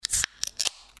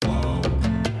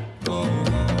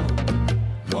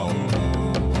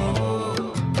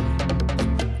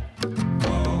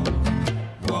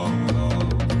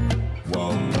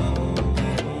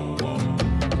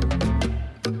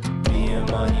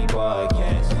Money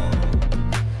Podcast.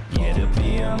 Yeah, the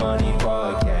Beer Money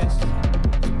Podcast.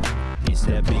 It's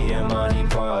that Beer Money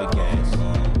Podcast.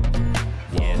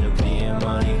 Yeah, the Beer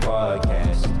Money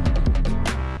Podcast.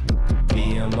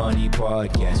 Beer Money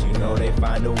Podcast. You know they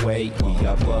find a way. We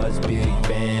got Buzz, Big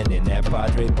Ben, and that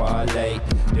Padre Parlay.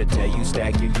 They tell you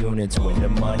stack your units when the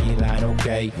money line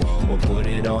okay. Or put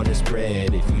it on the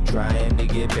spread if you trying to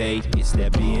get paid. It's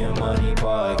that Beer Money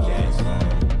Podcast.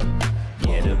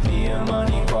 Yeah, the Beer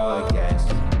Money Podcast.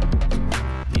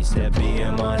 It's that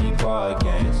Beer Money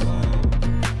Podcast.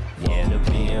 Yeah, the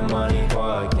Beer Money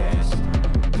Podcast.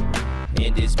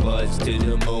 And this Buzz to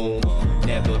the moon,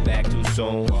 never back too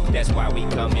soon. That's why we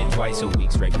come in twice a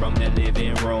week, straight from the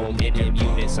living room. And them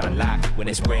units unlocked when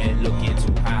the spread looking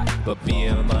too hot. But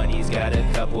Beer Money's got a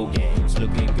couple games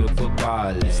looking good for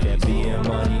parlays. That Beer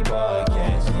Money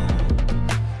Podcast.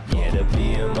 Yeah, the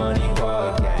Beer Money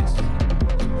Podcast.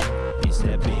 It's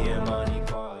that Beer Money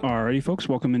Podcast. Alrighty, folks,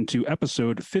 welcome into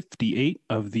episode 58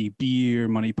 of the Beer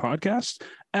Money Podcast.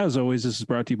 As always, this is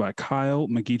brought to you by Kyle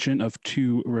McGeechan of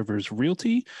Two Rivers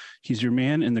Realty. He's your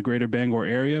man in the greater Bangor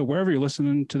area. Wherever you're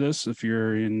listening to this, if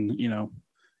you're in,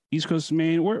 East Coast of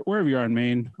Maine, wherever you are in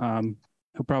Maine,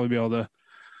 he'll probably be able to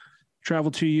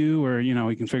travel to you or,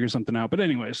 he can figure something out. But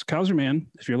anyways, Kyle's your man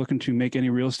if you're looking to make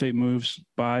any real estate moves,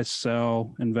 buy,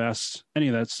 sell, invest, any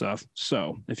of that stuff.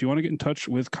 So if you want to get in touch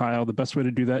with Kyle, the best way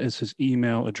to do that is his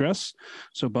email address.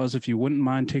 So Buzz, if you wouldn't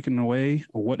mind taking it away,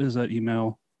 what is that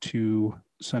email to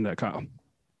send at Kyle?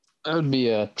 That would be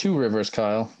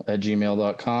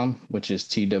tworiverskyle@gmail.com, which is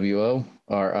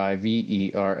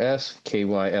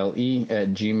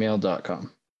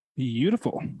TWORIVERSKYLE@gmail.com.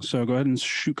 Beautiful. So go ahead and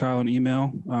shoot Kyle an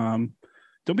email. Don't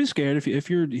be scared if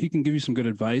you're he can give you some good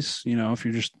advice.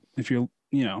 If you're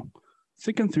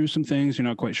thinking through some things, you're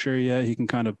not quite sure yet, he can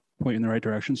kind of point in the right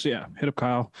direction. So yeah, hit up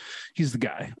Kyle. He's the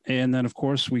guy. And then of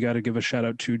course we got to give a shout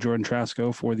out to Jordan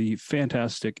Trasco for the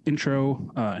fantastic intro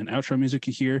and outro music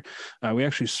you hear. We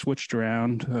actually switched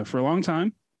around for a long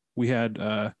time. We had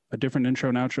a different intro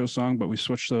and outro song, but we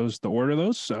switched the order of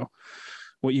those. So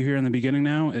what you hear in the beginning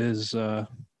now is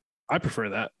I prefer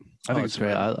that. I think it's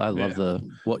great. I love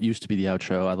what used to be the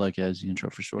outro. I like it as the intro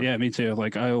for sure. Yeah, me too.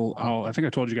 Like I think I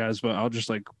told you guys, but I'll just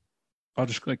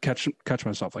catch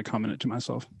myself like humming it to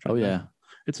myself. Oh yeah.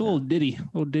 It's a little ditty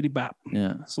bop.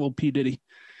 Yeah. It's a little P Diddy.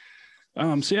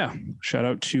 So yeah, shout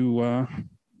out to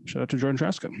Jordan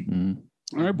Trasco. Mm-hmm.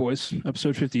 All right, boys,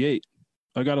 episode 58.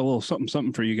 I got a little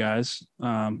something for you guys.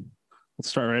 Let's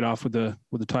start right off with the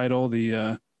title,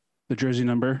 the jersey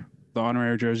number, the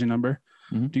honorary jersey number.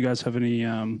 Mm-hmm. Do you guys have any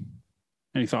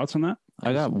thoughts on that?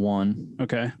 I got one.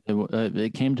 Okay.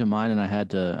 It came to mind, and I had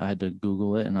to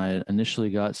Google it, and I initially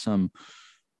got some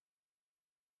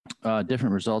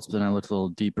different results, but then I looked a little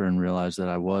deeper and realized that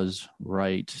I was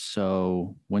right.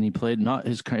 So when he played, not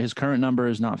his current number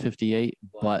is not 58,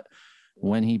 but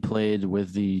when he played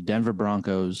with the Denver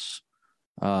Broncos,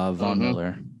 Von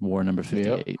Miller wore number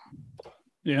 58.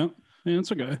 Yeah. Yeah,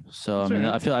 it's okay. So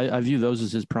I view those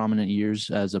as his prominent years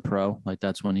as a pro. Like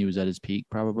that's when he was at his peak,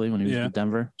 probably when he was with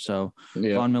Denver. So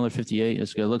Von Miller 58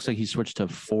 is good. It looks like he switched to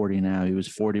 40 now. He was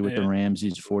 40 with the Rams.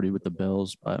 He's 40 with the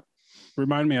Bills. But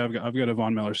remind me, I've got a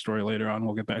Von Miller story later on.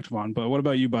 We'll get back to Von. But what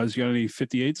about you, Buzz? You got any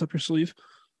 58s up your sleeve?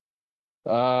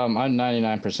 I'm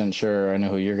 99% sure I know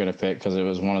who you're gonna pick because it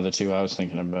was one of the two I was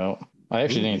thinking about. I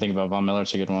actually didn't think about Von Miller.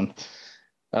 It's a good one.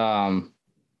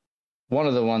 One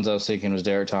of the ones I was thinking was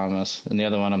Derek Thomas, and the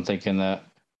other one I'm thinking that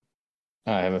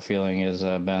I have a feeling is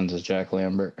Ben's is Jack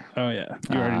Lambert. Oh yeah,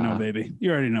 you already know, baby.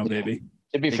 You already know, baby.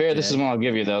 To be fair, this is one I'll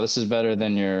give you though. This is better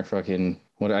than your fucking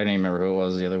what I didn't even remember who it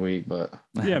was the other week, but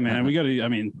yeah, man, we got to. I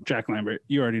mean, Jack Lambert,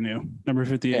 you already knew number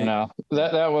 58. Yeah, no,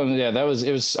 that one, yeah, it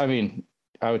was. I mean,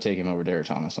 I would take him over Derek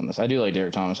Thomas on this. I do like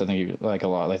Derek Thomas. I think he like a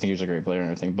lot. I think he was a great player and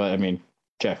everything. But I mean,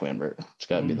 Jack Lambert, it's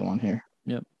got to be the one here.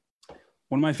 Yep.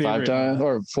 One of my favorite 5 times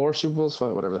or 4 Super Bowls,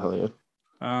 5, whatever the hell he had.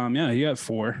 Yeah, he got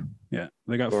 4. Yeah,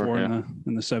 they got 4 in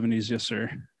the 70s. Yes, sir.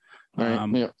 Right.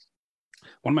 Yeah.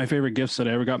 One of my favorite gifts that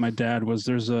I ever got my dad was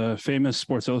there's a famous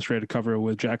Sports Illustrated cover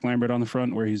with Jack Lambert on the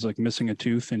front where he's like missing a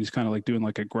tooth and he's kind of like doing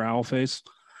like a growl face.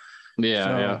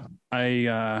 Yeah.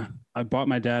 I bought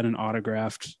my dad an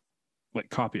autographed like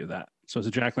copy of that. So it's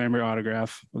a Jack Lambert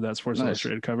autograph of that Sports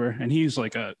Illustrated cover. And he's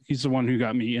the one who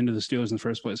got me into the Steelers in the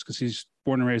first place because he's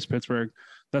born and raised in Pittsburgh.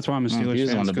 That's why I'm a Steelers fan.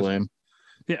 He's on the blame.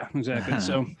 Yeah, exactly.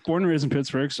 So born and raised in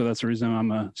Pittsburgh. So that's the reason I'm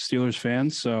a Steelers fan.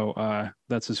 So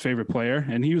that's his favorite player.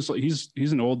 And he's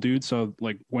an old dude. So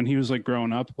like when he was like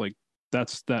growing up, like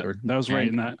that was right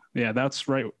in that. Yeah, that's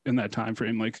right in that time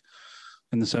frame, like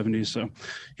in the 70s. So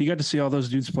he got to see all those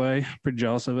dudes play. Pretty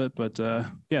jealous of it. But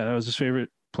yeah, that was his favorite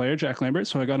player, Jack Lambert.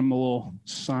 So I got him a little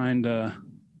signed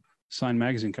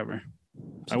magazine cover.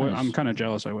 Nice. I'm kind of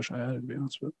jealous. I wish I had it, to be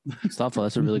honest. But It's thoughtful.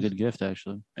 That's a really good gift,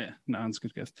 actually. yeah, no, it's a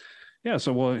good gift. Yeah.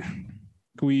 So,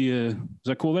 can we? Is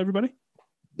that cool to everybody?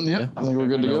 Yeah, I think we're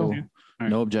good to go. All right.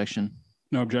 No objection.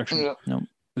 No objection. Yeah. No.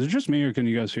 Is it just me, or can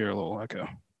you guys hear a little echo?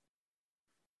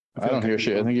 I don't hear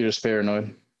shit. I think you're just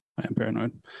paranoid. I am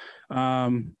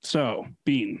paranoid. So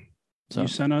Bean, So you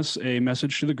sent us a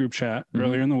message to the group chat Mhm.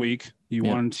 earlier in the week. You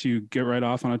Yep. wanted to get right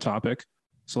off on a topic.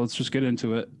 So let's just get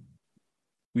into it.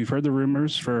 We've heard the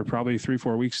rumors for probably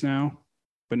 3-4 weeks now,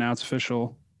 but now it's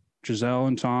official. Gisele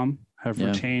and Tom have Yeah.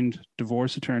 retained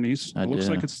divorce attorneys. It looks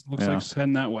like it's Yeah.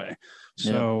 heading that way.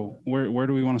 So where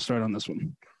do we want to start on this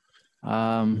one?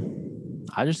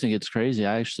 I just think it's crazy.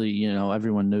 I actually,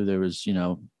 everyone knew there was,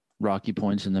 rocky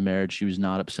points in the marriage. She was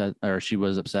not upset, or she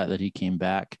was upset that he came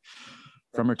back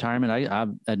from retirement. I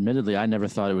admittedly, I never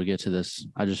thought it would get to this.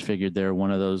 I just figured they're one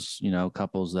of those,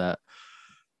 couples that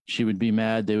she would be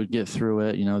mad. They would get through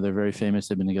it. They're very famous.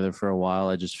 They've been together for a while.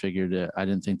 I just figured I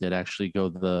didn't think they'd actually go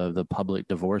the public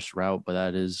divorce route, but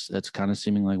that's kind of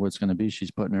seeming like what's going to be. She's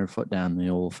putting her foot down, the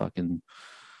old fucking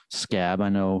scab. I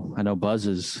know Buzz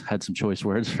has had some choice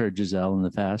words for Gisele in the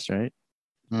past, right?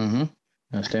 Mm-hmm.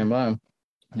 I stand by him.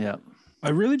 Yeah. I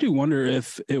really do wonder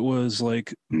if it was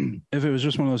like, if it was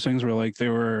just one of those things where like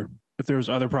if there was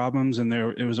other problems and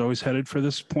it was always headed for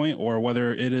this point, or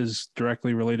whether it is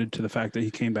directly related to the fact that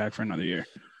he came back for another year.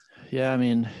 Yeah. I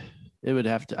mean, it would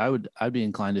have to, I'd be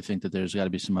inclined to think that there's got to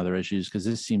be some other issues, because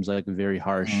this seems like very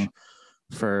harsh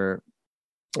for,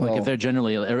 like, if they're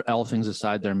generally, all things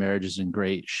aside, their marriage is in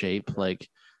great shape. Like,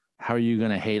 how are you going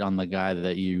to hate on the guy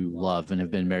that you love and have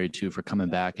been married to for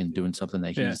coming back and doing something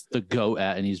that he's the GOAT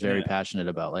at and he's very passionate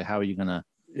about? Like, how are you going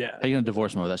to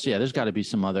divorce him over that? So yeah, there's got to be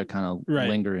some other kind of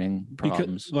lingering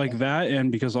problems. Because, like that,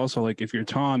 and because also, like, if you're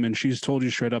Tom and she's told you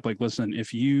straight up, like, listen,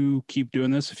 if you keep doing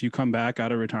this, if you come back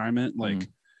out of retirement, like,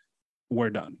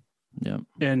 we're done. Yeah.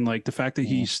 And like the fact that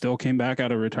he still came back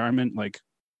out of retirement,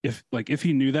 if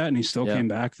he knew that and he still came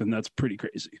back, then that's pretty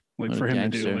crazy. Like, for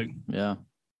him to do, like, yeah.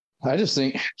 I just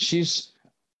think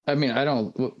I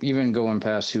don't even going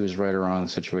past who is right or wrong in the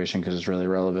situation, because it's really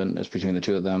relevant. It's between the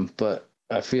two of them. But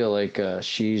I feel like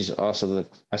she's also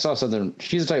I saw something.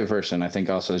 She's the type of person I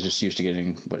think also is just used to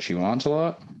getting what she wants a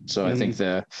lot. So I think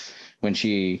that when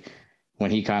he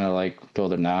kind of like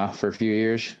told her nah for a few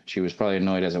years, she was probably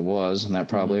annoyed as it was. And that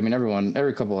probably,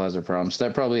 every couple has their problems.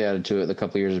 That probably added to it, the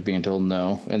couple of years of being told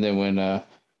no. And then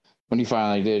when he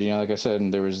finally did, like I said,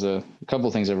 and there was a couple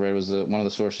of things I read was one of the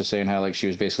sources saying how like she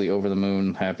was basically over the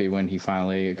moon happy when he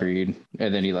finally agreed,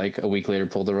 and then he like a week later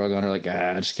pulled the rug on her, like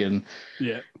just kidding.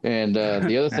 Yeah. And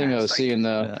the other thing I was seeing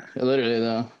literally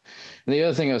though, the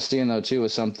other thing I was seeing though too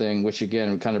was something which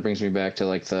again kind of brings me back to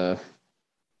like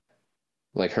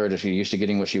her that she used to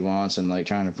getting what she wants and like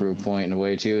trying to prove a point in a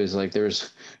way too, is like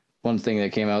there's one thing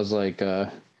that came out was like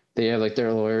they have like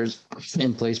their lawyers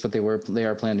in place, but they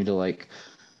are planning to like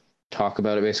talk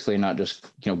about it basically, not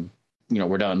just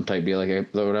we're done type deal. Like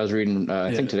what I was reading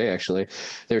I think today actually,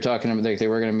 they were talking like they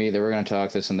were going to meet, they were going to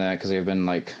talk this and that because they've been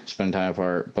like spending time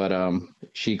apart, but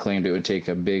she claimed it would take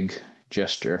a big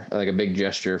gesture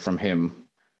from him,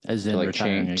 as in like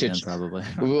retiring again, probably.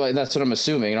 Well, that's what I'm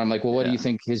assuming, and I'm like, well, what do you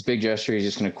think his big gesture? He's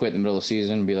just going to quit in the middle of the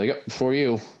season and be like, oh, for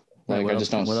you. Like, I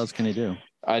just don't. What else can he do?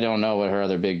 I don't know what her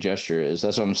other big gesture is.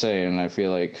 That's what I'm saying. And I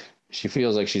feel like she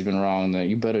feels like she's been wrong, that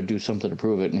you better do something to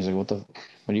prove it. And he's like, what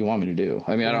do you want me to do?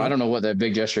 I mean, I don't know what that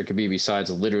big gesture could be besides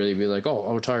literally be like, oh,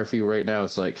 I'll retire for you right now.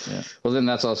 It's like, well, then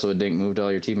that's also a dink move to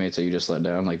all your teammates that you just let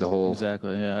down. Like the whole.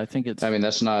 Exactly. Yeah. I think it's. I mean,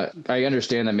 that's not. I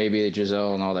understand that maybe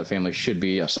Gisele and all that family should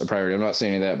be a priority. I'm not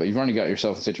saying any of that, but you've already got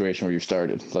yourself a situation where you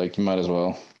started. Like, you might as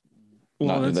well.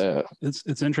 Not do that.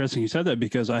 It's interesting you said that,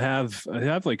 because I have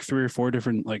like 3 or 4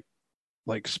 different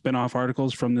like spin-off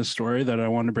articles from this story that I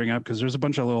wanted to bring up, because there's a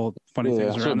bunch of little funny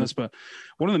things around this. But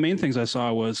one of the main things I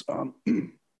saw was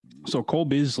so Cole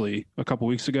Beasley a couple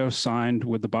weeks ago signed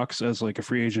with the Bucks as like a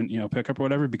free agent, pickup or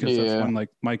whatever, because that's when like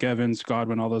Mike Evans,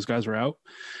 Godwin, all those guys were out.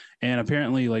 And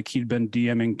apparently like he'd been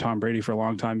DMing Tom Brady for a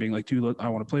long time, being like, dude, I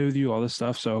want to play with you, all this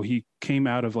stuff. So he came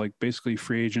out of like basically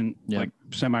free agent, like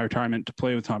semi-retirement to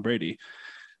play with Tom Brady.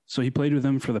 So he played with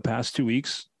him for the past 2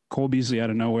 weeks. Cole Beasley out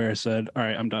of nowhere said, all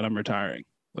right, I'm done. I'm retiring.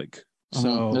 Like,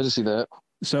 so I just see that.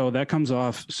 So that comes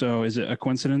off. So is it a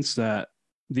coincidence that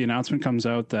the announcement comes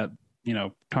out that,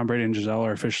 Tom Brady and Gisele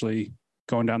are officially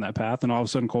going down that path, and all of a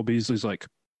sudden Cole Beasley's like,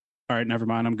 all right, never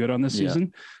mind, I'm good on this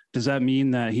season? Does that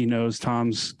mean that he knows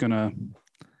Tom's going to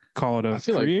call it a I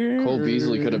feel career? like Cole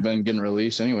Beasley could have been getting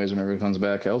released anyways whenever he comes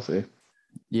back healthy.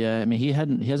 Yeah, I mean he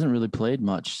hasn't really played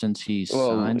much since he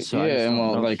signed. So yeah, and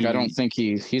know like I don't think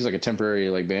he's like a temporary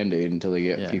like Band-Aid until they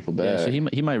get people back. Yeah, so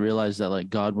he might realize that like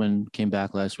Godwin came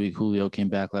back last week, Julio came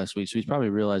back last week, so he's probably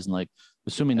realizing like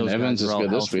assuming those Evans guys are is all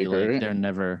good this healthy, week,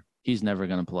 right? like he's never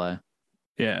gonna play.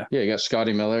 Yeah. Yeah, you got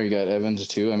Scotty Miller, you got Evans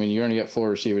too. I mean, you already got 4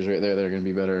 receivers right there that are going to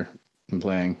be better than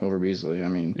playing over Beasley. I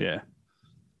mean, Yeah.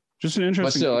 Just an but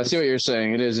interesting. still, I see what you're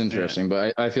saying. It is interesting,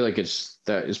 but I feel like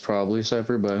that is probably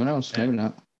separate, but who knows? Maybe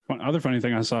not. One other funny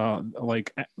thing I saw,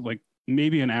 like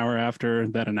maybe an hour after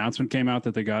that announcement came out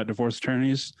that they got divorce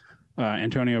attorneys,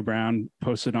 Antonio Brown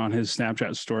posted on his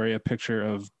Snapchat story a picture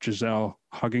of Gisele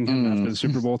hugging him after the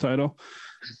Super Bowl title.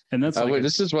 And that's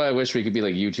this is why I wish we could be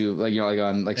like YouTube, like, you know, like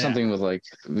on like something with like,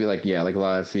 be like, like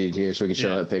live feed here so we could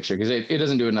show that picture because it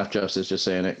doesn't do enough justice just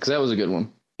saying it because that was a good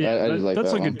one. Yeah, I did like that's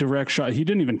that like one. a direct shot. He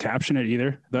didn't even caption it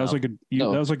either. That was like that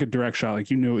was like a direct shot.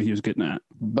 Like you knew what he was getting at.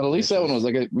 But at least that one was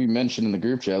like we mentioned in the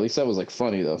group chat. At least that was like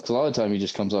funny though, because a lot of the time he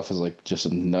just comes off as like just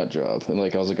a nut job, and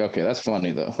like I was like, okay, that's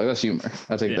funny though. Like that's humor.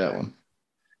 I take that one.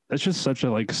 That's just such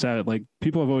a like sad. Like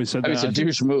people have always said that. It's a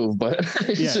douche move, but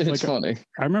it's funny.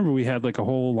 I remember we had like a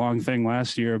whole long thing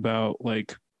last year about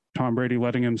like Tom Brady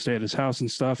letting him stay at his house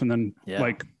and stuff, and then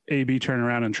like AB turning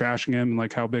around and trashing him, and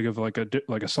like how big of like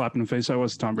a slap in the face that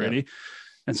was to Tom Brady. Yeah.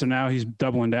 And so now he's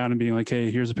doubling down and being like,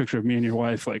 "Hey, here's a picture of me and your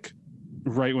wife." Like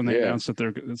right when they announced that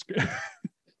they're.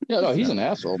 Yeah, no, he's an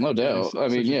asshole, no doubt. I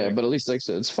mean, but at least like I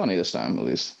said, it's funny this time. At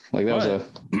least like that was a.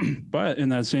 But in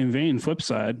that same vein, flip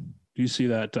side, you see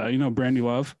that you know Brandy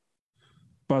Love,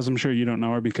 Buzz. I'm sure you don't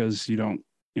know her because you don't.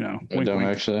 You know, wink, wink,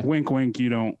 actually. Wink, wink. You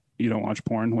don't watch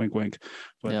porn. Wink, wink.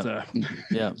 But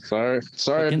sorry.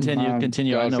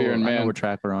 Continue. I know what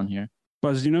track we're on here.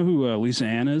 Buzz, do you know who Lisa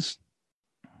Ann is?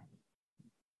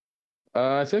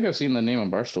 I think I've seen the name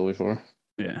on Barstool before.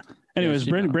 Yeah. Anyways,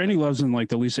 Brandy Love's in like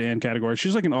the Lisa Ann category.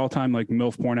 She's like an all-time like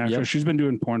MILF porn actress. Yep. She's been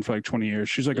doing porn for like 20 years.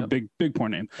 She's like a big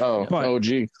porn name. Oh, OG.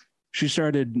 She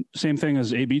started same thing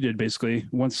as AB did basically.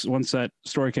 Once that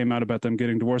story came out about them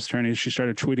getting divorce attorneys, she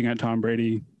started tweeting at Tom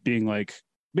Brady, being like,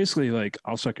 basically like,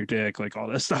 "I'll suck your dick," like all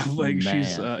that stuff. Like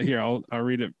she's here. I'll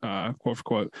read it quote for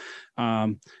quote.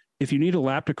 If you need a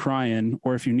lap to cry in,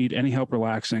 or if you need any help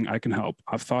relaxing, I can help.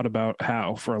 I've thought about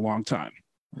how for a long time.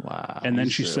 Wow. And then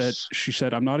she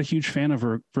said, I'm not a huge fan of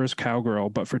reverse cowgirl,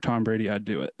 but for Tom Brady, I'd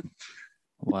do it.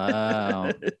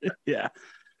 Wow. Yeah.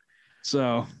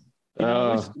 So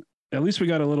at least we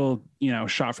got a little,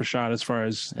 shot for shot as far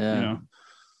as,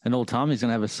 And old Tommy's going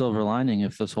to have a silver lining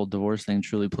if this whole divorce thing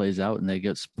truly plays out and they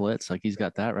get splits. Like he's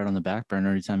got that right on the back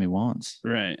burner anytime he wants.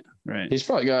 Right. He's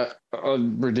probably got a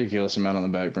ridiculous amount on the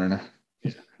back burner.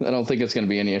 I don't think it's going to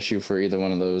be any issue for either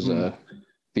one of those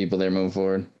people there moving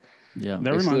forward. Yeah.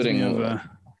 That reminds me of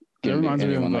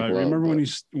remember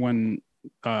when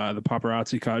the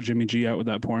paparazzi caught Jimmy G out with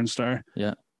that porn star?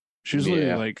 Yeah. She was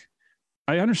literally like,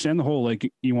 I understand the whole,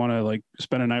 like, you want to like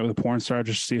spend a night with a porn star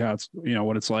just to see how it's,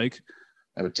 what it's like.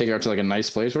 I would take her out to like a nice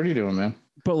place. What are you doing, man?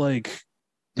 But like,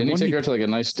 didn't he take her out to like a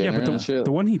nice dinner? Yeah, but and shit?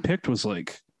 The one he picked was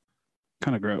like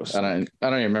kind of gross. I don't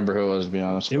even remember who it was, to be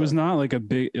honest. It was not like a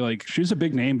big, like she's a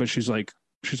big name, but she's like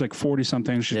 40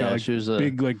 something. She's got like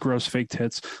big, like gross fake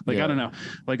tits. Like, I don't know.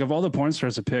 Like of all the porn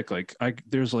stars to pick, like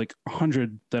there's like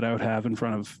 100 that I would have in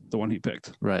front of the one he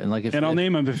picked. Right. And like, I'll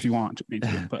name them if you want me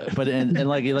to, but and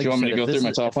like you want me to go through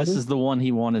my top? If this is the one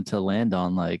he wanted to land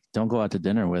on, like, don't go out to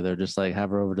dinner with her. Just like have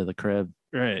her over to the crib.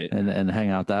 Right. And hang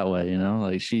out that way,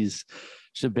 like she's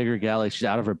a bigger gal. Like she's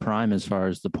out of her prime as far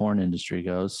as the porn industry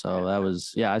goes. So that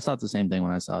was, I thought the same thing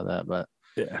when I saw that, but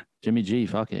Jimmy G,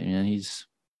 fuck it, man. He's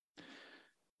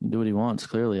do what he wants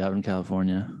clearly out in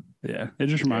California. Yeah. It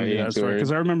just reminded me of that story.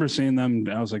 Cause I remember seeing them.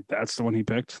 I was like, that's the one he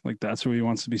picked. Like that's who he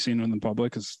wants to be seen in the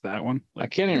public is that one. Like, I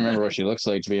can't even remember what she looks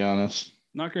like, to be honest.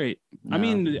 Not great. No. I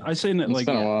mean, I say that like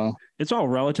been a while. It's all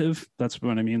relative. That's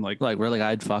what I mean. Like we're like,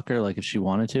 I'd fuck her like if she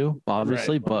wanted to,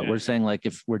 obviously. Right. But we're saying like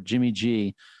if we're Jimmy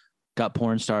G got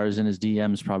porn stars in his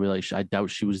DMs, probably like I doubt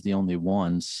she was the only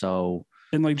one. So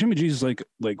and like Jimmy G's like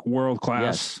world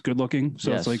class, good looking.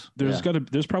 So it's like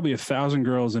there's probably 1,000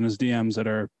 girls in his DMs that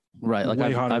are right. Like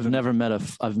I've never met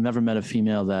a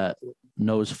female that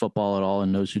knows football at all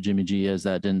and knows who Jimmy G is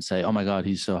that didn't say, "Oh my God,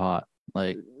 he's so hot."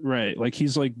 Like right, like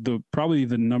he's like probably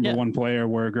the number one player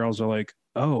where girls are like,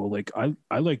 oh, like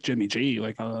I like Jimmy G,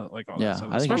 like all that stuff.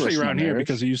 Especially around here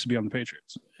because he used to be on the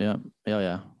Patriots. Yeah.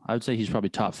 I would say he's probably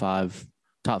top five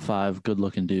good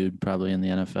looking dude probably in the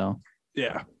NFL.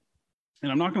 Yeah, and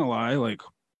I'm not gonna lie, like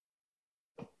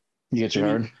you get your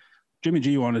hard. Jimmy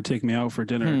G wanted to take me out for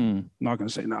dinner. I'm not gonna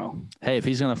say no. Hey, if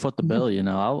he's gonna foot the bill,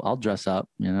 I'll dress up.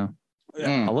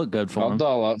 I'll look good for him. I'll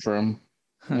doll up for him.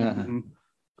 Mm-hmm.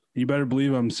 You better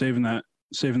believe I'm saving that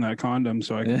saving that condom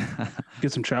so I can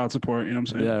get some child support. You know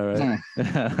what I'm saying? Yeah, right.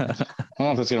 I don't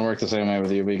know if it's gonna work the same way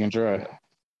with you, but you can try.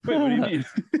 Wait, what do you mean?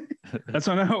 That's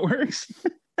not how it works.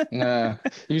 Nah,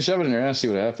 you shove it in your ass, see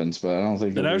what happens. But I don't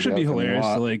think That should be hilarious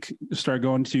to like start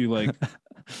going to like,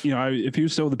 if he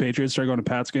was still with the Patriots, start going to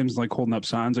Pats games, like holding up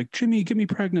signs like Jimmy, get me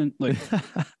pregnant, like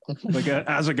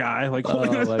as a guy, like oh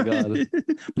my god,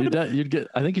 you'd get.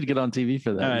 I think you'd get on TV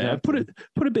for that.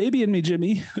 Put a baby in me,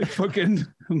 Jimmy. Like, fucking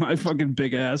my fucking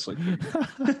big ass. Like,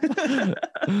 Yeah,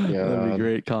 that'd be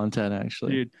great content,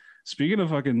 actually. Dude, speaking of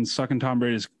fucking sucking Tom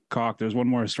Brady's cock, there's one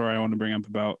more story I want to bring up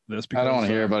about this. Because, I don't want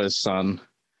to hear about his son.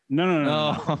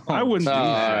 No. I wouldn't do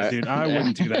that, dude. I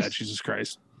wouldn't do that. Jesus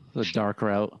Christ. The dark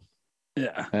route.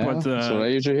 Yeah, Yeah, but that's what I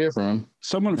usually hear from him.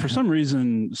 someone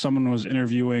was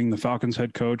interviewing the Falcons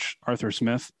head coach, Arthur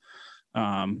Smith.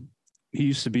 He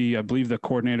used to be, I believe, the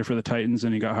coordinator for the Titans,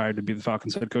 and he got hired to be the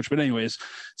Falcons head coach. But anyways,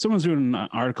 someone's doing an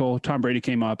article. Tom Brady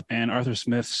came up, and Arthur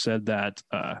Smith said that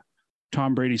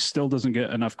Tom Brady still doesn't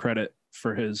get enough credit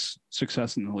for his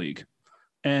success in the league.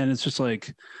 And it's just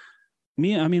like, I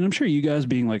mean, I'm sure you guys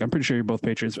being like, I'm pretty sure you're both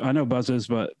Patriots. I know Buzz is,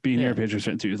 but being your Patriots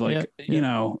fan too is like,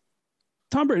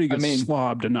 Tom Brady gets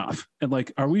slobbed enough. And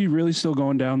like, are we really still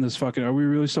going down this are we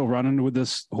really still running with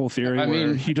this whole theory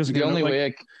where he doesn't get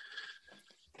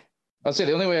I'll say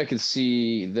the only way I could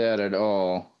see that at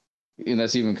all, and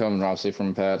that's even coming obviously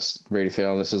from Pat's Brady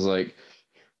fan, this is like,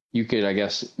 you could, I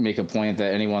guess, make a point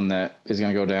that anyone that is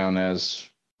going to go down as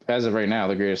of right now,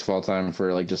 the greatest of all time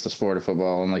for like just the sport of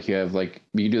football. And like you have like,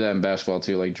 you do that in basketball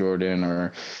too, like Jordan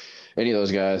or any of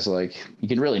those guys, like you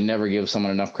can really never give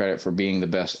someone enough credit for being the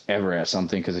best ever at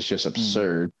something because it's just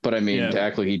absurd. But I mean, to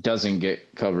act like he doesn't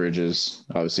get coverage is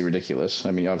obviously ridiculous.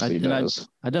 I mean, obviously he does.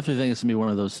 I definitely think it's gonna be one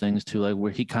of those things too, like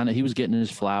where he was getting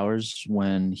his flowers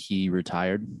when he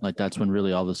retired. Like that's when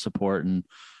really all the support and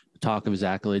talk of his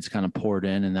accolades kind of poured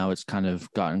in, and now it's kind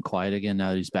of gotten quiet again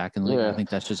now that he's back in the league. I think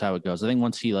that's just how it goes. I think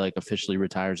once he like officially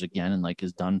retires again and like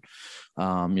is done,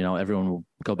 everyone will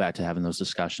go back to having those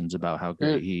discussions about how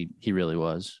great he really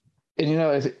was. And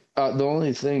the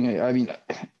only thing, I mean,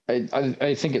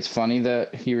 I think it's funny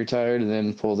that he retired and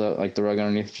then pulled out like the rug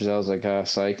underneath Giselle's like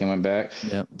psych and went back.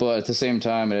 Yeah. But at the same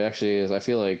time, it actually is. I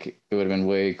feel like it would have been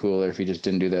way cooler if he just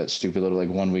didn't do that stupid little like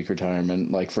 1 week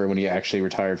retirement, like for when he actually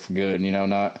retired for good.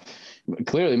 Not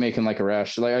clearly making like a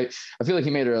rash. Like I feel like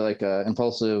he made her like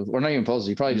impulsive, or not even impulsive.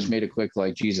 He probably just made a quick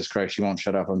like, Jesus Christ, you won't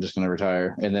shut up. I'm just going to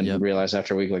retire, and then realized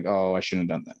after a week like, oh, I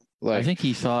shouldn't have done that. Like, I think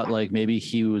he thought like maybe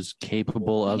he was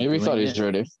capable of. Maybe he thought he was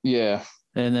ready. Yeah.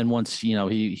 And then once, he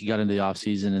got into the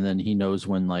offseason, and then he knows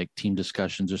when like team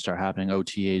discussions are start happening,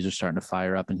 OTAs are starting to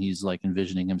fire up, and he's like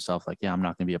envisioning himself like, yeah, I'm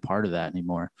not going to be a part of that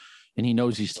anymore. And he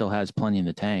knows he still has plenty in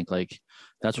the tank. Like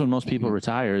that's when most people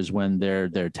retire, is when their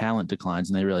talent declines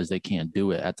and they realize they can't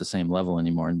do it at the same level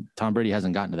anymore. And Tom Brady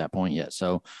hasn't gotten to that point yet.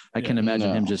 So I can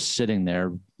imagine him just sitting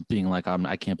there being like,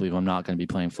 I can't believe I'm not going to be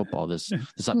playing football this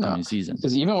upcoming season.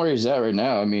 Because even where he's at right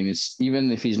now, I mean, it's even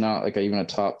if he's not like even a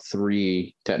top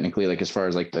 3 technically, like as far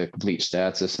as like the complete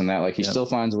stats, this and that, like he still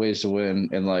finds ways to win.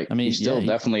 And like, I mean, he's still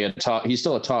definitely he's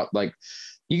still a top, like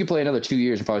you could play another 2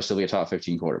 years and probably still be a top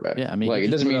 15 quarterback. Yeah. I mean, like it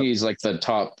doesn't mean he's like the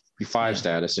top 5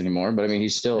 status anymore, but I mean,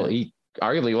 he's still, he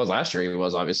arguably was last year. He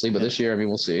was obviously, but this year, I mean,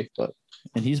 we'll see.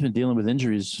 And he's been dealing with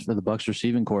injuries for the Bucs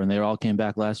receiving core, and they all came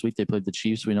back last week. They played the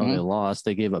Chiefs. We know they lost.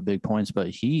 They gave up big points, but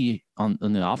he on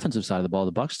the offensive side of the ball,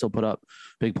 the Bucs still put up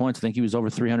big points. I think he was over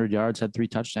 300 yards, had 3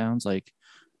 touchdowns. Like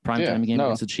primetime game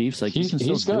against the Chiefs. Like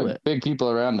he's got big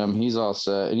people around him. He's all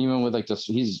set. And even with like this,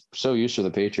 he's so used to the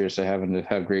Patriots to having to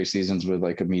have great seasons with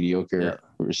like a mediocre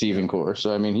receiving core.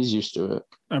 So I mean, he's used to it.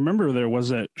 I remember there was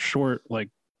that short like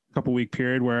couple week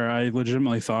period where I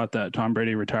legitimately thought that Tom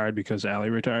Brady retired because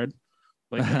Allie retired.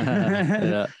 Like, like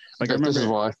I remember, this is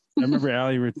why. I remember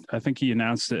Allie. I think he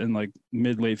announced it in like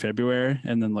late February,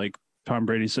 and then like Tom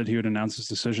Brady said he would announce his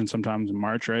decision sometimes in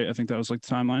March, right? I think that was like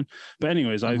the timeline. But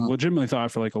anyways, I legitimately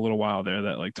thought for like a little while there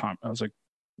that like I was like,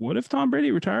 what if Tom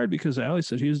Brady retired because Allie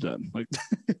said he was done? Like,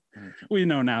 we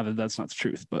know now that that's not the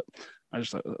truth, but I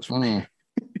just thought that was funny.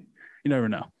 You never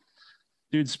know.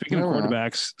 Dude, speaking of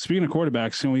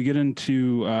quarterbacks, can we get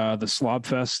into the slob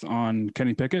fest on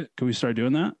Kenny Pickett? Can we start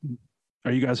doing that?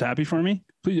 Are you guys happy for me?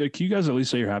 Please, can you guys at least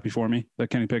say you're happy for me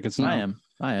that Kenny Pickett's not?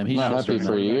 I am. He's not happy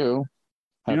for you.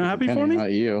 You're not happy for me?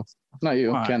 Not you. Not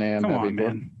you. Kenny, I'm happy for.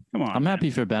 Man. Come on. I'm happy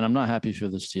for Ben. I'm not happy for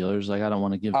the Steelers. Like I don't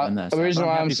want to give Ben that. The reason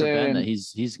why I'm saying that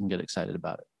he's can get excited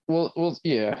about it. Well,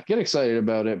 yeah, get excited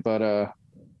about it, but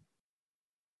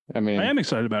I mean, I am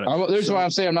excited about it. There's why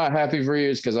I'm saying I'm not happy for you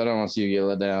is because I don't want to see you get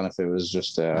let down if it was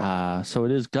just. So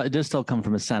it does still come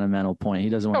from a sentimental point. He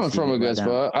doesn't want coming to see from a good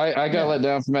spot. I got let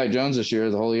down from Mac Jones this year,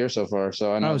 the whole year so far.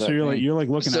 So I know. So you're like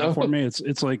looking out for me.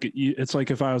 It's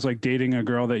like if I was like dating a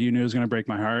girl that you knew was going to break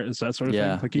my heart. It's that sort of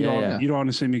thing. Like you don't want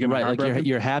to see me get my heart broken. Like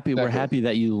you're happy. Exactly. We're happy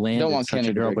that you landed such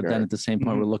a girl, but then at the same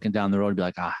point, we're looking down the road and be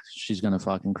like, she's gonna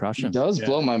fucking crush him. It does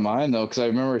blow my mind though, because I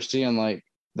remember seeing like.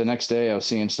 The next day I was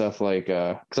seeing stuff like,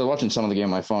 because I was watching some of the game on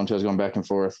my phone too. I was going back and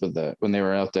forth with when they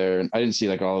were out there, and I didn't see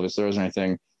like all of his throws or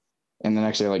anything. And the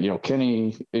next day, like,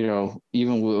 Kenny,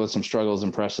 even with some struggles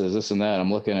and presses, this and that,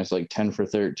 I'm looking, it's like 10 for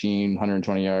 13,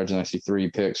 120 yards, and I see 3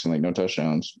 picks and like no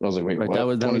touchdowns. I was like, wait, what? That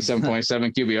was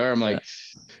 27.7 QBR. I'm like,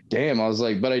 damn. I was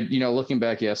like, but looking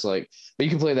back, yes, like, but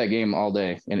you can play that game all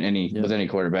day with any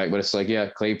quarterback. But it's like,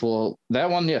 Claypool, that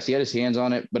one, yes, he had his hands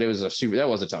on it, but that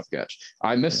was a tough catch.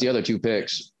 I missed the other 2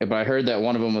 picks, but I heard that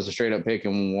one of them was a straight up pick,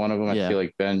 and one of them, I feel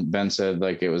like Ben said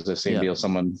like it was the same deal.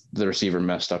 The receiver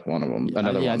messed up one of them.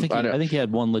 Another one. I think he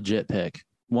had one legit pick.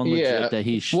 That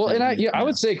he should. Well, and I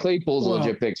would say Claypool's a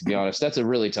legit pick, to be honest. That's a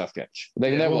really tough catch.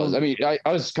 Was. I mean, I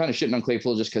was kind of shitting on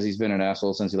Claypool just because he's been an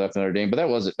asshole since he left Notre Dame, but that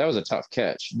was a tough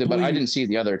catch. But I didn't see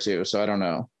the other 2, so I don't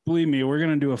know. Believe me, we're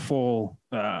gonna do a full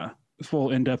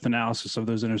in-depth analysis of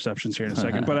those interceptions here in a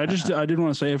second. But I did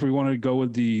want to say, if we want to go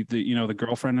with the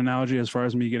girlfriend analogy as far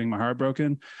as me getting my heart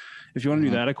broken, if you want to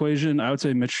do that equation, I would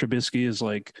say Mitch Trubisky is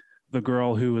like the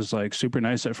girl who was like super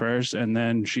nice at first, and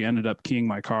then she ended up keying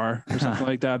my car or something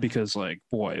like that, because like,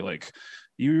 boy, like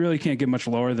you really can't get much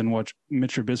lower than what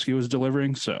Mitch Trubisky was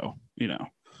delivering. So,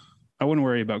 I wouldn't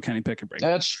worry about Kenny Pickett breaking.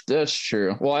 That's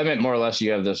true. Well, I meant more or less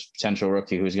you have this potential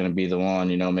rookie who's going to be the one,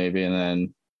 maybe, and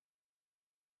then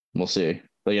we'll see.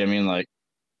 But I mean, like,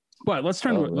 but let's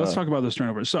talk about this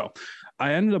turnover. So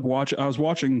I ended up watching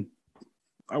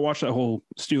that whole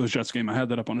Steelers Jets game. I had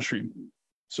that up on the stream.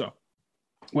 So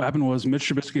what happened was Mitch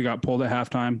Trubisky got pulled at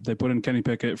halftime. They put in Kenny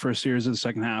Pickett for a series of the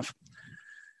second half.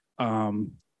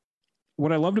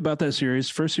 What I loved about that series,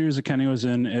 first series that Kenny was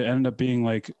in, it ended up being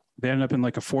like, they ended up in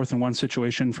like a 4th and 1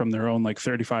 situation from their own like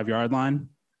 35-yard line.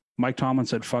 Mike Tomlin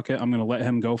said, fuck it, I'm going to let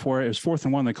him go for it. It was 4th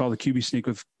and 1. They called the QB sneak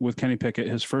with Kenny Pickett,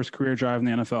 his first career drive in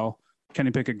the NFL.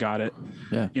 Kenny Pickett got it.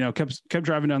 Yeah. Kept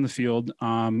driving down the field.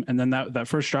 And then that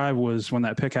first drive was when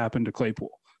that pick happened to Claypool.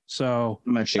 So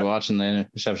I'm actually watching the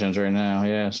interceptions right now.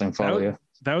 Yeah, same follow.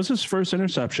 That was his first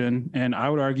interception, and I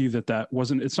would argue that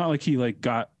wasn't. It's not like he like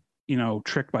got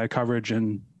tricked by coverage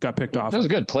and got picked off. It was a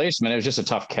good placement. It was just a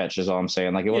tough catch, is all I'm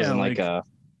saying. Like it wasn't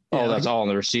that's all on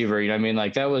the receiver. You know what I mean?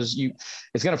 Like that was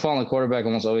it's gonna fall on the quarterback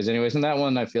almost always, anyways. And that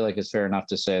one, I feel like it's fair enough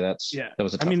to say that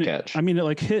was a tough catch. I mean, it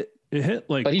like hit. It hit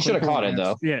like, but he should have caught it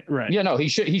though. Yeah, right. Yeah, no, he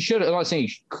should. I'm not saying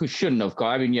he shouldn't have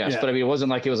caught. I mean, yes, but I mean, it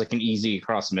wasn't like it was like an easy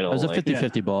across the middle. It was a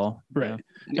 50-50 ball, right?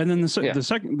 Yeah. And then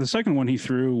the second one he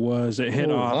threw was it hit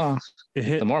off. It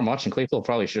hit. The more I'm watching Claypool,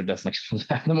 probably should have definitely.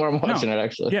 The more I'm watching it,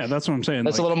 actually. Yeah, that's what I'm saying.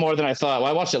 That's a little more than I thought. Well,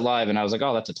 I watched it live and I was like,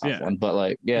 oh, that's a tough one. But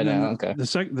like, okay. The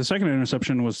second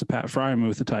interception was the Pat Fryermuth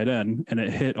with the tight end, and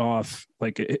it hit off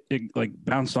like it like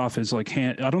bounced off his like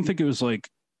hand. I don't think it was like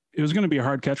it was going to be a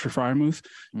hard catch for Fryermuth,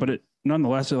 but it.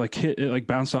 Nonetheless, it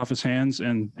bounced off his hands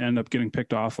and ended up getting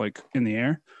picked off like in the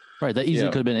air. Right. That easily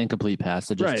could have been an incomplete pass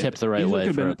that just tipped the right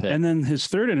way for a pick. And then his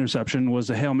third interception was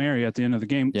a Hail Mary at the end of the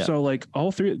game. Yeah. So like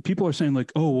all three people are saying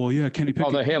like, oh, well, yeah, Kenny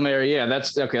Pickett. Oh, the Hail Mary. Yeah,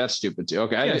 that's okay. That's stupid too.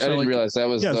 Okay. I didn't realize that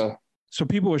was So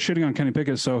people were shitting on Kenny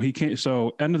Pickett. So he came.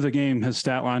 So end of the game, his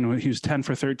stat line, he was 10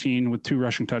 for 13 with 2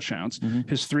 rushing touchdowns. Mm-hmm.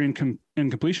 His 3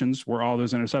 incompletions were all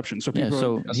those interceptions. So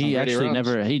people he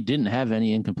actually he didn't have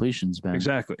any incompletions, Ben.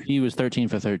 Exactly. He was 13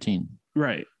 for 13.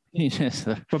 Right.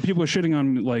 But people were shitting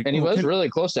on like, and he was really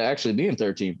close to actually being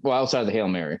 13. Well, outside of the Hail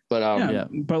Mary, but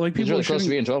but like people he's really close to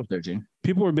being 12 13.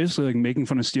 People were basically like making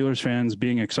fun of Steelers fans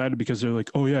being excited because they're like,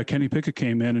 oh yeah, Kenny Pickett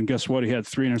came in and guess what? He had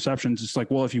 3 interceptions. It's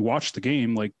like, well, if you watch the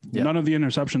game, like none of the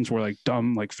interceptions were like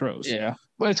dumb like throws. Yeah,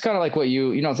 but it's kind of like what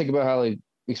you think about how like,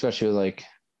 especially like,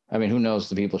 I mean, who knows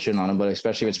the people shitting on him, but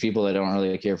especially if it's people that don't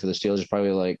really care for the Steelers, it's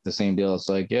probably like the same deal. It's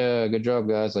like, yeah, good job,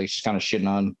 guys. Like just kind of shitting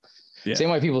on. Yeah.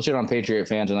 Same way people shit on Patriot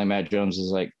fans and like Matt Jones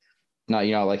is like, not,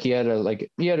 like he had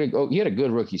a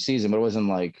good rookie season, but it wasn't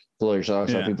like blow your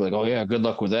socks off. People like, oh yeah, good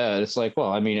luck with that. It's like,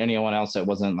 well, I mean, anyone else that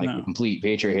wasn't like a complete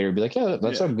Patriot hater would be like, yeah,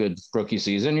 that's a good rookie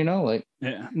season, like.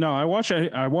 Yeah, no, I watched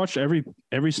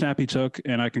every snap he took,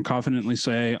 and I can confidently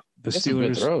say the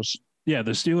Steelers. Yeah,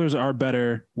 the Steelers are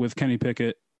better with Kenny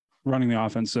Pickett running the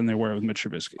offense than they were with Mitch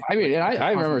Trubisky. I mean, and I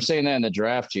remember saying that in the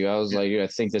draft too. I was like, I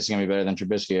think this is gonna be better than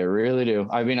Trubisky. I really do.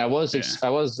 I mean, I was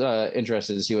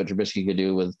interested to see what Trubisky could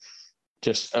do with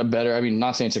just a better. I mean,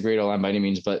 not saying it's a great O-line by any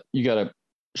means, but you got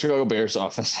Chicago Bears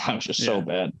offense line was just so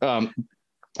bad.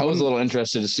 I was a little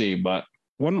interested to see, but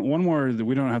one more,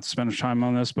 we don't have to spend much time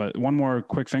on this, but one more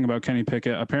quick thing about Kenny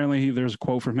Pickett. Apparently there's a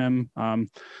quote from him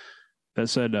that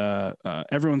said,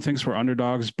 everyone thinks we're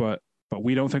underdogs, but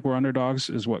we don't think we're underdogs,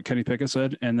 is what Kenny Pickett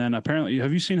said. And then apparently,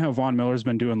 have you seen how Von Miller's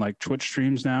been doing like Twitch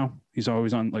streams now? He's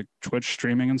always on like Twitch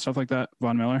streaming and stuff like that.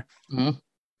 Von Miller. Mm-hmm.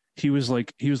 He was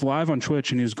live on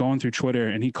Twitch and he was going through Twitter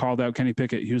and he called out Kenny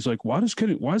Pickett. He was like, why is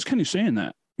Kenny saying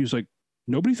that? He was like,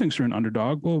 nobody thinks they're an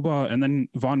underdog, blah, blah, blah. And then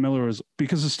Von Miller was,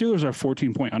 because the Steelers are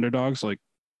 14-point underdogs. Like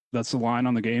that's the line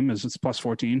on the game, is it's plus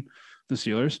 14, the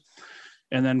Steelers.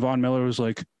 And then Von Miller was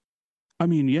like, I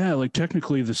mean, yeah, like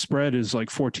technically the spread is like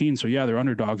 14. So yeah, they're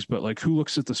underdogs, but like who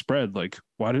looks at the spread? Like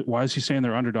why is he saying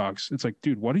they're underdogs? It's like,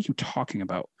 dude, what are you talking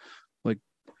about? Like,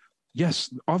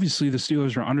 yes, obviously the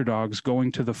Steelers are underdogs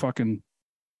going to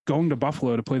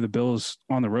Buffalo to play the Bills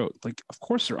on the road. Like, of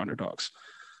course they're underdogs.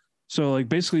 So like,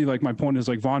 basically like my point is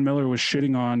like Von Miller was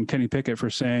shitting on Kenny Pickett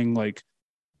for saying like,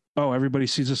 oh, everybody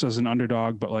sees us as an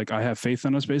underdog, but like I have faith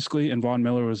in us basically. And Von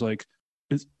Miller was like,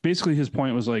 it's basically his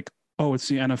point was like, oh, it's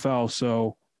the NFL,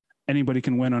 so anybody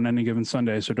can win on any given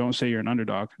Sunday, so don't say you're an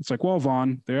underdog. It's like, well,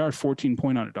 Vaughn, they are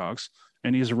 14-point underdogs,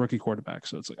 and he's a rookie quarterback.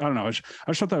 So it's like, I don't know. I just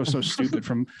thought that was so stupid.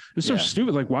 It's so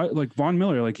stupid. Like, why? Like, Von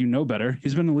Miller, like, you know better.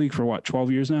 He's been in the league for, what,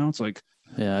 12 years now? It's like.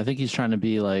 Yeah, I think he's trying to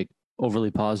be, like, overly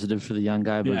positive for the young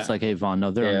guy, but it's like, hey, Vaughn, no,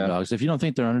 they're underdogs. If you don't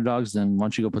think they're underdogs, then why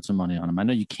don't you go put some money on them? I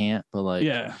know you can't, but, like.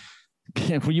 Yeah.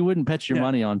 You wouldn't bet your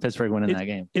money on Pittsburgh winning that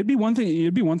game. It'd be one thing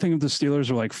if the Steelers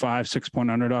are like 5-6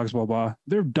 point underdogs, blah, blah.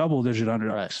 They're double-digit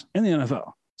underdogs in the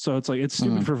NFL. So it's like, it's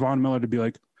stupid for Von Miller to be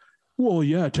like, well,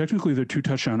 yeah, technically they're 2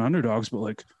 touchdown underdogs, but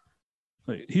like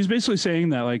he's basically saying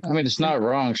that, like, I mean, it's not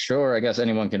wrong. Sure, I guess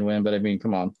anyone can win, but I mean,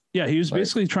 come on. Yeah, he was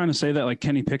basically trying to say that like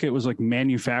Kenny Pickett was like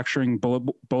manufacturing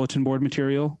bulletin board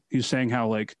material. He was saying how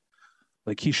like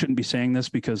he shouldn't be saying this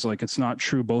because like it's not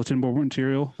true bulletin board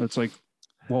material. It's like,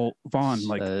 well, Vaughn,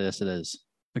 like, yes, it is.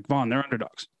 Like, Vaughn, they're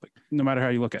underdogs. Like, no matter how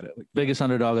you look at it. Like, biggest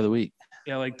underdog of the week.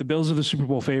 Yeah, like the Bills are the Super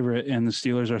Bowl favorite, and the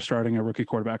Steelers are starting a rookie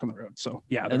quarterback on the road. So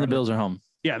yeah, and the Bills are home.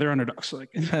 Yeah, they're underdogs. So,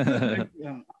 like, they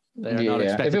are not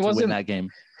expected to win that game.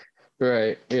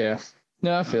 Right. Yeah.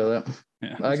 No, I feel that.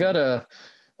 Yeah. I got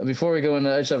before we go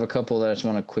into, I just have a couple that I just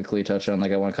want to quickly touch on.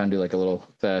 Like, I want to kind of do like a little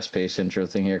fast-paced intro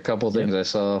thing here. A couple of things I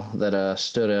saw that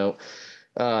stood out.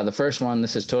 The first one,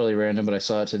 this is totally random, but I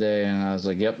saw it today and I was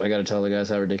like, yep, I got to tell the guys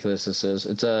how ridiculous this is.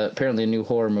 It's apparently a new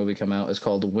horror movie come out. It's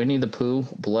called Winnie the Pooh,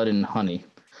 Blood and Honey.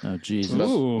 Oh, Jesus.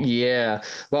 Yeah.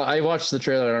 Well, I watched the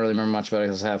trailer. I don't really remember much about it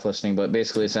because I was half listening, but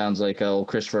basically it sounds like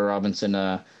Christopher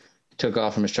Robinson took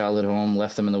off from his childhood home,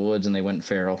 left them in the woods, and they went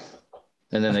feral.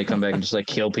 And then they come back and just like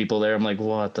kill people there. I'm like,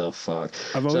 what the fuck?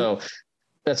 So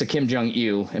that's a Kim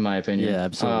Jong-il, in my opinion. Yeah,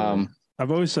 absolutely.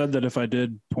 I've always said that if I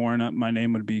did porn, my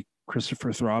name would be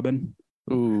Christopher Throbbin.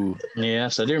 Ooh.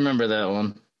 Yes, I do remember that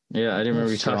one. Yeah, I do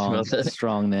remember you talking about that.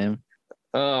 Strong name.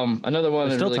 Another one.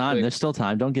 There's still really time. Quick. There's still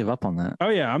time. Don't give up on that. Oh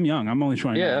yeah, I'm young. I'm only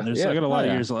 29. Yeah, I got a lot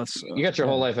of years left. So. You got your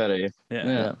whole life ahead of you.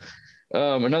 Yeah.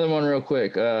 Another one real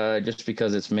quick. Just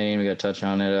because it's Maine, we got to touch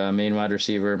on it. Maine wide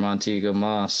receiver Montego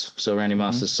Moss. So Randy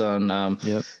Moss's son.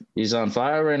 He's on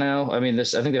fire right now. I mean, I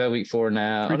think they have week 4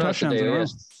 now. 3 touchdowns in a row.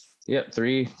 Yep,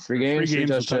 three games, 3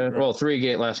 touchdowns. Well,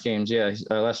 3 last games. Yeah,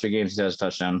 last 3 games he has a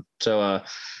touchdown. So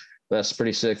that's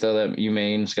pretty sick though that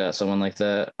UMaine's got someone like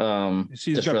that.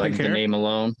 Just for like the name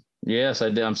alone. Yes, I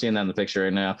did. I'm seeing that in the picture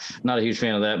right now. Not a huge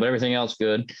fan of that, but everything else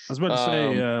good. I was about to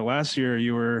say last year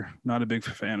you were not a big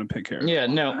fan of pink hair. Yeah,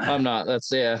 no, I'm not.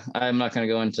 I'm not going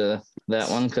to go into that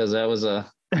one because that was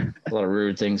a lot of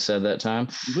rude things said that time.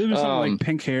 I believe it's something like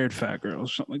pink-haired fat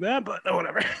girls, something like that, but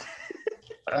whatever.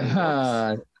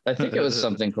 I think it was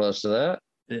something close to that.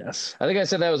 Yes. I think I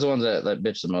said that was the ones that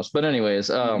bitched the most. But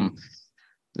anyways,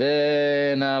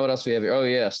 then what else we have here? Oh,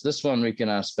 yes. This one we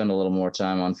can spend a little more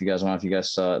time on if you guys want. If you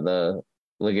guys saw it, the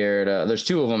LeGarrette. There's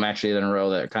 2 of them actually in a row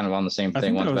that are kind of on the same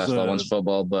thing. One's basketball, one's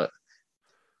football. But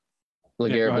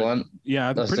LeGarrette Blunt. Yeah,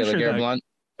 I'm pretty sure LeGarrette Blunt.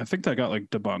 I think that got like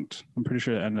debunked. I'm pretty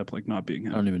sure it ended up like not being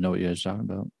him. I don't even know what you guys are talking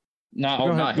about. No,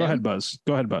 go ahead, Buzz.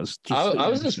 Go ahead, Buzz. I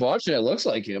was just watching. It looks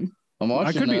like him. I'm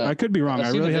watching. I could be wrong.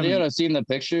 I've seen the video. I've seen the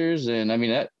pictures, and I mean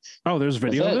that. Oh, there's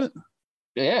video of it.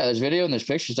 Yeah, there's video and there's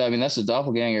pictures. I mean, that's a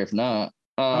doppelganger. If not,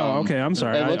 okay. I'm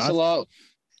sorry. It looks a lot.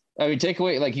 I mean, take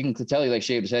away like you can tell he like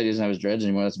shaved his head. He doesn't have his dreads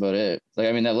anymore. That's about it. Like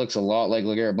I mean, that looks a lot like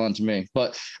LeGarrette Blunt to me.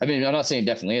 But I mean, I'm not saying it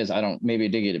definitely is. Maybe it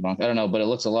did get debunked. I don't know, but it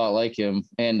looks a lot like him.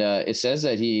 And it says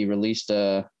that he released.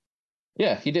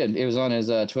 Yeah, he did. It was on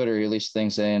his Twitter. He released a thing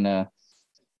saying.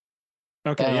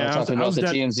 Okay, talking about the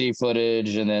TMZ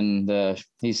footage, and then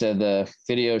he said the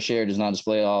video shared does not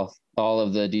display all all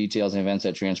of the details and events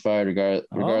that transpired.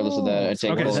 Regardless of that, I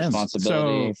take okay, full so-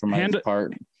 responsibility so for my hand-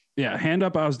 part. Yeah, hand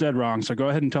up. I was dead wrong. So go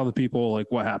ahead and tell the people like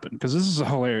what happened because this is a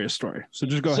hilarious story. So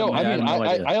just go So ahead. I And mean, no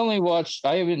idea. I only watched.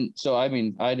 I haven't. So I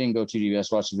mean, I didn't go too deep. I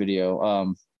just watched the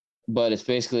video. But it's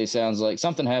basically sounds like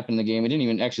something happened in the game. It didn't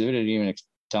even actually. The video didn't even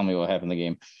tell me what happened in the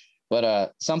game.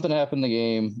 But something happened in the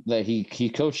game that he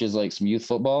coaches like some youth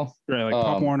football. right, like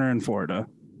Pop Warner in Florida.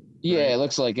 Yeah, Right. it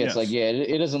looks like it's Yes. like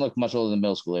it doesn't look much older than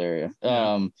middle school area.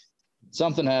 Yeah.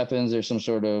 Something happens. There's some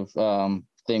sort of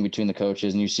thing between the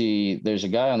coaches, and you see there's a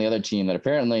guy on the other team that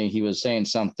apparently he was saying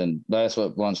something. That's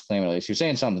what Blunt's claiming at least. He was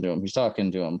saying something to him. He's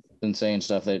talking to him and saying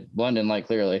stuff that Blunt didn't like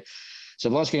clearly.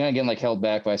 So Blunt's kind of getting like held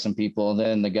back by some people. And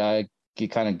then the guy he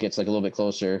kind of gets like a little bit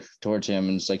closer towards him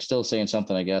and it's like still saying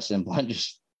something, I guess. And Blunt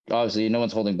just obviously no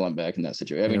one's holding Blunt back in that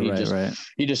situation. I mean,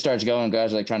 he just starts going.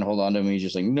 Guys are like trying to hold on to him. And he's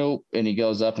just like, nope. And he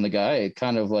goes up, and the guy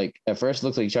kind of like at first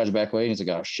looks like he tries to back away. And he's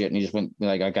like, oh shit. And he just went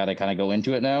like, I gotta kind of go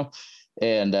into it now.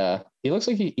 And he looks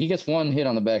like he gets one hit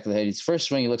on the back of the head. His first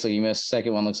swing, he looks like he missed.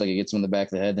 Second one looks like he gets him in the back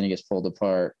of the head. Then he gets pulled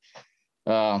apart.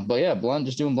 But yeah, Blunt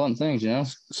just doing Blunt things, you know.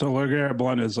 So LeGarrette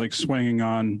Blunt is like swinging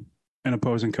on an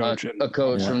opposing coach. A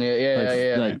coach from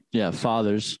the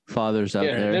fathers out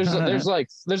there. There's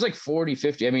like 40,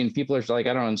 50. I mean, people are like,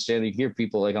 I don't understand. You hear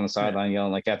people like on the sideline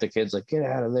yelling like at the kids, like, get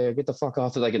out of there, get the fuck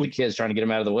off. Like at the kids trying to get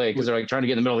them out of the way because they're like trying to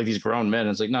get in the middle of these grown men.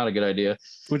 It's like not a good idea.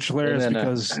 Which hilarious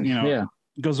because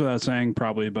it goes without saying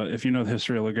probably, but if you know the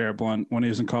history of LeGarrette Blunt, when he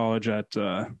was in college at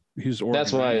he's Oregon.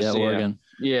 That's why Oregon.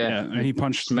 Yeah, and he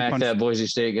punched that Boise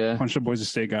State guy. Punched a Boise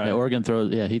State guy. Yeah, Oregon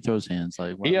throws. Yeah, he throws hands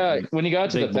like. Wow, yeah, when he got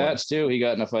to the Pats boy. too, he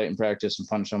got in a fight in practice and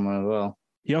punched someone as well.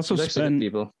 He also spent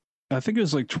people. I think it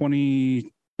was like 20. It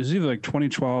was either like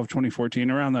 2012,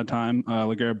 2014, around that time.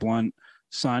 LeGarrette Blunt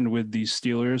signed with the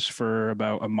Steelers for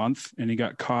about a month, and he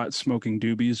got caught smoking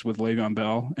doobies with Le'Veon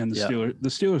Bell, and the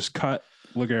Steelers cut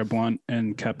LeGarrette Blunt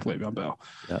and kept Le'Veon Bell.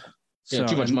 Yeah. So,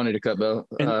 too much money to cut Bell.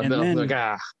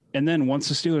 And then once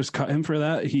the Steelers cut him for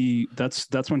that,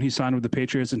 that's when he signed with the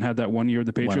Patriots and had that 1 year with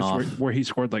the Patriots where he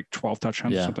scored like 12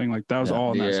 touchdowns or something. Like that was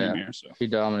all in that same year. So he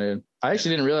dominated. I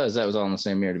actually didn't realize that was all in the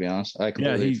same year, to be honest. I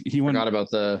completely forgot about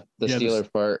the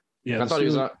Steelers part. Yeah, I thought he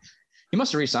was on. He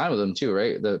must have re-signed with them too,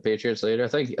 right? The Patriots later. I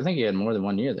think he had more than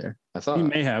 1 year there. I thought he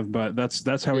may have, but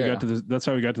that's how we got to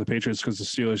the Patriots because the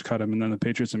Steelers cut him and then the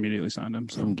Patriots immediately signed him.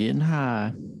 So I'm getting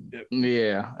high.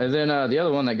 Yeah, and then the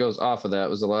other one that goes off of that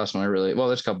was the last one.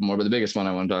 There's a couple more, but the biggest one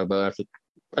I want to talk about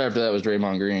after that was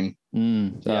Draymond Green.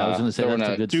 Yeah, I was going to say that's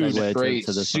a good segue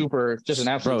to this. Just an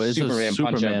absolute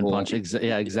Superman punch. Exactly.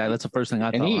 That's the first thing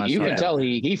I thought. And you can tell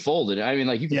he folded. I mean,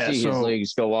 like you can see his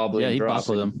legs go wobbly. Yeah, he dropped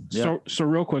with him. Yeah. So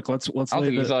real quick, let's. I don't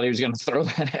think he thought he was going to throw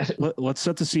that at him. Let's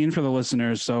set the scene for the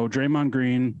listeners. So Draymond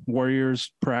Green,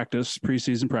 Warriors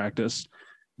preseason practice.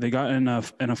 They got in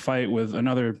a fight with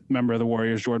another member of the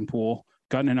Warriors, Jordan Poole.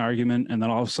 Got in an argument, and then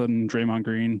all of a sudden, Draymond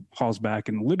Green hauls back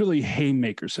and literally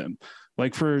haymakers him.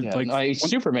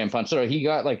 Superman punch. So he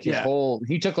got like his whole.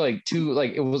 He took like two.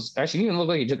 Like it was actually he didn't look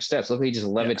like he took steps. Look like he just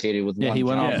levitated with. Yeah, one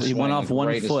he went off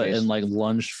one foot and like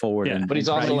lunged forward. Yeah, but he's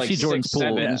also like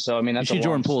 6'7". So I mean, that's you see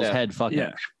Jordan Poole's head.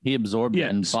 He absorbed it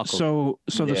and buckled.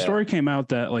 So the story came out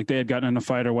that like they had gotten in a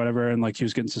fight or whatever, and like he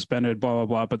was getting suspended, blah blah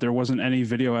blah. But there wasn't any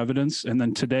video evidence. And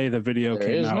then today the video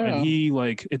came out, and he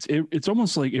like it's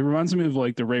almost like it reminds me of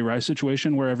like the Ray Rice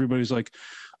situation where everybody's like,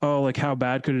 oh, like how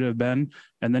bad could it have been?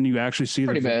 And then you actually see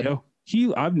the video.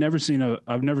 I've never seen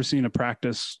a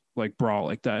practice like brawl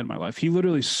like that in my life. He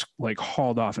literally like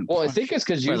hauled off and I think it's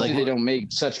because usually they don't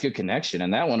make such good connection,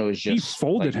 and that one was just he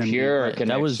folded him. Pure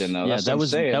connection.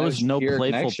 That was no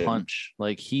playful punch.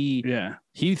 Like he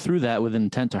threw that with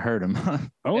intent to hurt him.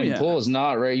 Poole is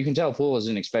not right. You can tell Poole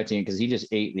wasn't expecting it because he just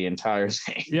ate the entire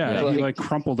thing. Yeah, he like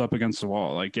crumpled up against the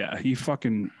wall. Like he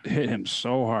fucking hit him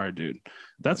so hard, dude.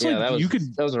 That's like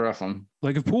that was a rough one.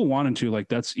 Like if Poole wanted to, like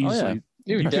that's easily.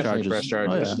 You would definitely press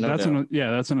charges.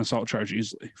 That's an assault charge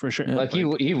easily for sure. Like he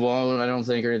won't, I don't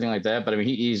think, or anything like that. But I mean,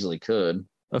 he easily could.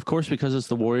 Of course, because it's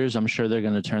the Warriors, I'm sure they're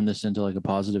going to turn this into like a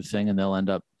positive thing, and they'll end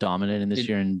up dominating this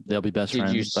year, and they'll be best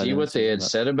friends. Did you see what they had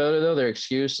said about it though? Their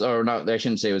excuse, or not? I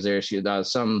shouldn't say it was their excuse.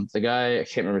 The guy, I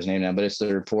can't remember his name now, but it's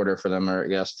the reporter for them, or I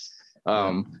guess,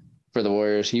 for the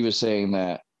Warriors. He was saying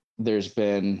that there's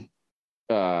been,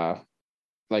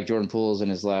 like Jordan Poole's in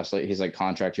his last, like he's like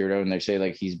contract year, and they say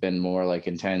like he's been more like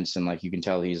intense, and like you can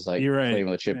tell he's like playing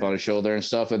with a chip on his shoulder and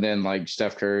stuff. And then like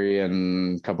Steph Curry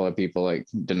and a couple of people like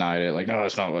denied it, like no,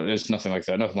 it's nothing like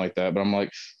that. But I'm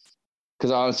like,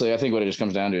 because honestly, I think what it just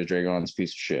comes down to is Draymond's a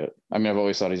piece of shit. I mean, I've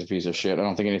always thought he's a piece of shit. I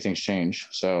don't think anything's changed.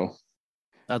 So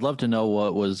I'd love to know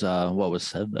what was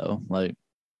said though. Like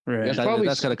Right. That's probably-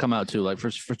 That's got to come out too. Like for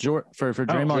Draymond,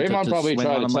 Draymond to probably swing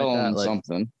tried on to him tell like him that, like,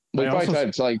 something. But he I probably also-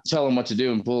 tried to like tell him what to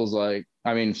do, and Poole's like,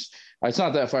 I mean, it's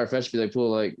not that far fetched to be like, Poole,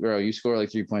 like, bro, you score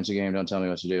like 3 points a game. Don't tell me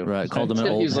what to do. right? Called him an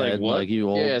old He's like, head, what? like you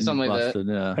old, Yeah, something you like that.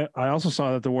 busted. Yeah, I also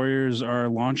saw that the Warriors are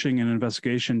launching an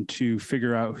investigation to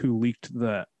figure out who leaked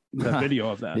the video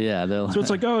of that. yeah. So it's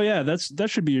like, oh yeah, that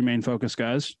should be your main focus,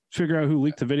 guys. Figure out who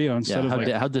leaked the video instead of like,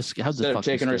 Instead of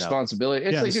taking responsibility.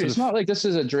 It's like, dude, it's not like this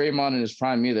is a Draymond in his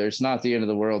prime either. It's not the end of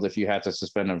the world if you have to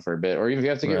suspend him for a bit, or even if you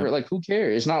have to get rid. Like, who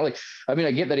cares? It's not like, I mean,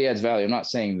 I get that he adds value. I'm not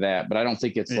saying that, but I don't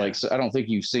think it's like, I don't think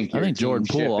you sink. I think Jordan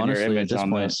Poole, honestly, at this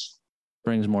point, this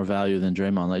brings more value than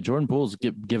Draymond. Like Jordan Poole's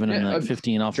giving him like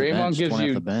 15 off the bench, 20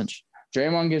 off the bench.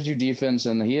 Draymond gives you defense,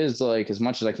 and he is like, as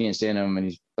much as I can't stand him, and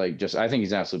he's like, just, I think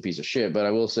he's an absolute piece of shit. But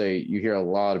I will say, you hear a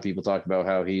lot of people talk about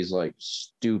how he's like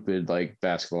stupid, like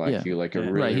basketball IQ, like a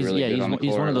really, he's, really good on the he's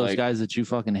court, one of those like, guys that you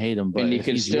fucking hate him, but and he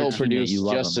can still produce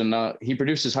just enough. He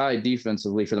produces high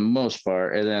defensively for the most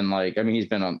part, and then like, I mean, he's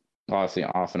been on obviously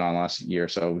off and on last year or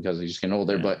so because he's just getting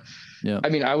older. But I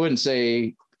mean, I wouldn't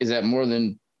say is that more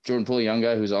than Jordan Poole, a young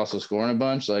guy who's also scoring a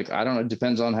bunch. Like, I don't know. It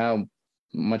depends on how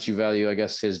much you value, I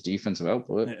guess, his defensive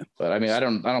output. Yeah. But I mean, I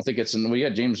don't think it's. We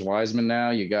got James Wiseman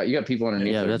now. You got people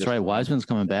underneath. Yeah, that's right. Wiseman's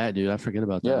coming back, dude. I forget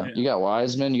about that. Yeah, you got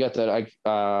Wiseman. You got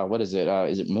that. What is it?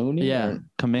 Is it Mooney? Yeah,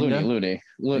 Kuminga. Looney.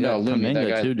 Kuminga, that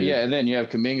guy. too, dude. Yeah, and then you have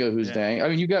Kuminga, who's dang. I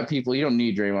mean, you got people. You don't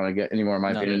need Draymond to get anymore, in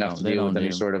my opinion, enough to deal with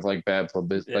any sort of like bad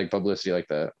publicity like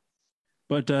that.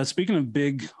 But speaking of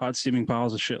big hot steaming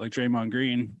piles of shit like Draymond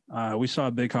Green, we saw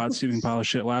a big hot steaming pile of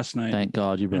shit last night. Thank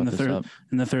God you brought this up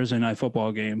in the Thursday night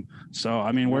football game. So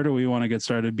I mean, where do we want to get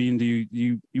started? Bean, do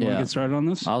you want to get started on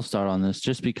this? I'll start on this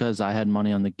just because I had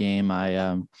money on the game. I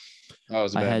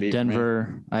had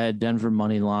Denver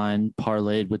money line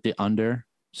parlayed with the under.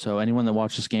 So anyone that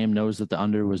watched this game knows that the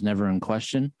under was never in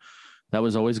question. That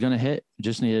was always going to hit.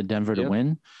 Just needed Denver to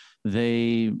win.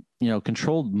 They,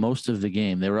 controlled most of the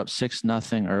game. They were up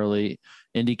 6-0 early.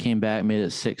 Indy came back, made it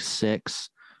 6-6.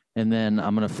 And then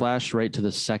I'm going to flash right to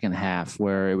the second half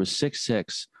where it was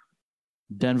 6-6.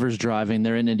 Denver's driving.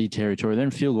 They're in Indy territory. They're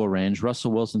in field goal range.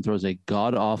 Russell Wilson throws a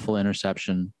god-awful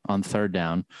interception on third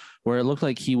down where it looked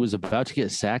like he was about to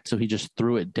get sacked. So he just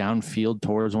threw it downfield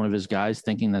towards one of his guys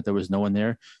thinking that there was no one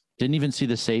there. Didn't even see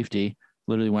the safety.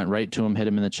 Literally went right to him, hit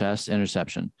him in the chest,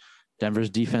 interception.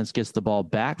 Denver's defense gets the ball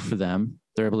back for them.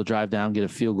 They're able to drive down, get a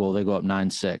field goal. They go up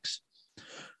 9-6.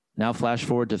 Now flash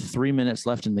forward to 3 minutes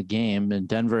left in the game, and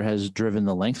Denver has driven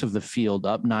the length of the field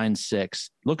up 9-6,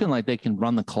 looking like they can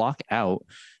run the clock out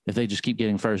if they just keep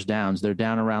getting first downs. They're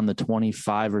down around the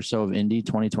 25 or so of Indy,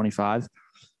 20-25,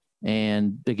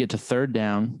 and they get to third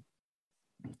down.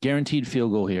 Guaranteed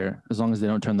field goal here, as long as they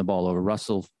don't turn the ball over.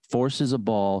 Russell forces a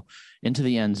ball into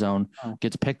the end zone,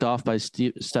 gets picked off by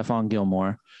Stephon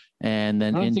Gilmore. And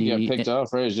then I don't Indy think he got picked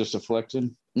off, right? It's just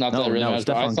deflected. Stephon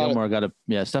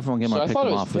Gilmore picked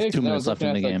him off with 2 minutes left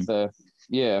in the game.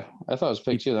 I thought it was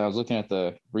picked too. I was looking at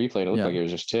the replay. It looked like it was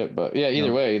just tipped. But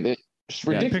either way, it's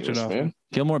ridiculous, man.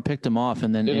 Gilmore picked him off,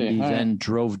 and then Indy then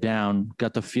drove down,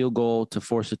 got the field goal to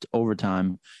force it to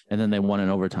overtime, and then they won in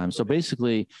overtime. So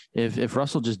basically, if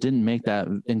Russell just didn't make that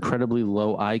incredibly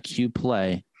low IQ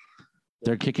play,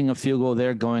 they're kicking a field goal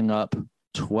there, going up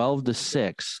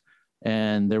 12-6.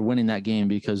 And they're winning that game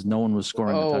because no one was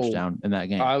scoring a touchdown in that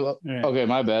game. Okay,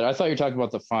 my bad. I thought you were talking about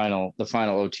the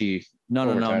final OT. No.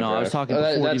 I was talking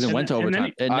before it even went to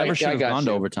overtime. It never should have gone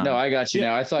to overtime. No, I got you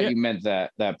now. I thought you meant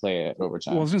that play at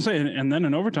overtime. Well, I was going to say, and then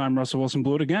in overtime, Russell Wilson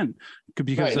blew it again.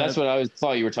 Because that's what I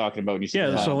thought you were talking about when you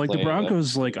said so like the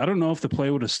Broncos, like, I don't know if the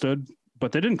play would have stood,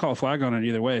 but they didn't call a flag on it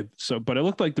either way. So, but it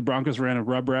looked like the Broncos ran a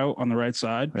rub route on the right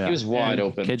side. Yeah. He was wide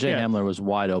open. KJ Hamler was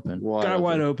wide open.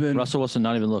 Wide open. Russell Wilson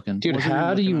not even looking. Dude,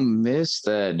 how do you miss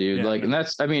that, dude? Yeah, and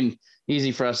that's, I mean,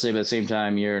 easy for us to say, but at the same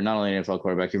time, you're not only an NFL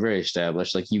quarterback, you're very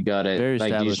established. Like, you got it. Very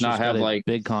like, you just not have like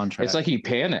big contract. It's like he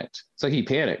panicked.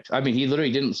 I mean, he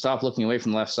literally didn't stop looking away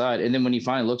from the left side. And then when he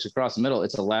finally looks across the middle,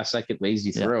 it's a last second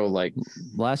lazy throw. Like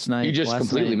last night, you just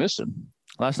completely missed him.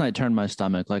 Last night turned my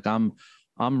stomach. Like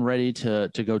I'm ready to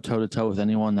go toe-to-toe with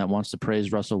anyone that wants to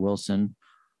praise Russell Wilson.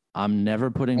 I'm never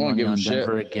putting money on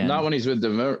Denver again. Not when he's with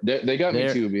them. They got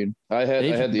me too, man. I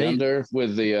had the under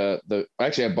with the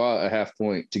actually I bought a half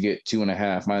point to get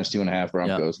 -2.5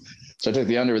 Broncos. Yeah. So I took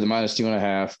the under with the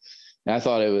 -2.5. And I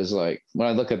thought it was like, when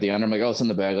I look at the under, I'm like, oh, it's in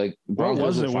the bag. Like,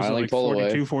 Broncos will finally pull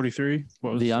 42, away. 43?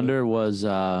 What was the under was, it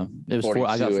was 42.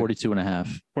 I got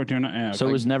 42.5. 42.5. So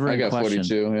it was never in question.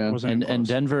 42, yeah. And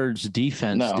Denver's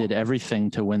defense did everything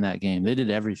to win that game. They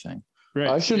did everything. Right.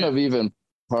 I shouldn't have even,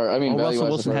 all Russell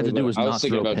Wilson had to do was not throw I was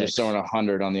thinking about picks. just throwing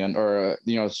 100 on the under, or,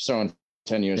 throwing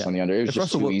 10 units on the under. It was If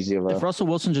just Russell, too easy of if a. Russell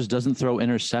Wilson just doesn't throw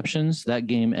interceptions, that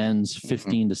game ends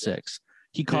 15-6.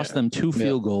 He cost them 2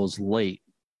 field goals late.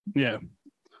 Yeah.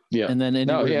 Yeah. And then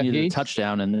needed a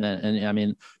touchdown. And I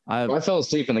mean, I fell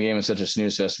asleep in the game in such a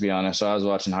snooze fest, to be honest. So I was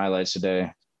watching highlights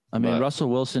today. I mean, Russell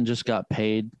Wilson just got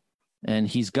paid, and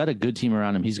he's got a good team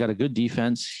around him. He's got a good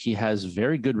defense. He has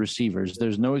very good receivers.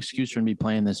 There's no excuse for him to be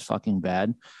playing this fucking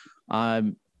bad.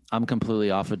 I'm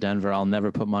completely off of Denver. I'll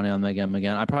never put money on them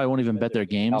again. I probably won't even bet their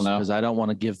games because I don't want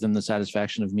to give them the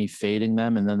satisfaction of me fading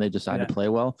them and then they decide to play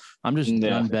well. I'm just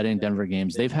done betting Denver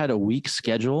games. They've had a weak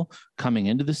schedule coming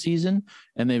into the season,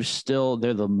 and they're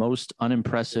the most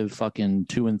unimpressive fucking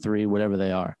 2-3, whatever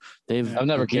they are. I've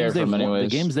never cared for them anyways.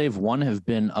 The games they've won have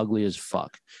been ugly as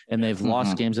fuck, and they've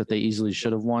lost games that they easily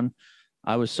should have won.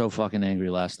 I was so fucking angry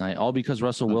last night, all because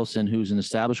Russell Wilson, who's an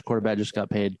established quarterback, just got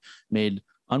paid, made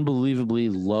unbelievably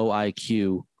low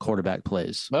IQ quarterback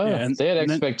plays. Well, they had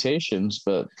expectations,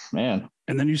 but man.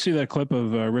 And then you see that clip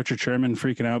of Richard Sherman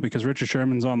freaking out because Richard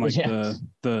Sherman's on like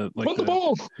the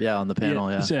ball. Yeah, on the panel.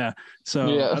 Yeah.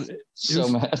 So so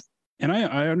mad. And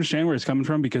I understand where it's coming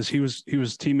from because he was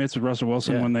teammates with Russell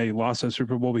Wilson when they lost that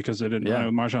Super Bowl because they didn't run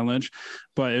with Marshawn Lynch.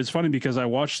 But it's funny because I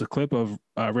watched the clip of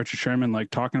Richard Sherman like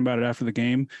talking about it after the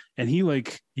game, and he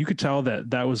like you could tell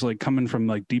that was like coming from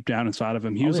like deep down inside of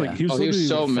him. He was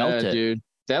so mad, dude.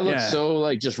 That looks so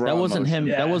like just raw. That wasn't him.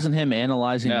 That wasn't him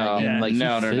analyzing that game. Like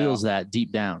he feels that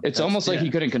deep down. It's almost like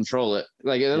he couldn't control it.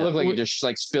 Like it looked like it just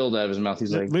like spilled out of his mouth.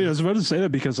 He's like, I was about to say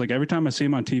that because like every time I see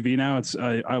him on TV now,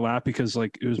 I laugh because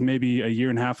like it was maybe a year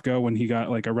and a half ago when he got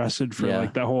like arrested for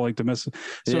like that whole like domestic.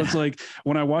 So it's like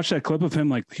when I watched that clip of him,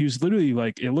 like he was literally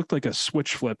like it looked like a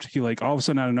switch flipped. He like all of a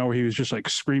sudden out of nowhere he was just like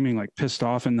screaming like pissed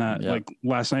off in that like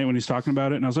last night when he's talking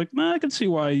about it, and I was like, I can see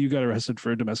why you got arrested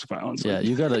for domestic violence. Yeah,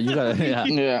 you gotta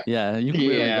You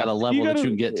really got a level that you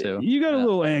can get to. You got a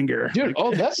little anger, dude.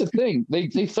 Oh, that's the thing. They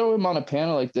throw him on a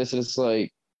panel like this, and it's like,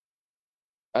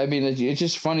 I mean, it's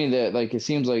just funny that like it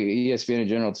seems like ESPN in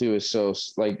general too is so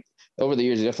like over the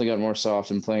years they definitely got more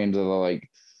soft and playing to the like,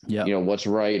 you know, what's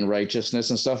right and righteousness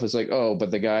and stuff. It's like, oh,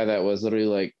 but the guy that was literally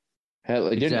like. I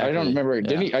don't remember.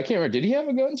 Did he? I can't remember. Did he have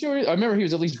a gun too? I remember he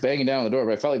was at least banging down the door,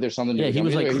 but I felt like there's something. Yeah, he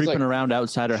was like creeping around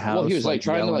outside her house. Well, he was like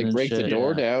trying to like break the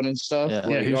door down and stuff.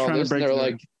 Yeah, he was trying to break. They're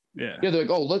like, they're like,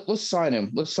 oh, let's sign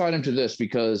him. Let's sign him to this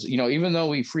because you know, even though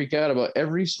we freak out about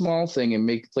every small thing and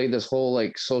play this whole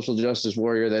like social justice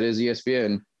warrior that is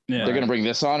ESPN, they're gonna bring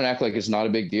this on and act like it's not a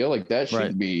big deal. Like that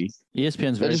should be.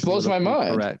 ESPN's very. That just blows my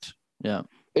mind. Correct. Yeah.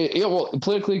 Well,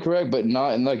 politically correct, but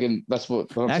not in like that's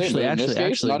what I'm saying. In this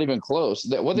case, not even close.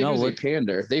 What they do is they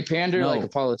pander. They pander like a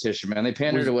politician, man. They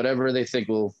pander to whatever they think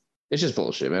will. It's just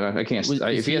bullshit, man. I can't.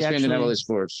 If ESPN didn't have all these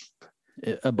sports.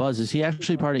 Buzz, is he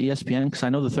actually part of ESPN? Because I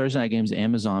know the Thursday night game's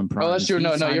Amazon Prime. Oh, that's true.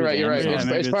 No, you're right. You're right.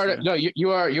 It's part of. No, you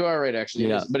are right.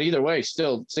 Actually, but either way,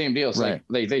 still same deal. It's like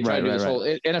they try to do this whole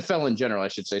NFL in general. I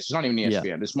should say. So it's not even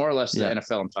ESPN. It's more or less the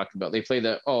NFL I'm talking about. They play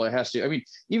the. Oh, it has to. I mean,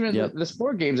 even in the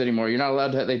sport games anymore, you're not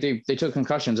allowed to. They took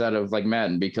concussions out of like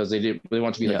Madden because they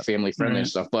want to be like family friendly and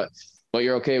stuff. But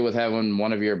you're okay with having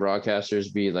one of your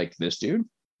broadcasters be like this dude.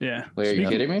 Yeah. Like, are you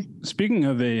kidding me? Speaking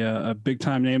of a big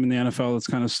time name in the NFL that's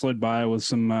kind of slid by with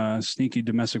some sneaky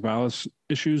domestic violence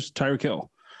issues, Tyreek Hill.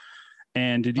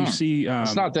 And did you see?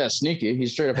 It's not that sneaky.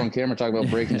 He's straight up on camera talking about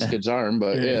breaking this kid's arm,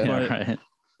 but but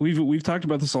we've talked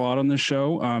about this a lot on this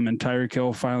show. And Tyreek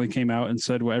Hill finally came out and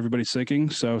said what everybody's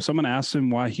thinking. So someone asked him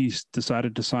why he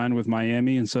decided to sign with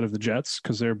Miami instead of the Jets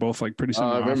because they're both like pretty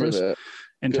similar offers.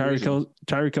 And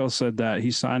Tyreek Hill said that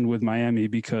he signed with Miami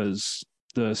because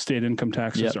the state income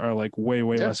taxes are like way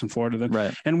less in Florida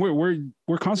than and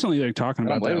we're constantly like talking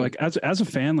about that. Like as a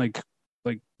fan, like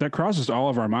that crosses all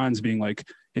of our minds being like,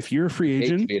 if you're a free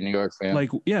agent, be a New York fan. like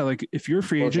if you're a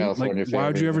free agent, like why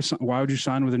would you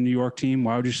sign with a New York team?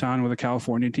 Why would you sign with a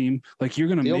California team? Like you're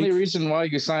gonna. The only reason why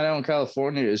you sign out in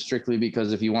California is strictly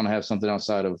because if you want to have something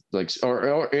outside of like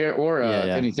or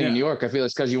anything in New York, I feel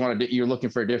it's because you're looking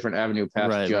for a different avenue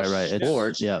past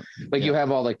sports. Like you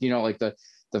have all like like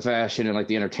the fashion and like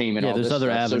the entertainment. Yeah, all there's this other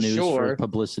stuff. avenues for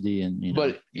publicity and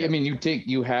But I mean,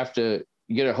 you have to.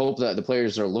 You got to hope that the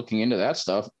players are looking into that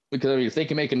stuff because I mean, if they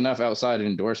can make enough outside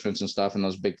endorsements and stuff in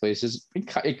those big places,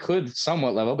 it could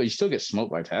somewhat level, but you still get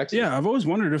smoked by taxes. Yeah, I've always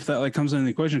wondered if that like comes into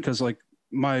the equation because like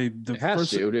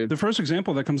the first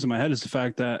example that comes to my head is the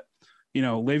fact that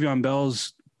Le'Veon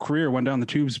Bell's career went down the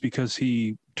tubes because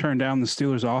he turned down the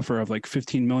Steelers' offer of like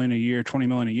 $15 million a year, $20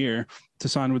 million a year to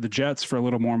sign with the Jets for a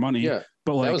little more money. Yeah.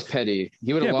 But like, that was petty.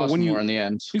 He would have lost more in the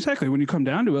end. Exactly. When you come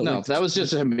down to it. No, that was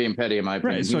just him being petty in my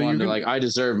opinion. Right, so he wanted to like, I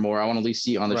deserve more. I want to at least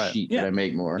see on the sheet that I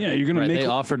make more. Yeah. You're going to They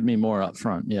offered me more up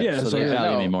front. Yeah. So they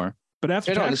value me more. But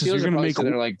after The taxes, you're Steelers are going to probably make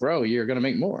sitting there like, bro, you're going to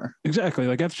make more. exactly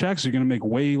like after taxes, you're going to make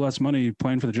way less money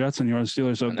playing for the Jets than you are the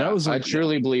Steelers. So that was like, I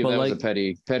truly believe But that was like-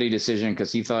 a petty decision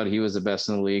because he thought he was the best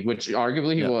in the league, which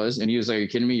arguably he Yeah. was. And he was like, "Are you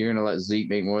kidding me? You're going to let Zeke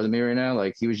make more than me right now?"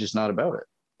 Like he was just not about it.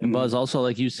 And Buzz, also,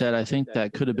 like you said, I think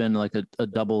that could have been like a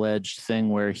double-edged thing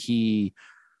where he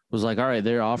was like, all right,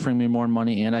 they're offering me more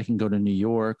money and I can go to New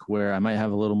York where I might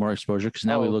have a little more exposure. Because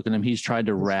now we look at him, he's tried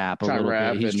to rap a Trying to little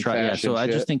rap bit. He's and tried, yeah. So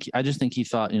fashion I just think he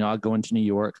thought, I'll go into New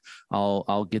York,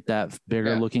 I'll get that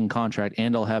bigger looking contract,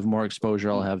 and I'll have more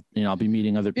exposure. I'll have, I'll be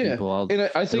meeting other people. And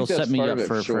I think it'll that's set me part up of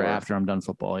it, for after I'm done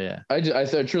football. Yeah. I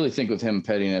truly think with him,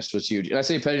 pettiness was huge. And I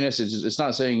say pettiness, it's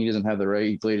not saying he doesn't have the right.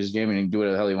 He played his game and he can do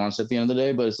whatever the hell he wants at the end of the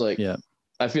day. But it's like,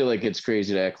 I feel like it's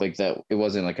crazy to act like that. It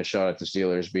wasn't like a shot at the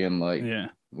Steelers being like,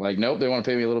 like, nope, they want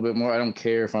to pay me a little bit more. I don't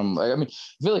care if I'm like, I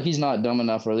feel like he's not dumb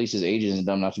enough, or at least his agent isn't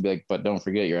dumb enough to be like, but don't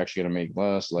forget, you're actually going to make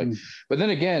less. Like, but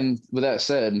then again, with that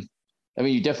said,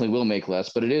 you definitely will make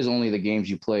less, but it is only the games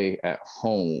you play at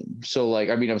home. So like,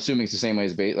 I'm assuming it's the same way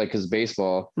as because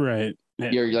baseball, right. Yeah.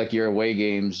 Your away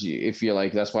games, if you're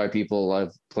like, that's why people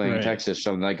love playing Texas,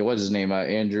 something like, what's his name?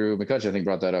 Andrew McCutcheon, I think,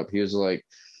 brought that up. He's like,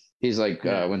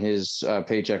 when his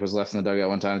paycheck was left in the dugout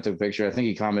one time, I took a picture. I think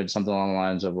he commented something along the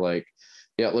lines of like,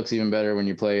 yeah, it looks even better when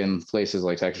you play in places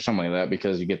like Texas or something like that,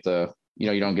 because you get the,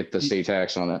 you don't get the state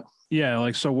tax on it. Yeah.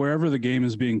 Like, so wherever the game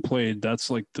is being played,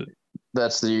 that's like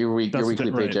your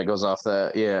weekly paycheck goes off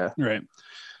that. Yeah. Right.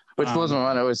 Which blows my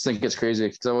mind. I always think it's crazy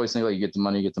because I always think like you get the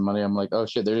money. I'm like, oh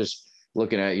shit, they're just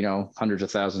looking at, hundreds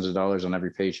of thousands of dollars on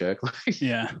every paycheck.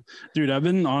 Yeah, dude, I've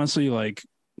been honestly like,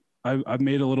 I've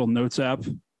made a little notes app,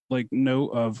 like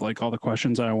note of like all the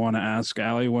questions I want to ask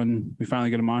Allie when we finally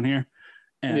get him on here.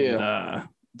 And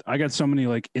I got so many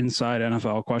like inside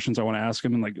NFL questions I want to ask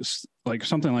him, and like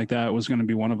something like that was going to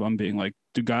be one of them, being like,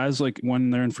 do guys, like when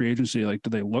they're in free agency, like do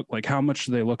they look like, how much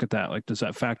do they look at that? Like, does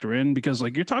that factor in? Because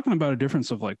like you're talking about a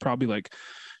difference of like probably like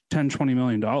 $10-20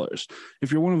 million.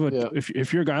 If you're one of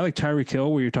if you're a guy like Tyreek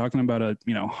Hill, where you're talking about a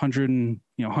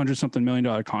 $100 something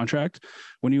million contract,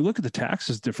 when you look at the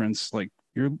taxes difference, like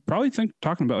you're probably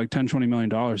talking about like $10-20 million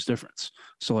difference.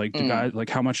 So like the guys, like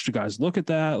how much do guys look at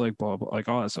that, like blah, blah, like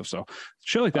all that stuff. So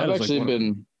shit like that.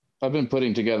 I've been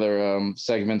putting together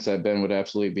segments that Ben would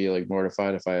absolutely be like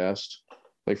mortified if I asked,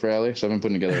 like for Allie. So I've been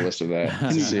putting together a list of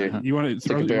that. You want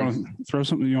to throw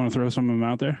some of them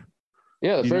out there?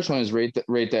 Yeah, the first one is rate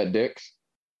that dick.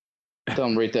 Tell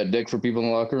them rate that dick for people in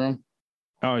the locker room.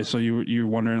 Oh, so you're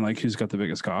wondering like who's got the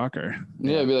biggest cock, or be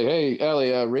like, hey,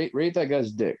 Allie, rate that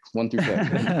guy's dick 1 through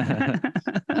 10.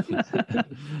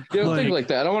 Things like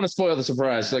that. I don't want to spoil the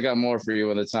surprise, so I got more for you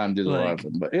when the time do the live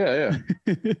one. But yeah.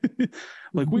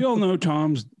 Like we all know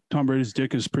Tom Brady's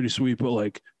dick is pretty sweet, but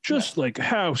like just like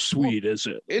how sweet is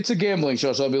it? It's a gambling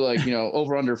show, so I'll be like,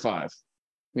 over under 5.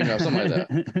 Something like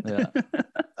that. Yeah.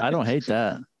 I don't hate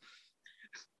that.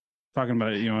 Talking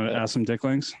about it, ask some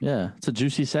dicklings. Yeah, it's a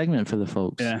juicy segment for the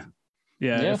folks. Yeah.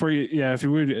 If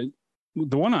you would,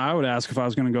 the one I would ask if I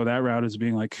was going to go that route is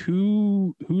being like,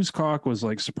 whose cock was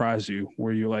like surprised you?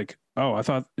 Where you like, oh, I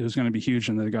thought it was going to be huge,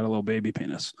 and they got a little baby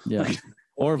penis. Yeah,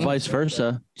 or vice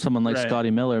versa. Someone like Scotty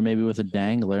Miller, maybe with a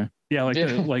dangler. Yeah,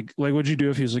 like what'd you do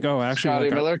if he was like, oh, actually,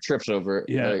 Scotty Miller trips over it.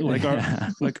 Yeah,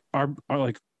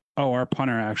 our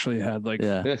punter actually had like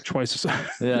twice as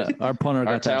yeah, our punter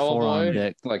got that forearm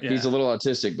dick. Like he's a little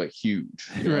autistic but huge.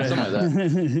 Right. Something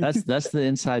like that. That's the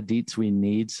inside deets we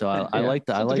need. So I like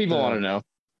that. I like people want to know.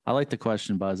 I like the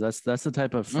question, Buzz. That's the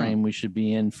type of frame we should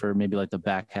be in for maybe like the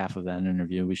back half of that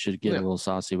interview. We should get a little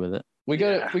saucy with it. We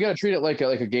gotta treat it like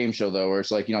a game show though, where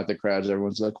it's like, like the crowds,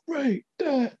 everyone's like, right,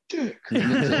 that dick.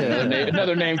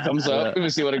 Another name comes up. We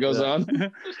see what it goes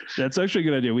on. That's actually a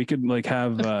good idea. We could like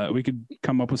have we could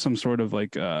come up with some sort of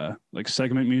like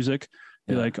segment music.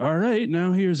 Be like, all right,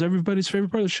 now here's everybody's favorite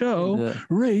part of the show. Yeah.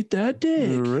 Rate that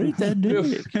dick. Rate that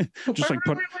dick. just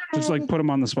put them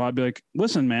on the spot. Be like,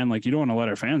 listen, man, like you don't want to let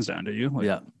our fans down, do you? Like,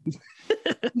 yeah.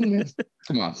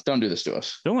 Come on, don't do this to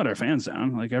us. Don't let our fans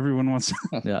down. Like everyone wants.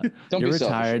 Yeah. You're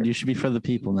retired. You should be for the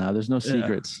people now. There's no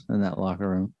secrets in that locker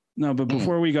room. No, but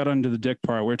before we got onto the dick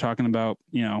part, we're talking about,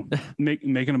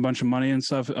 making a bunch of money and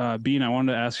stuff. Bean, I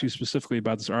wanted to ask you specifically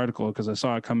about this article because I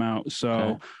saw it come out.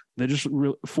 So they just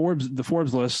the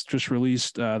Forbes list just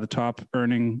released the top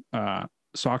earning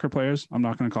soccer players. I'm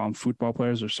not going to call them football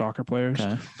players or soccer players.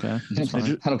 Okay.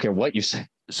 I don't care what you say.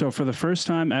 So for the first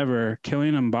time ever,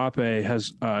 Kylian Mbappe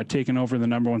has taken over the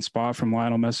number 1 spot from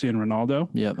Lionel Messi and Ronaldo.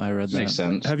 Yep, I read that. Makes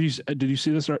sense. Did you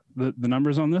see this? The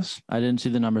numbers on this? I didn't see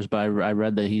the numbers, but I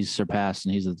read that he's surpassed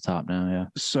and he's at the top now. Yeah.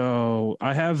 So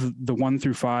I have the 1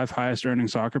 through 5 highest earning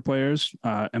soccer players.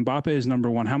 Mbappe is number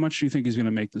 1. How much do you think he's going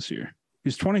to make this year?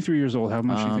 He's 23 years old. How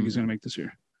much do you think he's going to make this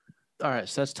year? All right,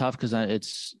 so that's tough because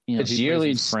it's It's he yearly.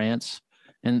 plays in France,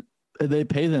 and they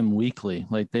pay them weekly.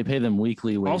 Like they pay them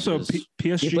weekly wages. Also,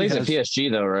 PSG He plays has, at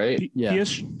PSG though, right? Yeah.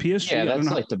 PSG. Yeah, I don't that's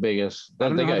know- like the biggest. I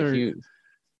don't They know how got they're- huge.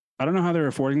 I don't know how they're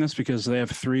affording this because they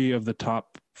have 3 of the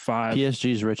top 5.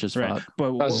 PSG's rich as Right. fuck. But I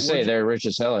was to say they're rich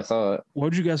as hell. I thought. what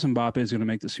would you guess Mbappe is going to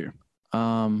make this year?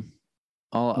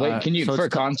 Wait, can you so for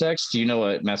it's tough- context? Do you know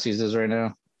what Messi's is right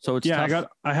now? So it's Yeah, tough.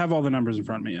 I have all the numbers in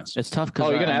front of me. Yes, It's tough because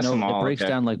Oh, you're gonna ask know them all, it breaks okay.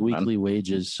 down like weekly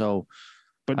wages. So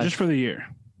but just for the year.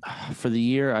 for the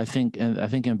year, I think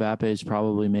Mbappe is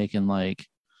probably making like,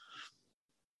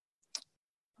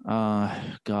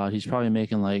 God, he's probably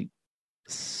making like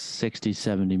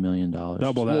 60-70 million dollars.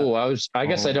 Double that. Oh, I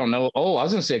guess I don't know. Oh, I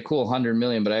was gonna say a cool 100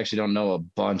 million, but I actually don't know a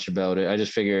bunch about it. I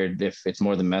just figured if it's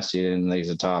more than Messi and he's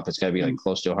the top, it's got to be like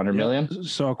close to 100 million.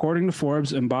 So according to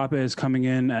Forbes, Mbappe is coming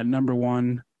in at number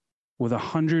 1 with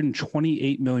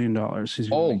 $128 million.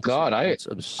 Oh God, I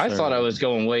thought I was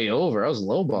going way over. I was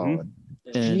lowballing.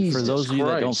 And Jesus for those of you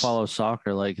that don't Christ. follow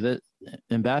soccer, like that,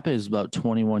 Mbappe is about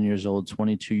 21 years old,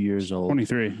 22 years old.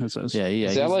 23. It says. Yeah.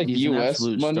 Is that like an US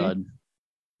absolute money? stud.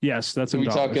 Yes, that's Are in we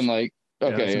dollars. talking like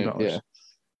that's in okay, dollars. yeah.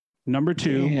 Number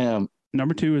 2. Damn.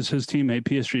 Number 2 is his teammate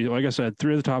PSG. Like I said,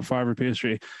 3 of the top 5 are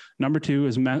PSG. Number 2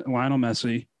 is Lionel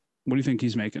Messi. What do you think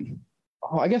he's making?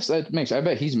 Oh, I guess that makes. I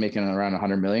bet he's making around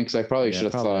 100 million because I probably Yeah, should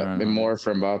have probably thought around more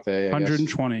for Mbappe. I guess.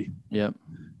 120. Yep.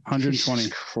 120.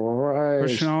 Jesus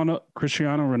Christ.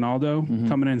 Cristiano Ronaldo Mhm.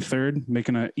 coming in 3rd,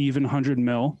 making an even 100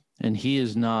 mil. And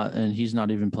he's not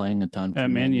even playing a ton for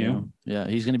At Man U. Man U. Yeah,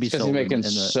 he's going to be Because sold. he's making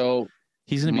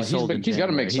he's going to be sold. He's got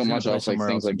to make so much play off like somewhere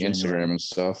things else like in January. Instagram and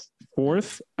stuff.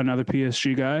 4th, another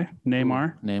PSG guy,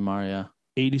 Neymar, Neymar, yeah.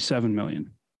 87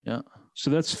 million. Yeah. So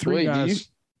that's 3 Wait, guys.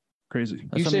 Crazy.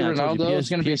 That's You say something I told Ronaldo is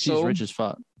gonna be PSG's sold? rich as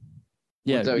fuck.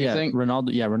 Yeah, Is that what you yeah. think?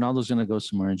 Ronaldo's going to go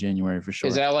somewhere in January for sure.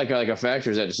 Is that like a factor?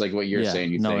 Or is that just like what you're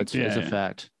saying? You no, think? it's Yeah, a yeah.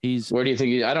 fact. He's Where do you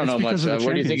think? I don't It's know much. because of the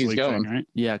Where do you think Champions he's League going? thing, right?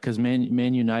 Yeah, because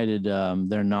Man United,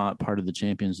 they're not part of the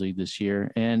Champions League this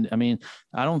year, and I mean,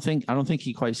 I don't think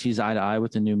he quite sees eye to eye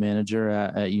with the new manager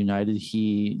at United.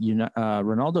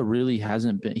 Ronaldo really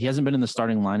hasn't been in the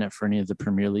starting lineup for any of the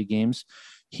Premier League games.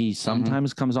 He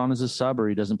sometimes comes on as a sub or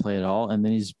he doesn't play at all, and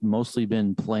then he's mostly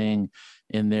been playing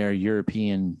in their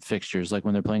European fixtures, like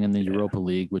when they're playing in the Europa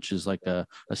League, which is like a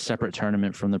separate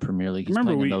tournament from the Premier League. He's Remember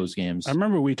playing in we- those games. I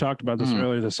remember we talked about this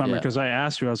earlier this summer Yeah. because I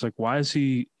asked you, I was like, why is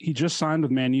he just signed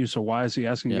with Man U, so why is he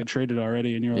asking to Yeah. get traded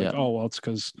already? And you're like, Yeah. oh, well, it's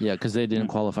because Yeah, because they didn't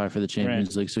qualify for the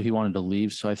Champions League, so he wanted to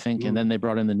leave. So I think, and then they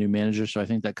brought in the new manager, so I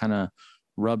think that kind of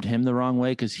rubbed him the wrong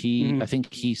way because I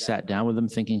think he sat down with him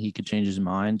thinking he could change his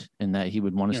mind and that he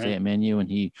would want to stay at Man U, and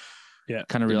he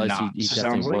kind of realized he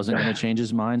definitely wasn't going to change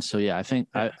his mind. So yeah, I think,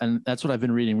 and that's what I've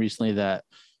been reading recently, that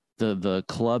the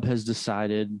club has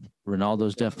decided,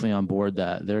 Ronaldo's definitely on board,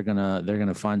 that they're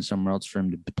gonna find somewhere else for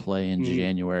him to play in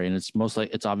January, and it's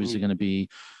obviously going to be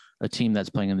a team that's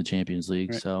playing in the Champions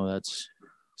League. Right. So that's.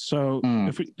 So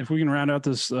if we can round out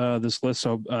this list,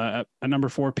 so at number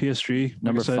 4 PSG, like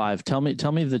Number I said, 5. Tell me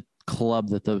the club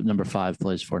that the number 5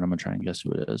 plays for, and I'm gonna try and guess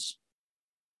who it is.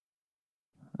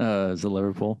 Is it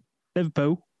Liverpool?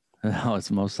 Liverpool. No, it's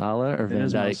Mo Salah or It Van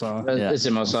is Mo Dijk. Salah. Yeah, It's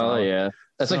in Mo Salah, yeah.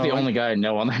 That's like So, the like- only guy I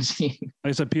know on that team. Like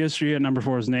I said, PSG at number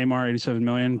 4 is Neymar, 87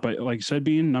 million. But like you said,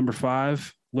 Bean, number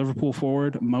 5, Liverpool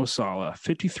forward Mo Salah,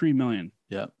 53 million.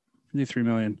 Yeah. 53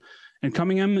 million. And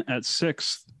coming in at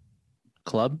 6th,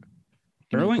 Club.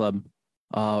 Give me the Erling- Club.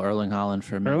 Oh, Erling Haaland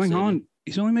for Man Erling City. Haaland.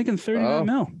 He's only making 39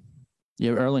 mil.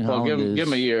 Yeah, Erling Well, Haaland give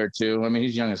him a is. year or two. I mean,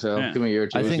 he's young as hell. Yeah. Give him a year or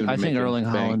two. I He's think gonna be making Erling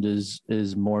bank. Haaland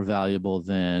is more valuable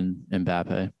than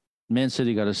Mbappe. Man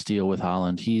City got a steal with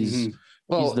Haaland. He's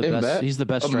Well, the best. He's the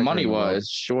best striker in money the world. wise,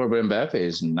 sure, but Mbappe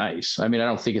is nice. I mean, I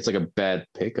don't think it's like a bad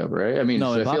pickup, right? I mean,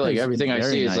 No, I feel like Mbappe's everything I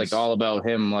very see is nice. like all about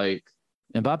him. Like,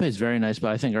 Mbappe is very nice,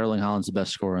 but I think Erling Haaland's the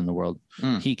best scorer in the world.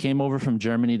 Mm. He came over from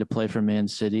Germany to play for Man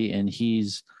City, and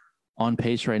he's on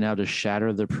pace right now to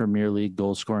shatter the Premier League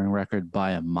goal scoring record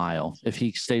by a mile if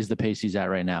he stays the pace he's at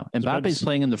right now. Mbappe's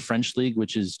playing in the French league,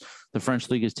 which is the French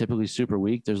league is typically super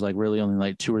weak. There's like really only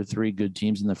like 2 or 3 good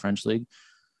teams in the French league.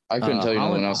 I couldn't tell you Haaland-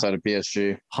 nothing outside of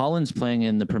PSG. Holland's playing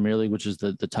in the Premier League, which is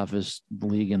the toughest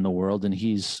league in the world, and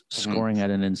he's scoring at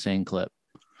an insane clip.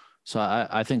 So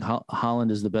I think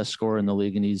Holland is the best scorer in the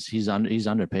league, and he's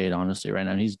underpaid honestly right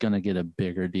now. He's going to get a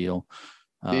bigger deal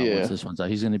once this one's out.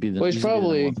 He's going to be the Well, he's he's gonna be the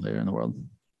probably- number 1 player in the world.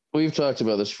 We've talked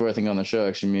about this before, I think, on the show,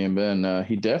 actually, me and Ben.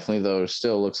 He definitely, though,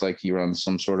 still looks like he runs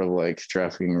some sort of like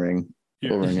trafficking ring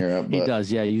over in Europe. He but-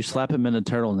 does, yeah. You slap him in a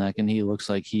turtleneck, and he looks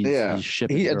like he's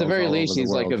shipping. He, at the girls very all least, over the he's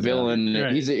like a world. villain.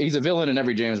 Right. He's a villain in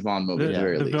every James Bond movie. At the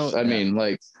very least, I mean,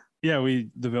 like Yeah,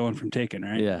 the villain from Taken,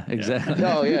 right? Yeah, exactly.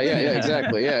 Oh yeah,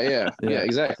 exactly. Yeah,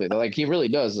 exactly. Like he really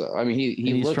does. I mean, he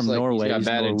he's looks from like Norway. he's got He's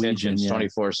bad Norwegian, intentions yeah.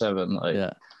 24/7. Like,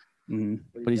 Yeah.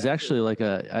 Mm-hmm. But he's actually like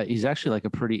a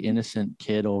pretty innocent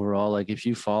kid overall. Like if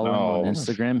you follow him on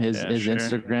Instagram, his sure.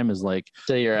 Instagram is like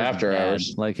say your after bad.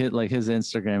 hours. Like his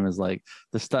Instagram is like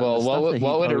the stuff. Well, the stuff that he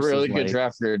what would a posts really is good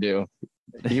like, drafter do?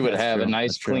 He would That's have true. a nice,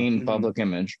 That's true. clean public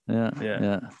image.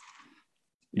 Yeah.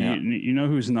 You know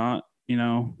who's not,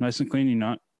 nice and clean? You're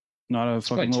not a It's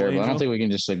fucking quite little terrible. I angel? don't think we can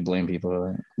just like blame people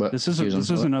for that. But This is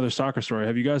another soccer story.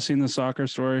 Have you guys seen the soccer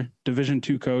story? Division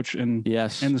II coach in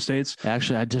Yes. the States.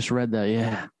 Actually, I just read that.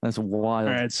 Yeah, that's wild.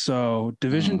 All right, so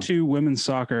Division II women's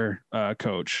soccer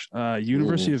coach,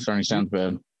 University of starting sounds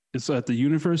bad. It's at the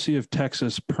University of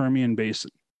Texas Permian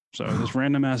Basin. So this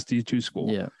random ass D2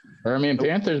 school. Yeah. Permian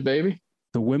Panthers, baby.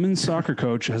 The women's soccer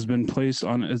coach has been placed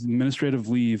on administrative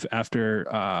leave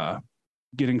after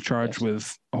getting charged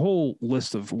with a whole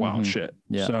list of wild shit.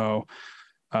 Yeah. So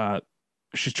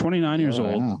she's 29 years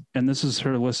old, and this is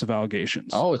her list of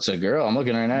allegations. Oh, it's a girl. I'm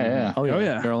looking right now. Yeah. Oh yeah. Oh,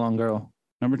 yeah. Girl on girl.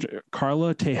 Number 2,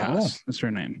 Carla Tejas is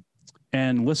her name.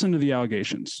 And listen to the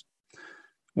allegations.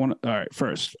 All right,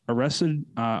 first, arrested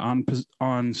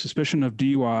on suspicion of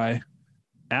DUI,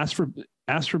 asked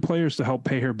for players to help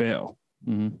pay her bail.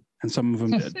 Mm-hmm. And some of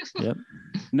them did. Yep.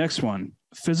 Next one,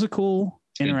 physical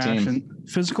interactions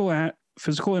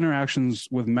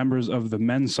with members of the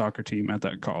men's soccer team at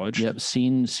that college. Yep.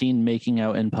 Seen making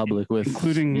out in public with,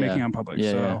 including making out in public.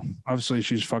 Yeah, so obviously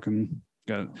she's fucking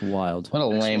got wild. What a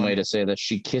lame way to say that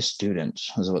she kissed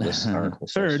students is what this article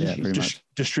says. Third, Yeah, pretty much.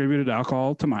 distributed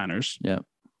alcohol to minors. Yeah.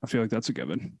 I feel like that's a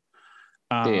given.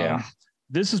 Yeah.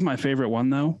 This is my favorite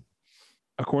one, though.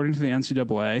 According to the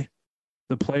NCAA,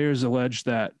 the players allege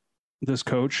that this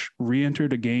coach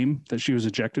re-entered a game that she was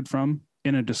ejected from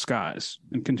in a disguise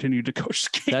and continued to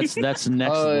coach the game. That's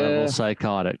next level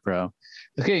psychotic, bro.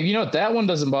 Okay, that one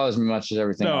doesn't bother me much as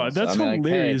everything else. That's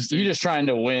hilarious. You're just trying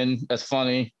to win. That's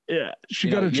funny. Yeah,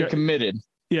 you're committed.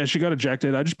 Yeah, she got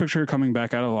ejected. I just picture her coming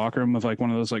back out of the locker room with like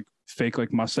one of those like fake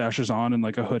like mustaches on and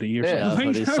like a hoodie or something.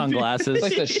 Hoodie, sunglasses.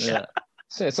 Like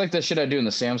it's like the shit I do in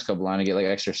the Sam's Club line to get like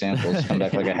extra samples, come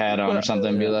back like a hat on or something,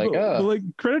 and be like, oh. But like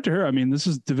credit to her. I mean, this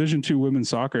is Division II women's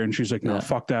soccer, and she's like, no,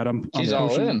 fuck that. She's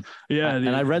all in. Yeah,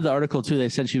 and I read the article too. They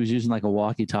said she was using like a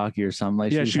walkie-talkie or something.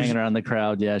 Like she was hanging around the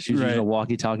crowd. Yeah, she was using a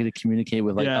walkie-talkie to communicate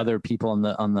with like other people on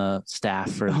the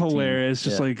staff. For hilarious.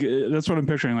 Just like that's what I'm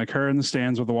picturing. Like her in the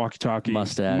stands with a walkie-talkie,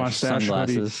 mustache,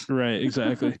 sunglasses. Hoodie. Right,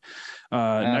 exactly.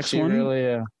 Next one.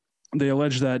 Really, they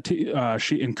allege that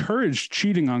she encouraged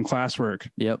cheating on classwork.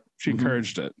 Yep. She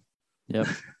encouraged it. Yep.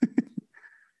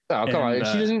 Oh, come on.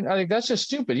 She doesn't. I think that's just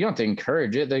stupid. You don't have to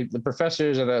encourage it. The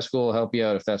professors at that school will help you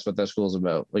out if that's what that school's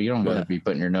about. But you don't got to be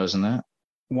putting your nose in that.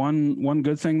 One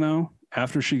good thing, though,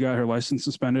 after she got her license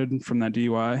suspended from that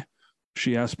DUI,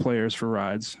 she asked players for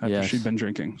rides after she'd been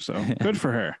drinking. So good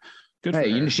for her. Good for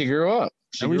her. She grew up.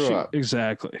 She grew up.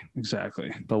 Exactly.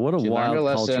 But what a wild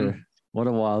culture. What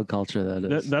a wild culture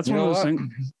that is. That's one of those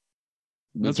things.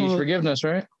 That's forgiveness,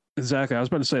 right? Exactly. I was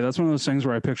about to say that's one of those things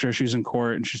where I picture she's in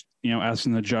court and she's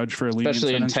asking the judge for a lenient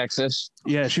especially sentence. in Texas.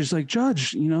 Yeah, she's like,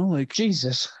 Judge, like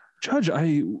Jesus, Judge,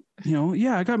 I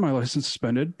got my license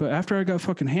suspended, but after I got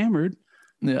fucking hammered,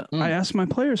 I asked my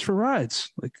players for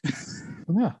rides. Like,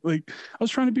 like I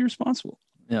was trying to be responsible.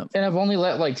 Yeah, and I've only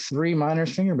let like 3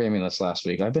 minors finger bang me this last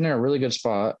week. I've been in a really good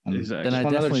spot. Exactly. And I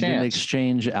definitely didn't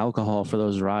exchange alcohol for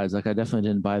those rides. Like I definitely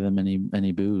didn't buy them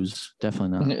any booze.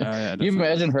 Definitely not. Definitely. You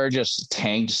imagine her just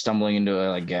tanked, stumbling into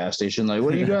a gas station. Like,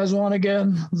 what do you guys want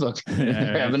again? Look,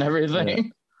 having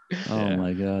everything. Yeah. Oh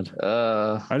my god.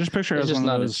 I just picture her as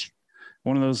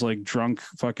one of those like drunk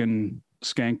fucking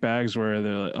skank bags where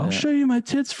they're like, I'll show you my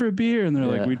tits for a beer, and they're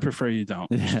like, we'd prefer you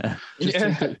don't. Yeah.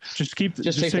 Just take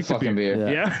the fucking beer.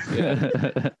 Yeah.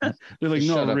 They're like,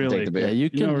 no, really. Yeah, you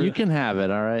can have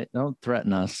it. All right, don't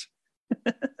threaten us.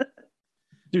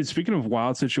 Dude, speaking of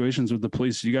wild situations with the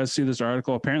police, you guys see this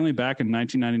article? Apparently, back in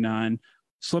 1999,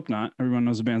 Slipknot. Everyone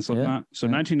knows the band Slipknot. So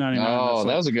 1999. Oh,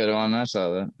 that was a good one. I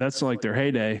saw that. That's like their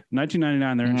heyday.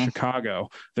 1999, they're in Chicago.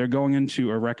 They're going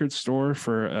into a record store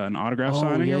for an autograph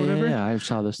signing or whatever. Yeah, I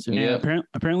saw this too. Yeah.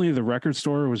 Apparently, the record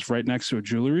store was right next to a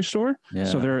jewelry store. Yeah.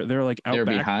 So they're like out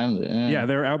back. Behind it. Yeah,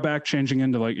 they're out back changing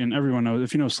into like, and everyone knows,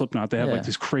 if you know Slipknot, they have like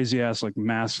these crazy ass like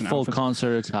masks and full outfits.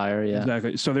 concert attire. Yeah,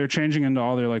 exactly. So they're changing into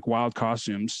all their like wild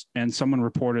costumes, and someone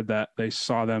reported that they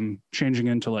saw them changing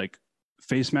into like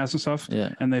face masks and stuff.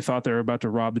 Yeah. And they thought they were about to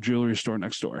rob the jewelry store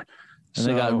next door. And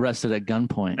they got arrested at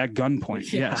gunpoint. At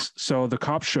gunpoint, yes. So the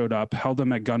cops showed up, held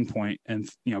them at gunpoint, and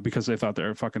because they thought they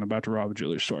were fucking about to rob a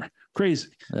jewelry store. Crazy.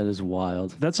 That is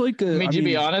wild. That's like. To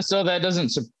be honest, though, that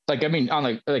doesn't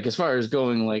on like as far as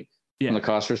going like. Yeah. From the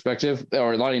cost perspective,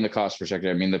 or not even the cost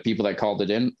perspective, I mean, the people that called it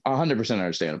in, 100%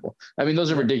 understandable. I mean, those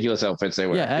are ridiculous outfits they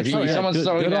wear. Yeah, actually, someone's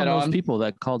throwing that on, people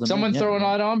that called them someone throwing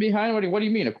that on behind. What do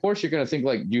you mean? Of course, you're going to think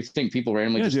like, do you think people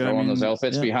randomly just throw on those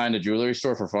outfits behind a jewelry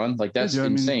store for fun? Like that's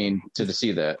insane to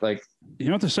see that. Like, you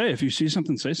know what to say. If you see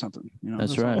something, say something.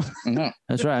 That's right.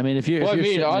 That's right. I mean, if you're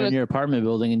sitting in your apartment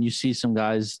building and you see some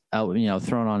guys out,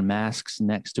 throwing on masks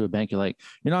next to a bank, you're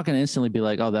not going to instantly be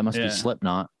like, oh, that must be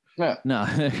Slipknot. No,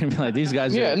 like these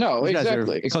guys.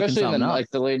 Exactly. Especially in like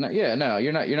the late night. Yeah, no,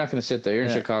 you're not going to sit there. You're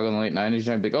in Chicago in the late 90s. You're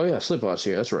going to be like, oh yeah, Slipknot's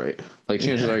here. That's right. Like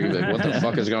chances are you're like, what the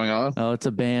fuck is going on? Oh, it's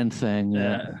a band thing.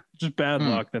 Yeah, just bad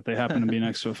luck that they happen to be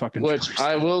next to a fucking. Which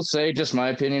I will say, just my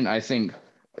opinion. I think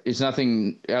it's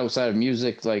nothing outside of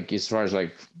music. Like as far as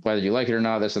like whether you like it or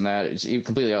not, this and that. It's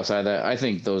completely outside of that. I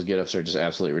think those get-ups are just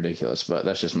absolutely ridiculous. But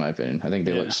that's just my opinion. I think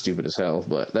they look stupid as hell.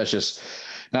 But that's just.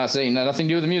 Not saying nothing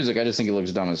to do with the music. I just think it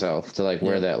looks dumb as hell to like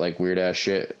wear that like weird ass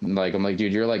shit. Like I'm like,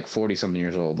 dude, you're like 40 something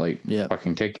years old. Like,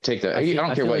 fucking take that. I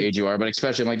don't care what age you are, but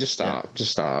especially I'm like, just stop,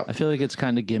 just stop. I feel like it's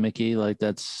kind of gimmicky. Like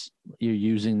you're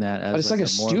using that as. It's like a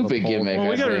stupid gimmick. Well,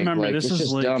 we gotta remember like, this is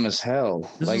just like dumb as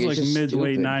hell. This is like mid to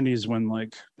late 90s when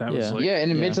like that was like in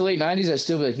the mid to late 90s, I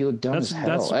still be like, you look dumb as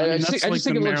hell. I just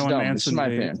think it looks dumb. It's my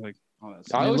opinion.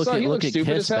 I always thought he looked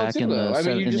stupid as hell too, though. I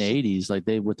mean, in the 80s, like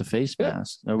they with the face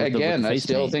mask. Again, I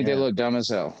still think they look dumb as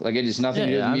hell. Like it is nothing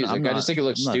to do with the music. I just think it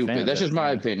looks stupid. That's just my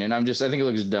opinion. I think it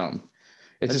looks dumb.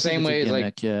 It's the same way as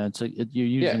like it's like you're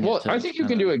using. Yeah, well, I think you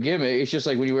can do a gimmick. It's just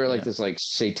like when you wear like this like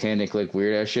satanic like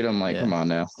weird ass shit. I'm like, come on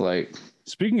now. Like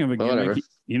speaking of a gimmick,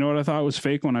 you know what I thought was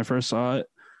fake when I first saw it?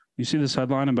 You see this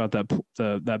headline about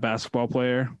that basketball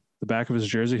player. The back of his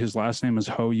jersey, his last name is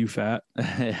Ho You Fat. You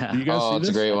guys see this? It's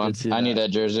a great one. I need that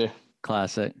jersey.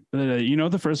 Classic.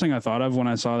 The first thing I thought of when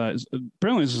I saw that is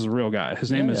apparently this is a real guy.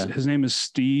 His name is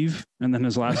Steve, and then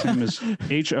his last name is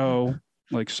Ho,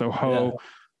 like so Ho.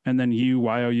 And then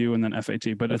UYOU and then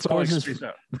FAT, but it's all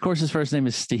of course his first name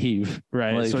is Steve,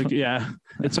 right? Like,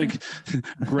 it's like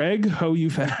Greg Ho You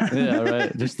Fat,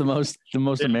 right. Just the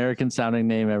most American sounding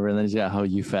name ever, and then he's got Ho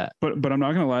You Fat. But I'm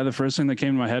not gonna lie, the first thing that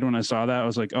came to my head when I saw that, I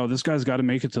was like, oh, this guy's got to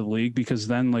make it to the league because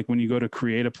then like when you go to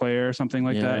create a player or something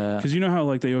like that, because you know how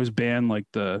like they always ban like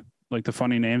the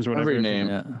funny names or whatever. Every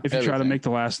name. If you try to make the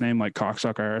last name like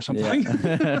cocksucker or something.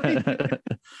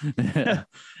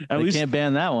 At least can't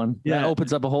ban that one. That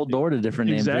opens up a whole door to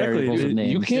different variables of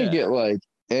names. You can't get like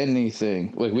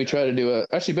anything. Like we try to do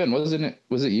actually Ben, was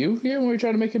it you here when we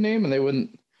tried to make a name and they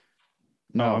wouldn't?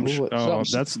 No,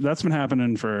 that's been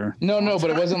happening for no, but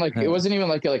it wasn't like it wasn't even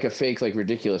like a fake like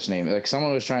ridiculous name. Like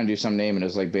someone was trying to do some name and it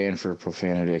was like banned for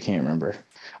profanity. I can't remember.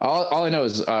 All I know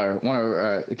is one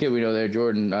of the kid we know there,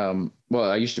 Jordan. Well,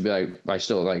 I used to be like I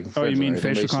still like. Oh, you mean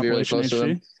facial compilation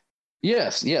HG?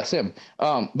 Yes, him.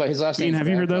 But his last name. Have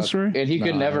you heard that story? And he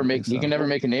could never make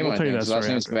a name on it. His last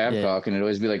name is Babcock, and it'd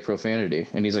always be like profanity.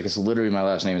 And he's like, it's literally my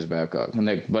last name is Babcock.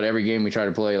 And but every game we try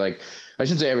to play, like I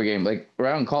shouldn't say every game, like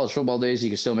around college football days, he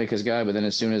could still make his guy. But then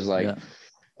as soon as like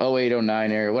 08,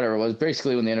 09 era, whatever it was,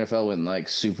 basically when the NFL went like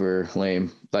super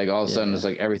lame, like all of a sudden it's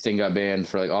like everything got banned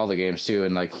for like all the games too,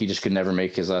 and like he just could never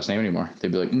make his last name anymore.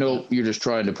 They'd be like, nope, you're just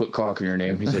trying to put cock in your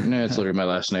name. He's like, no, it's literally my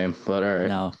last name. But all right.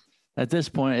 No. At this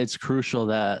point, it's crucial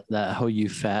that Ho You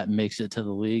Fat makes it to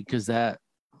the league because that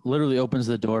literally opens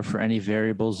the door for any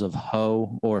variables of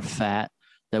ho or fat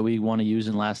that we want to use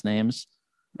in last names.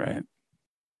 Right.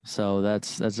 So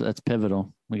that's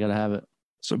pivotal. We got to have it.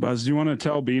 So Buzz, do you want to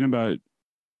tell Bean about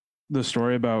the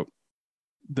story about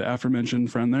the aforementioned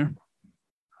friend there?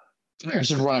 I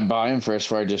should run it by him first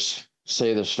before I just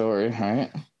say the story. All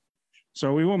right.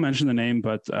 So we won't mention the name,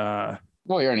 but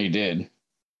well, you already did.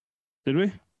 Did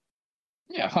we?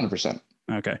 Yeah, 100%.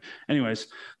 Okay. Anyways,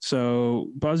 so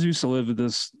Buzz used to live with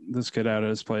this kid out at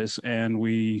his place, and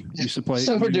we used to play.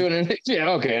 So we're doing it. Yeah.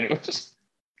 Okay. Anyways,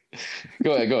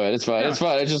 go ahead. It's fine. Yeah. It's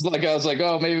fine. It's just like I was like,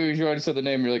 oh, maybe we already said the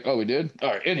name. You're like, oh, we did. All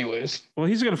right. Anyways. Well,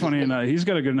 he's got he's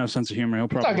got a good enough sense of humor.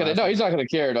 He's not gonna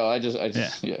care at all. I just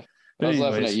yeah. I was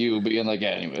laughing at you being like,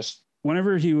 yeah. Anyways.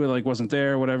 Whenever he wasn't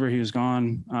there, whatever, he was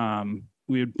gone.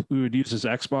 We would use his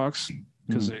Xbox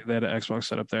because they had an Xbox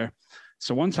set up there.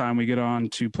 So one time we get on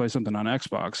to play something on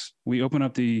Xbox. We open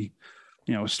up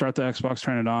start the Xbox,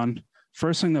 turn it on.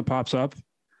 First thing that pops up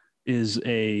is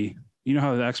you know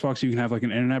how the Xbox, you can have like an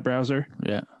internet browser?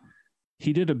 Yeah.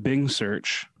 He did a Bing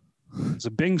search It's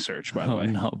a Bing search, by the way.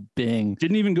 No, Bing.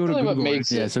 Didn't even go to Really what Google.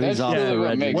 makes Yeah, it. so he's That's off really the what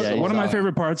red makes today. it. One of my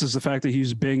favorite parts is the fact that he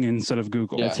used Bing instead of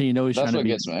Google. Yeah. That's how you know he's That's trying to what be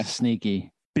gets me.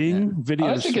 sneaky. Bing video I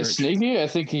don't think search. it's sneaky. I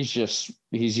think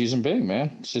he's using Bing,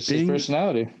 man. It's just Bing- his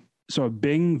personality. So a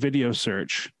Bing video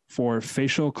search for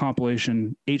facial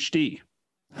compilation HD.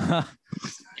 You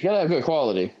gotta have good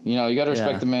quality. You gotta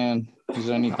respect Yeah. the man. He's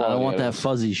gonna need I quality. don't want out that of it.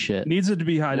 fuzzy shit. Needs it to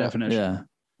be high Yeah. definition. Yeah.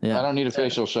 I Yeah. don't need a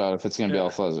facial shot if it's gonna be all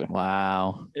fuzzy.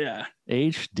 Wow. Yeah.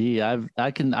 HD.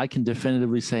 I can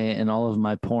definitively say in all of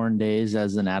my porn days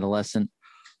as an adolescent,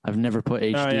 I've never put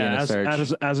HD in a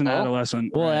search. As an Oh.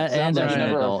 adolescent. Well, right. and as an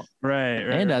never- adult. Right.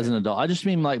 And as an adult. I just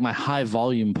mean like my high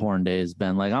volume porn days,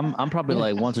 Ben. Like I'm probably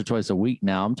like once or twice a week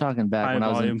now. I'm talking back high when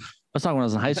volume. I was talking when I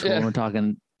was in high school. Yeah. We're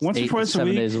talking Once or 8 twice to a 7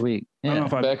 week. days a week. I don't know Yeah.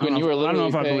 if I, Back when I you don't were know- I don't know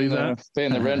literally if I believe that.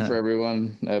 paying the rent for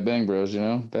everyone at Bang Bros,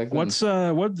 back then. What's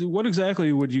what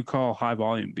exactly would you call high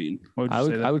volume, Bean? What would you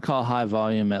say that? I would call high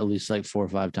volume at least like 4 or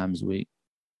 5 times a week.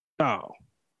 Oh,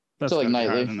 that's so like gotta be higher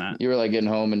nightly? than that. You were like getting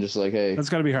home and just like, hey, That's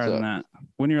got to be higher So- than that.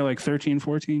 When you're like 13,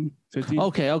 14, 15.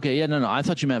 Okay. Yeah. No. I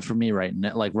thought you meant for me right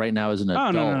now, like right now as an Oh,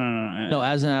 adult. no. No,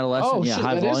 as an adolescent, Oh, yeah, shit,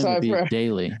 high that is volume would be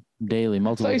high for- daily,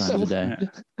 multiple I times thought a day.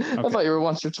 Yeah. I thought you were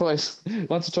once or twice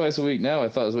a week. Now I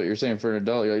thought is what you're saying for an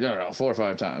adult. You're like, no, 4 or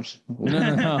 5 times.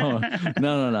 No.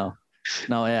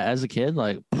 Yeah, as a kid,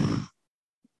 like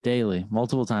daily,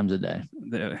 multiple times a day.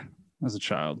 Yeah, as a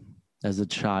child. As a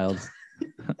child.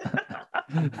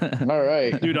 All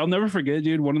right. Dude, I'll never forget,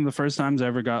 dude. One of the first times I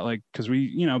ever got because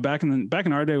we, back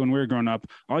in our day when we were growing up,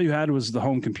 all you had was the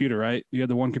home computer, right? You had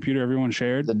the one computer everyone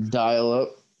shared. The dial up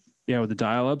Yeah, with the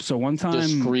dial up. So one time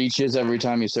just screeches every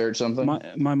time you search something.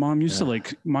 my mom used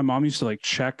to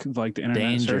check like the internet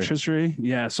Danger. search history.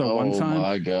 Yeah. So oh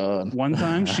my god. one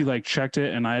time she like checked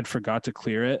it and I had forgot to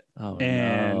clear it. Oh,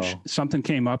 And no. something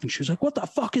came up and she was like, "What the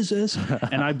fuck is this?"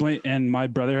 And and my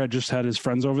brother had just had his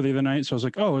friends over the other night. So I was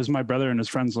like, "Oh, is my brother and his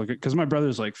friends looking?" Because my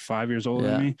brother's like 5 years older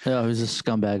Yeah. than me. Oh, he's a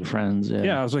scumbag friends. Yeah.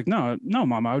 Yeah, I was like, no,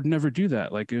 mom, I would never do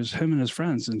that. Like it was him and his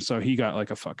friends. And so he got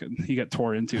like he got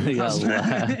tore into. He got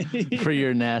for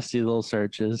your nasty little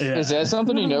searches. Yeah. Is that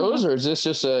something he knows, or is this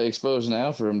just exposed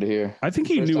now for him to hear? I think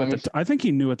he First knew time I think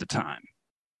he knew at the time.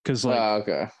 Because like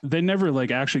Okay. they never like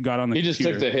actually got on the He just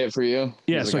computer. took the hit for you.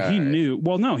 Yeah, He's so like, he "All right." knew.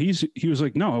 Well, no, he was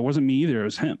like, no, it wasn't me either. It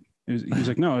was him. He was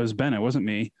like, no, it was Ben. It wasn't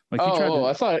me. Like he tried to,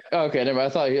 I thought. Okay, never. I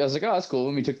thought. I was like, oh, that's cool.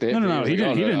 Let me took the hit. No, for no, you. no, He was he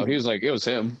like, didn't- no. He was like, it was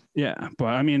him. yeah. But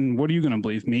I mean, what are you gonna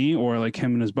believe, me or like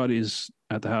him and his buddies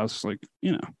at the house? Like,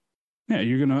 yeah,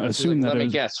 you're gonna He's assume like, that. Let It me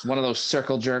was, guess. One of those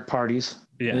circle jerk parties.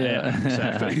 yeah,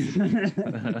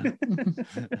 exactly.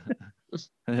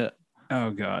 Yeah.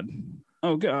 Oh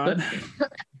God.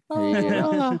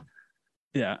 Yeah.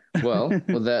 Yeah. Well,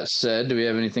 with that said, do we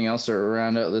have anything else to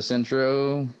round out this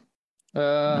intro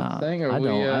Nah, thing? Or I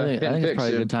don't. I think hitting it's picks probably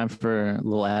a soon? good time for a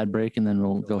little ad break, and then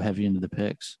we'll go heavy into the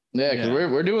picks. Yeah, because Yeah.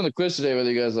 we're doing the quiz today,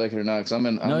 whether you guys like it or not. Because I'm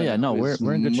in.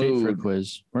 We're in good shape for a mood.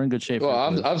 quiz. We're in good shape. Well, for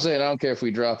a quiz. I'm saying I don't care if we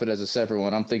drop it as a separate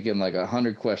one. I'm thinking like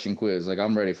 100-question quiz. Like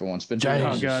I'm ready for one. Spin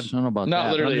Oh, Jesus, God. I don't know about not that. but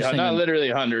I'm literally, just not thinking- literally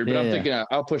 100, but Yeah, I'm yeah. thinking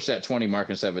I'll push that 20 mark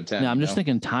instead of a 10. Yeah, I'm you just know?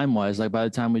 thinking time wise. Like by the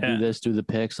time we Yeah. do this, do the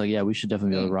picks. Like, yeah, we should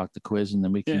definitely be able to rock the quiz, and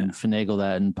then we can Yeah. finagle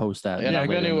that and post that. And I'm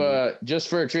later going in the to, just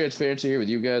for transparency here with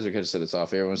you guys, or could have said this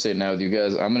off air, I want to say it now with you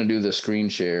guys, I'm going to do the screen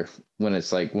share when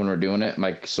we're doing it.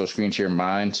 So screen share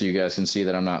mine so you guys can see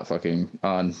that I'm not fucking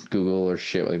on Google or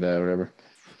shit like that or whatever.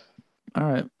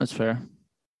 All right, that's fair.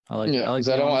 I like. Yeah, I like. because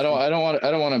I the honesty.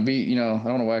 don't want to be, I don't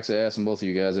want to wax the ass on both of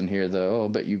you guys and hear I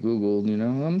bet you Googled,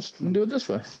 I'm just going to do it this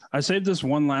way. I saved this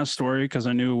one last story because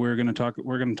I knew we were going to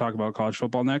talk about college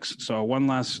football next. So one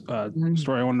last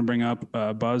story I wanted to bring up.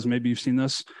 Buzz, maybe you've seen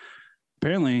this.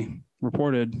 Apparently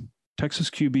reported Texas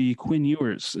QB Quinn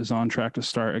Ewers is on track to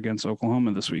start against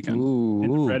Oklahoma this weekend.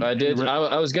 Ooh. Red- I did. Red-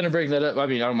 I was going to bring that up. I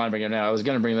mean, I don't mind bringing it now. I was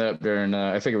going to bring that up during,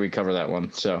 I figured we'd cover that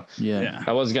one. So Yeah. Yeah.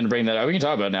 I was going to bring that up. We can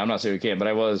talk about it now. I'm not saying we can't, but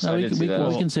I was. No, I we, did can, see we, that. can,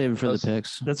 we can save it for the That's-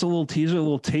 picks. That's a little teaser, a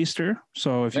little taster.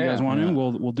 So if you guys Yeah, want yeah. to,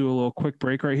 we'll do a little quick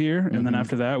break right here, and then Mhm.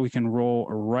 after that we can roll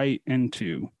right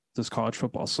into this college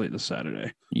football slate this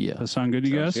Saturday. Yeah. Does that sound good to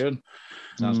you Sounds guys? good.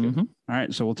 Sounds good. Mhm. All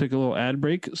right, so we'll take a little ad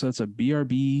break. So that's a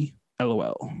BRB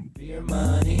LOL.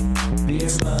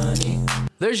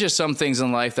 There's just some things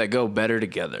in life that go better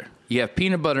together. You have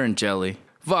peanut butter and jelly,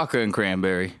 vodka and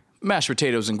cranberry, mashed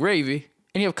potatoes and gravy,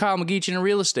 and you have Kyle McGeechan in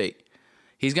real estate.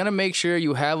 He's going to make sure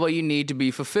you have what you need to be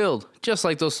fulfilled, just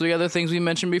like those 3 other things we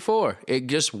mentioned before. It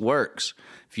just works.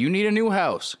 If you need a new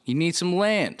house, you need some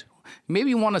land, maybe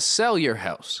you want to sell your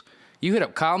house, you hit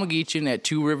up Kyle McGeechan at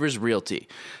Two Rivers Realty.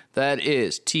 That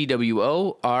is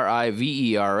TWORIVERSKYLE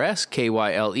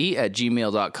at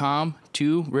gmail.com,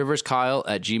 2riverskyle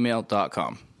at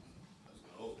gmail.com.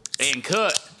 And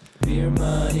cut. Beer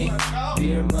money,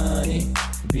 beer money,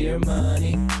 beer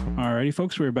money. Alrighty,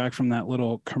 folks, we're back from that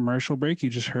little commercial break.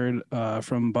 You just heard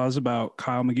from Buzz about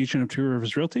Kyle McGeechan of Two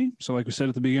Rivers Realty. So like we said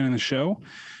at the beginning of the show,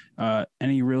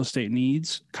 any real estate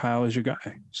needs, Kyle is your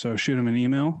guy. So shoot him an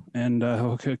email and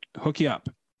he'll hook you up.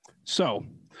 So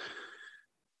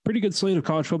pretty good slate of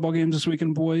college football games this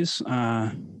weekend, boys.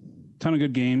 Ton of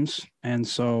good games. And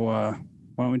so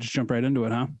why don't we just jump right into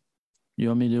it, huh? You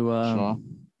want me to Sure.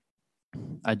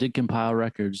 I did compile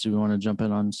records. Do we want to jump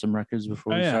in on some records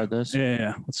before we start this?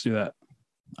 Yeah. Let's do that.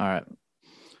 All right.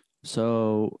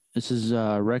 So this is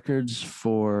records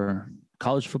for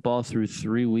college football through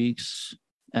 3 weeks,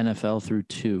 NFL through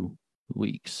 2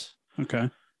 weeks. Okay.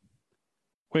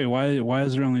 Wait, why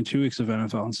is there only 2 weeks of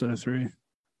NFL instead of 3?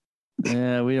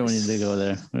 Yeah, we don't need to go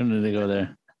there. We don't need to go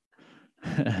there.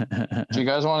 Do you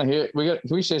guys want to hear? Can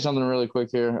we say something really quick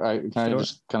here? I kind of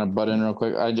just kind of butt in real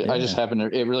quick. I just happened to.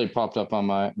 It really popped up on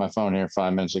my phone here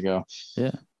 5 minutes ago.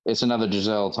 Yeah, it's another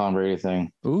Gisele Tom Brady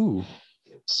thing. Ooh,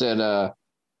 said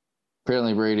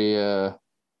apparently Brady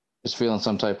is feeling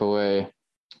some type of way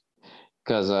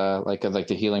because like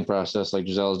the healing process, like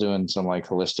Gisele's doing some like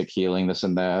holistic healing, this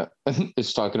and that.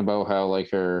 It's talking about how like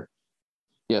her.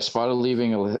 Yeah, spotted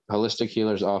leaving a holistic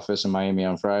healer's office in Miami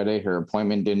on Friday. Her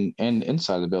appointment didn't end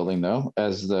inside the building, though,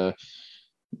 as the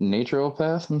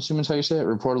naturopath, I'm assuming is how you say it,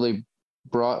 reportedly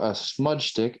brought a smudge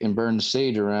stick and burned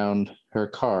sage around her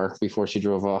car before she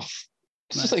drove off.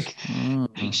 It's just like,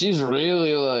 she's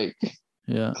really like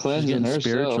cleansing herself.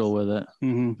 Spiritual with it.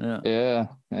 Mm-hmm. Yeah.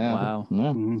 Wow. Yeah.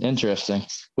 Mm-hmm. Interesting.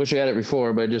 Wish we had it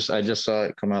before, but I just saw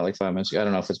it come out like 5 minutes ago. I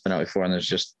don't know if it's been out before, and they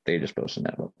just posted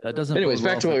that. That doesn't. Anyways,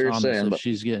 back to what you were saying. If but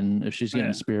she's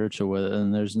getting spiritual with it,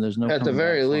 and there's no. At the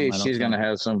very least, she's gonna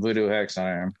have some voodoo hex on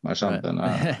her or something.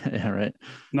 Right. Yeah, right.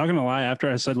 Not gonna lie,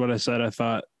 after I said what I said, I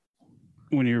thought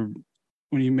when you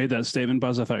made that statement,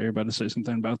 Buzz, I thought you were about to say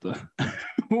something about the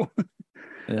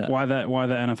why the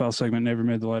NFL segment never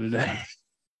made the light of day.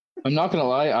 I'm not gonna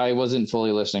lie, I wasn't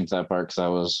fully listening to that part because I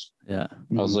was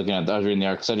looking at. I was reading the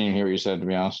article. I didn't even hear what you said, to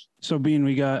be honest. So, Bean,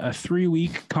 we got a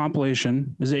 3-week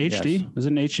compilation. Is it HD? Yes. Is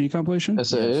it an HD compilation?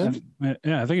 That's it.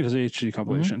 Yeah, I think it is an HD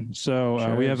compilation. Mm-hmm.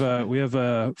 So we have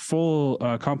a full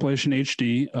compilation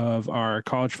HD of our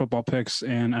college football picks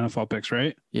and NFL picks,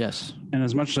 right? Yes. And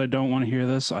as much as I don't want to hear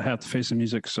this, I have to face the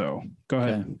music. So go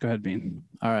ahead. Go ahead, Bean.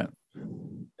 All right,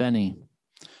 Benny.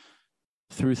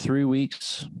 Through 3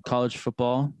 weeks, college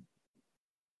football,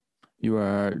 you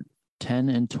are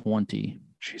 10-20.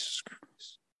 Jesus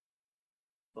Christ.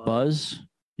 Buzz,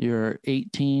 you're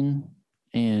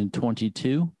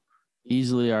 18-22.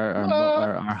 Easily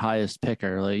our highest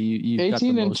picker. Like you 18 got the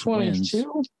and most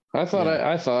 22. wins. I thought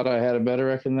I had a better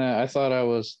record than that. I thought I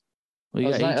was. Well, you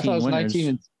got 18 I thought it was winners.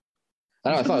 19.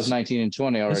 I thought it was 19 and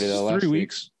 20 already. This is though. Last 3 week.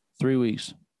 weeks. 3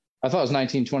 weeks. I thought it was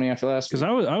 19-20 after last week.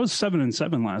 Because I was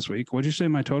 7-7 last week. What'd you say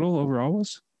my total overall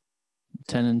was?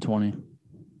 10-20.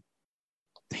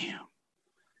 Damn.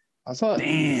 I thought.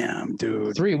 Damn,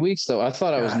 dude. 3 weeks though. I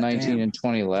thought I was 19 damn. and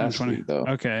 20 last 20. week though.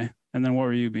 Okay. And then what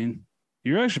were you, Bean?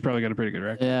 You actually probably got a pretty good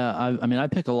record. Yeah, I mean, I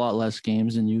pick a lot less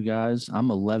games than you guys. I'm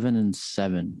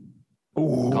 11-7.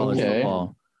 College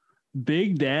football.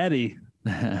 Big Daddy.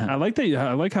 I like that.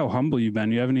 I like how humble you've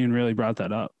been. You haven't even really brought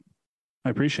that up. I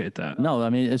appreciate that. No,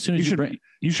 I mean, as soon as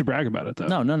you should brag about it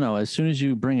though. No. As soon as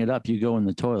you bring it up, you go in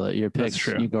the toilet. Your picks, That's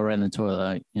true. you go right in the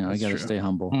toilet. I got to stay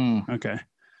humble. Okay.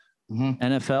 Mm-hmm.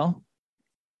 NFL,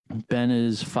 Ben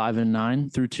is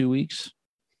 5-9 through 2 weeks.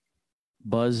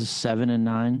 Buzz is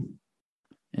 7-9,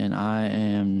 and I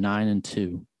am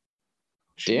 9-2.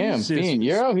 Damn, Jesus. Bean,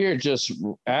 you're out here just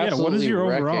absolutely what is your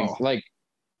wrecking. overall? Like,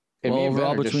 Well,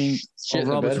 overall between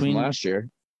last year.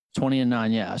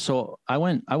 20-9, yeah. So I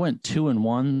went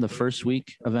 2-1 the first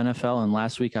week of NFL, and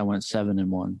last week I went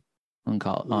 7-1 on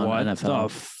NFL. The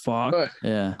fuck? But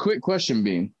Yeah. quick question,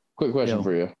 Bean. Quick question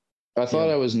for you. I thought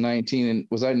I was 19 and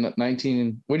was I 19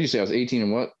 and what did you say? I was 18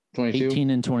 and what? 22?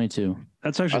 18-22.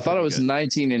 That's actually. I thought I was good.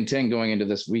 19 and 10 going into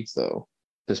this week though.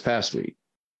 This past week.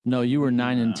 No, you were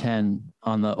 9-10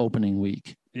 on the opening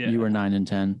week. Yeah. You were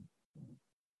 9-10.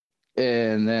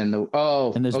 And then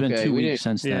and there's been 2 weeks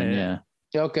since then. Yeah.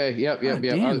 Yeah. Okay. Yep.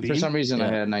 Damn, For some reason,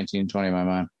 I had 19 and 20 in my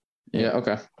mind. Yeah.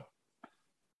 Okay.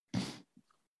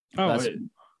 Oh,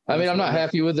 I mean, I'm not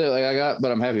happy with it. But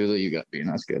I'm happy with what you got, Bean.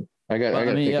 That's good.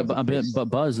 But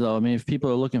Buzz, though, I mean, if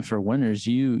people are looking for winners,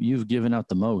 you've given out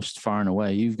the most far and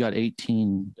away. You've got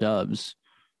 18 dubs.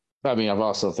 I mean, I've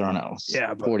also thrown out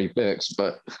 40 picks,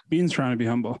 but Bean's trying to be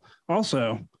humble.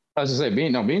 Also, I was gonna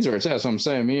say Beans were at. So I'm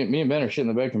saying me and Ben are shit in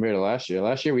the bed compared to last year.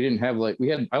 Last year we didn't have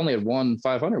I only had one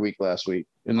 500 week last week,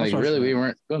 and we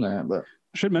weren't doing that. But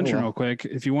Should mention Yeah. real quick,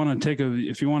 if you want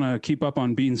to keep up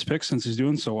on Bean's picks since he's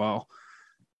doing so well,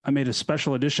 I made a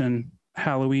special edition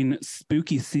Halloween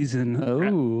spooky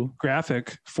season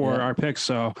graphic for our picks.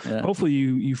 So hopefully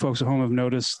you folks at home have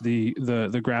noticed the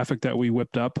graphic that we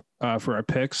whipped up for our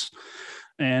picks,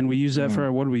 and we use that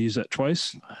for what do we use that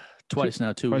twice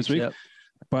now, 2 weeks. Yep.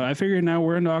 But I figured now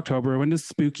we're into October, we're into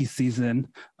spooky season.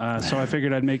 So I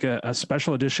figured I'd make a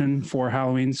special edition for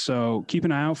Halloween. So keep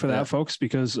an eye out for that, folks,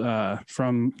 because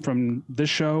from this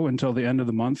show until the end of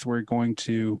the month, we're going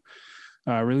to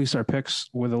release our picks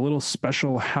with a little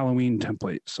special Halloween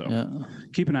template. So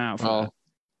keep an eye out for that.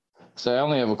 So I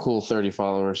only have a cool 30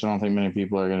 followers. So I don't think many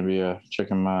people are going to be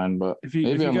checking mine, but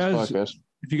maybe on this podcast.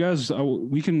 If you guys,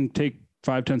 we can take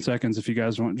 5-10 seconds if you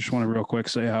guys want to real quick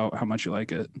say how much you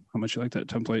like it, how much you like that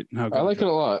template, and how good I like it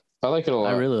a lot.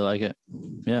 I really like it.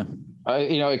 Yeah.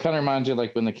 It kind of reminds you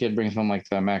like when the kid brings home like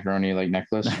the macaroni like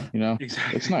necklace, Exactly.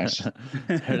 It's nice.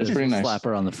 It's pretty nice.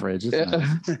 Slapper on the fridge. It's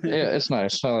nice. Yeah, it's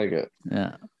nice. I like it.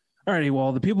 Yeah. Alrighty,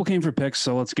 well, the people came for picks,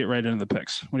 so let's get right into the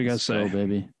picks. What do you guys say?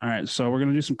 Baby. All right, so we're going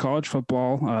to do some college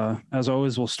football. As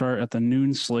always, we'll start at the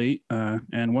noon slate.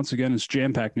 And once again, it's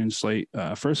jam-packed noon slate.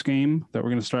 First game that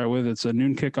we're going to start with, it's a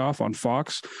noon kickoff on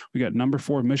Fox. We got number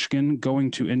 4 Michigan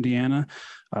going to Indiana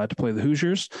to play the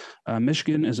Hoosiers.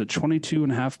 Michigan is a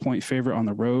 22.5-point favorite on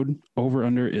the road.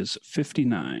 Over-under is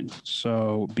 59.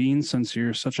 So, Bean, since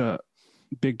you're such a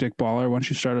big dick baller, why don't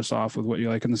you start us off with what you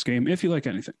like in this game, if you like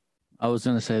anything? I was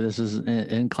going to say this is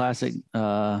in classic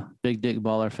big dick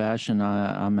baller fashion.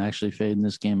 I'm actually fading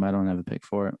this game. I don't have a pick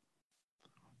for it.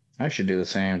 I should do the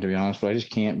same, to be honest, but I just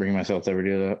can't bring myself to ever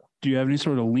do that. Do you have any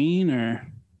sort of lean or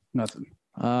nothing?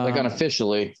 Like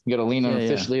unofficially. You got to lean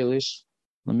unofficially at least?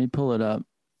 Let me pull it up.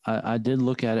 I did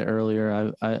look at it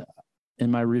earlier. I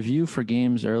in my review for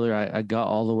games earlier, I got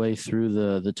all the way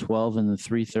through the 12 and the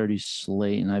 3:30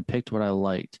 slate, and I picked what I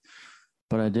liked.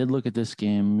 But I did look at this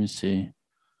game. Let me see.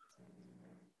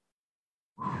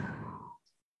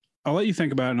 I'll let you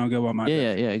think about it, and I'll go about my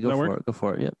pick. Yeah. Go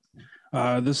for it.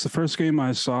 Yep. This is the first game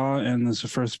I saw, and this is the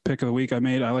first pick of the week I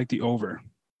made. I like the over.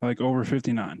 I like over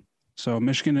 59. So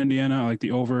Michigan, Indiana, I like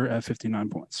the over at 59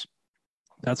 points.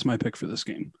 That's my pick for this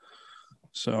game.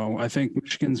 So I think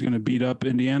Michigan's going to beat up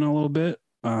Indiana a little bit.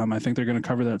 I think they're going to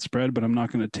cover that spread, but I'm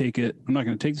not going to take it. I'm not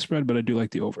going to take the spread, but I do like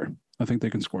the over. I think they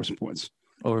can score some points.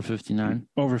 Over 59?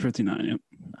 Over 59, yep.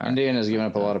 Indiana's given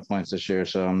up a lot of points this year,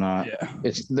 so I'm not. Yeah.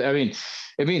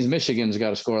 It means Michigan's got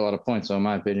to score a lot of points, so in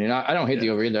my opinion. I don't hate the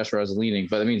over either. That's where I was leaning,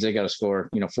 but it means they got to score,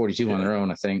 42 on their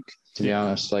own, I think, to be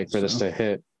honest, for this to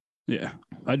hit. Yeah.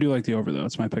 I do like the over, though.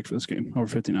 It's my pick for this game, over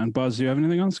 59. Buzz, do you have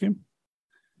anything on this game?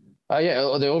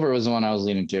 Yeah, the over was the one I was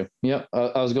leaning to. Yep,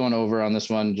 I was going over on this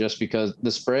one just because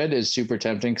the spread is super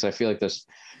tempting because I feel like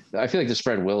the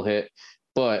spread will hit,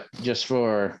 but just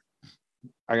for,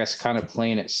 I guess, kind of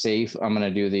playing it safe, I'm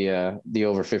going to do the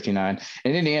over 59.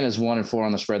 And Indiana's 1-4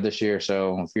 on the spread this year,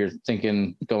 so if you're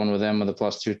thinking going with them with a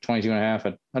plus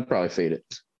 22.5, I'd probably fade it.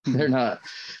 They're not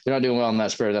doing well on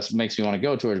that spread. That makes me want to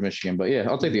go towards Michigan, but yeah,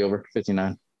 I'll take the over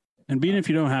 59. And being if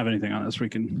you don't have anything on this, you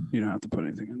don't have to put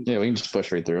anything in. Yeah, we can just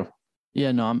push right through.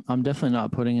 Yeah, no, I'm definitely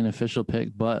not putting an official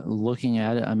pick, but looking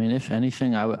at it, I mean, if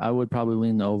anything, I would probably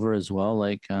lean the over as well.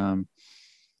 Like,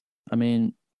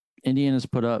 Indiana's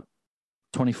put up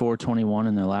 24-21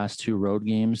 in their last 2 road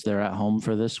games. They're at home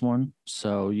for this one,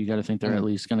 so you got to think they're at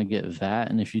least going to get that.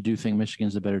 And if you do think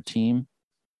Michigan's a better team,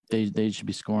 they should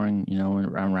be scoring,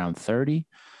 around 30.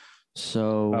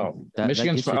 So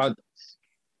Michigan's. I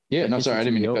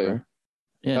didn't mean to cut you.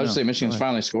 Yeah, I would say Michigan's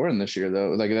finally scoring this year,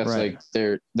 though. Like that's right.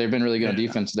 Like they've been really good on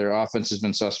defense. Their offense has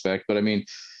been suspect, but I mean,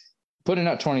 putting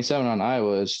up 27 on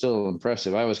Iowa is still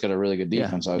impressive. Iowa's got a really good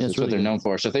defense. Obviously, that's what they're known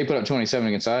for. So if they put up 27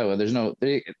 against Iowa, there's no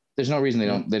reason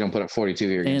they don't put up 42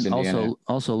 here against Indiana. And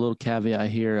also a little caveat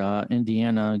here: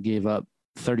 Indiana gave up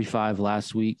 35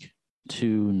 last week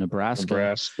to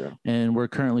Nebraska, and we're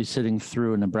currently sitting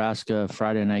through a Nebraska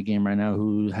Friday night game right now,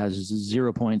 who has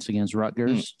 0 points against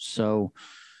Rutgers. So.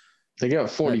 They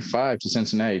got 45 to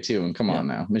Cincinnati too, and come on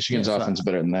now, Michigan's offense is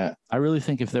better than that. I really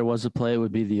think if there was a play, it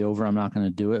would be the over. I'm not going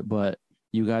to do it, but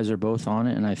you guys are both on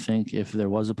it, and I think if there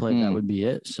was a play, that would be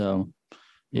it. So,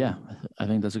 yeah, I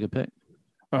think that's a good pick.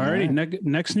 All righty,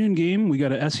 next noon game, we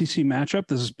got a SEC matchup.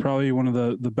 This is probably one of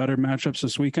the better matchups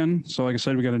this weekend. So, like I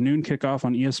said, we got a noon kickoff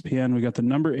on ESPN. We got the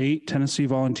number 8 Tennessee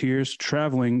Volunteers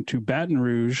traveling to Baton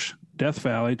Rouge, Death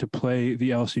Valley, to play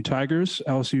the LSU Tigers.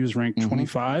 LSU is ranked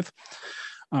 25.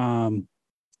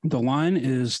 The line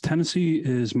is Tennessee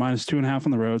is -2.5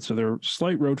 on the road, so they're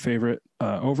slight road favorite.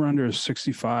 Over under is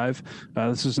 65.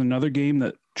 This is another game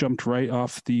that jumped right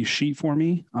off the sheet for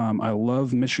me. I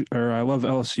love I love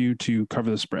LSU to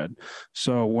cover the spread.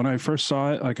 So when I first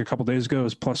saw it, like a couple days ago, it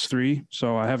was +3.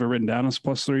 So I have it written down as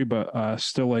 +3, but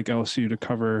still like LSU to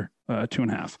cover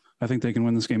 2.5. I think they can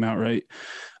win this game outright.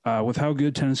 With how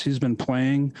good Tennessee's been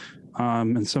playing,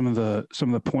 and some of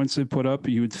the points they put up,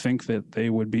 you would think that they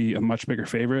would be a much bigger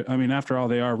favorite. I mean, after all,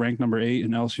 they are ranked number 8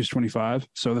 and LSU's 25.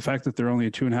 So the fact that they're only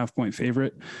a 2.5 point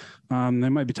favorite, they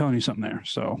might be telling you something there.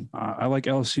 So I like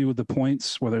LSU with the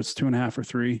points, whether it's 2.5 or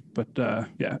 3. But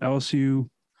yeah, LSU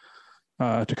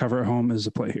to cover at home is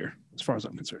the play here, as far as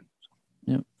I'm concerned.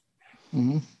 Yep.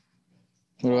 Mm-hmm.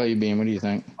 What about you, Bean? What do you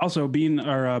think? Also, Bean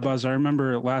or Buzz, I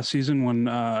remember last season when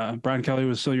Brian Kelly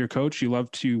was still your coach, you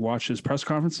loved to watch his press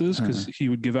conferences because he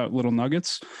would give out little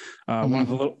nuggets. One of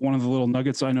the little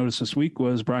nuggets I noticed this week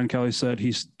was Brian Kelly said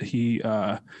he's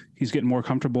getting more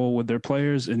comfortable with their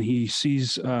players, and he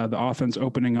sees the offense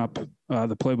opening up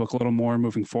the playbook a little more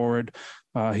moving forward.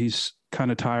 He's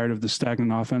kind of tired of the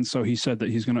stagnant offense, so he said that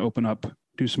he's going to open up,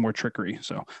 do some more trickery.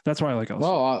 So that's why I like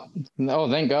LSU. Well,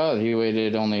 thank God he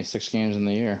waited only 6 games in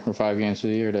the year or 5 games of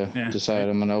the year to decide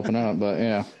I'm going to open up. But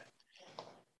yeah.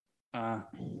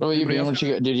 What about you, Bean?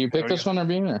 Did you pick this one or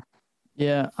Bean? Or?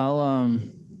 Yeah, I'll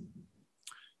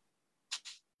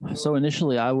So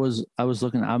initially I was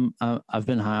looking. I've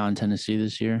been high on Tennessee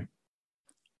this year.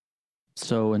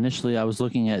 So initially I was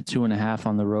looking at 2.5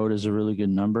 on the road as a really good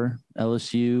number.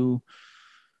 LSU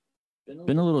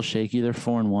been a little shaky. They're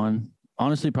 4-1.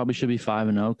 Honestly, probably should be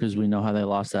 5-0 because we know how they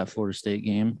lost that Florida State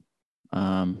game.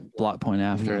 Block point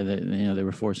after they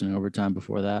were forcing overtime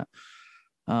before that.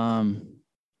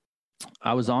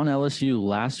 I was on LSU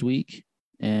last week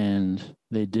and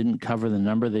they didn't cover the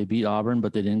number. They beat Auburn,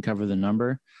 but they didn't cover the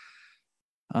number.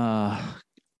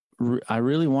 I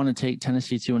really want to take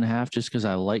Tennessee 2.5 just because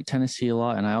I like Tennessee a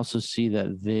lot. And I also see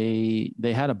that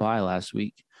they had a bye last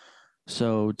week.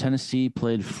 So Tennessee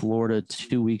played Florida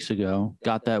 2 weeks ago,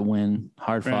 got that win,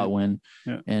 hard-fought win,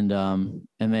 and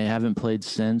they haven't played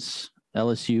since.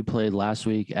 LSU played last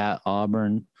week at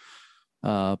Auburn,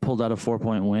 pulled out a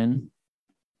 4-point win.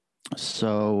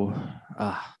 So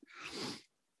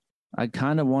I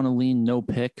kind of want to lean no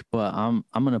pick, but I'm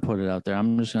going to put it out there.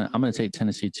 I'm going to take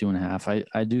Tennessee 2.5.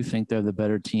 I do think they're the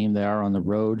better team. They are on the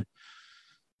road.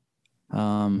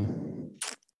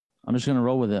 I'm just going to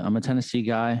roll with it. I'm a Tennessee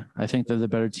guy. I think they're the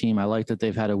better team. I like that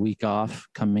they've had a week off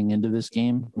coming into this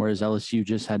game, whereas LSU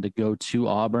just had to go to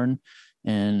Auburn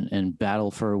and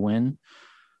battle for a win.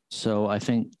 So I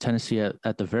think Tennessee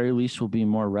at the very least will be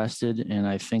more rested, and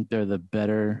I think they're the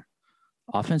better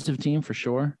offensive team for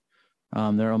sure.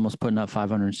 They're almost putting up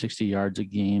 560 yards a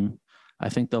game. I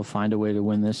think they'll find a way to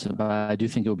win this, but I do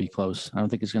think it will be close. I don't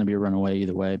think it's going to be a runaway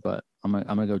either way, but I'm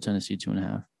gonna go Tennessee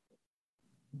 2.5.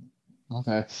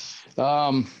 Okay.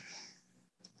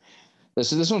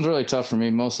 This one's really tough for me,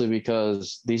 mostly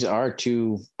because these are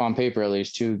two, on paper at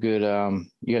least, two good.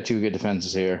 You got two good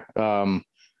defenses here.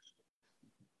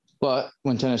 But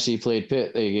when Tennessee played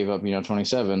Pitt, they gave up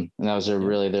 27, and that was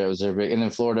their big. And then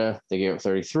Florida, they gave up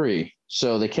 33,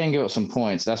 so they can give up some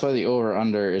points. That's why the over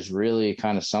under is really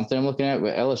kind of something I'm looking at.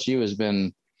 But LSU has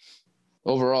been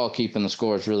overall keeping the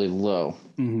scores really low,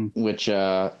 which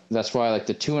that's why like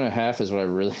the 2.5 is what I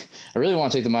really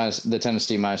want to take the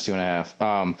Tennessee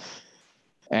 -2.5.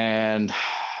 And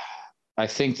I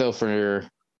think though I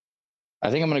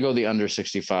think I'm going to go the under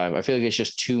 65. I feel like it's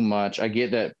just too much. I get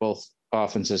that both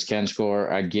offenses can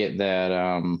score. I get that,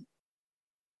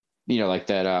 like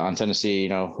that on Tennessee,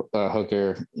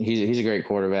 Hooker, he's a great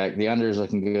quarterback. The under is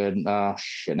looking good.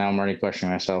 Shit, now I'm already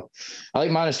questioning myself. I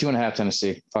like -2.5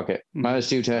 Tennessee. Fuck it.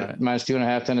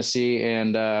 -2.5 Tennessee.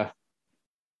 And I'm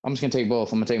just going to take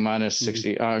both. I'm going to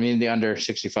take the under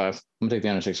 65. I'm going to take the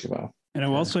under 65. And I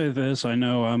will say this. I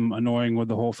know I'm annoying with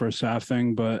the whole first half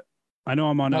thing, but I know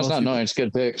I'm on LSU. It's not annoying. It's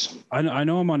good picks. I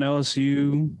know I'm on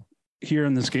LSU here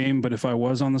in this game, but if I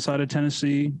was on the side of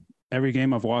Tennessee, every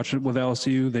game I've watched with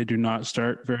LSU, they do not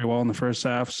start very well in the first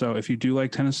half. So if you do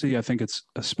like Tennessee, I think it's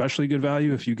especially good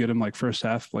value if you get them like first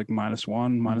half, like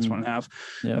 -1, -1.5.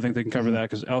 I think they can cover that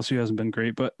because LSU hasn't been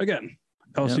great. But again,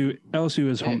 LSU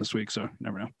is home this week, so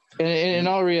never know. In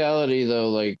all reality,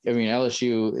 though,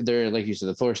 LSU, they're like you said,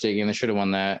 the Florida State game, they should have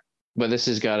won that. But this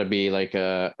has got to be like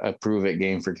a prove it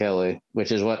game for Kelly,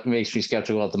 which is what makes me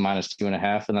skeptical at the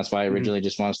 -2.5. And that's why I originally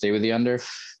just want to stay with the under.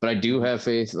 But I do have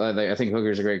faith. I think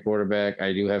Hooker's a great quarterback.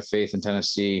 I do have faith in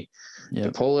Tennessee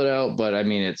to pull it out. But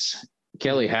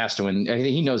Kelly has to win. I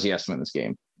think he knows he has to win this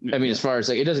game. As far as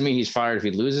it doesn't mean he's fired if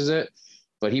he loses it.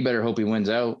 but he better hope he wins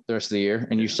out the rest of the year.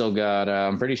 And you still got,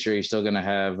 I'm pretty sure he's still going to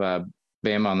have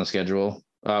Bama on the schedule.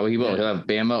 He will. He'll have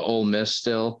Bama, Ole Miss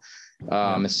still,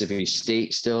 Mississippi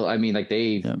State still. I mean, like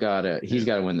he's got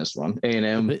to win this one.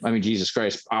 A&M. I mean, Jesus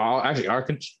Christ. Actually,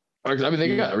 Arkansas. I mean,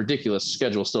 they got a ridiculous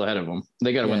schedule still ahead of them.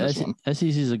 They got to win this one. SEC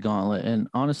is a gauntlet, and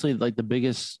honestly, like the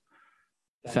biggest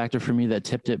factor for me that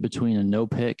tipped it between a no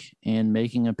pick and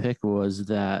making a pick was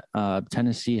that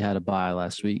Tennessee had a bye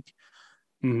last week.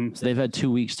 Mm-hmm. So they've had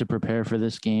 2 weeks to prepare for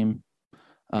this game.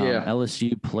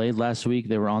 LSU played last week.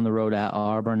 They were on the road at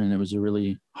Auburn, and it was a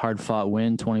really hard-fought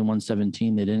win,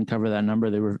 21-17. They didn't cover that number.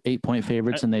 They were 8-point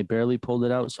favorites, and they barely pulled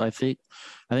it out. So I think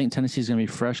Tennessee's going to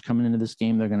be fresh coming into this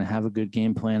game. They're going to have a good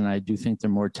game plan, and I do think they're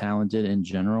more talented in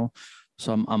general.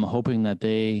 So I'm hoping that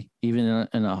they, even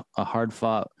in a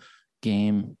hard-fought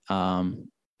game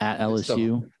at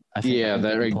LSU, I think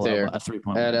that right there a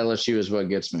 3-point at win. LSU is what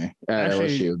gets me. At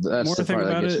LSU, that's the part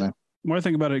that gets me. More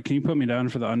thing about it, can you put me down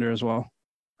for the under as well?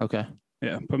 Okay.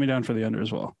 Yeah, put me down for the under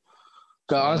as well.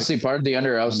 Honestly, part of the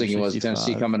under I was thinking was 65.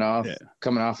 Tennessee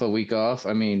coming off a week off.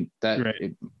 I mean,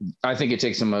 I think it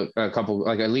takes them a couple,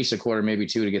 like at least a quarter, maybe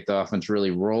two, to get the offense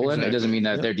really rolling. Exactly. It doesn't mean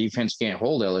that their defense can't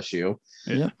hold LSU,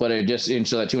 but it just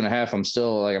into that 2.5. I'm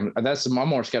still like, I'm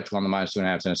more skeptical on the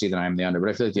 -2.5 Tennessee than I am the under, but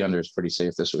I feel like the under is pretty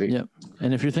safe this week. Yep.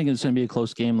 And if you're thinking it's going to be a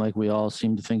close game, like we all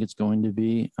seem to think it's going to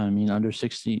be, I mean, under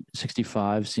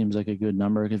 65 seems like a good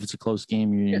number. If it's a close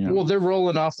game, you know. Well, they're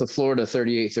rolling off the Florida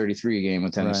 38-33 game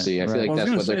with Tennessee. I feel like that's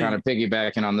what they're kind of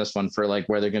piggybacking on this one for like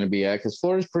where they're going to be at, because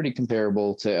Florida's pretty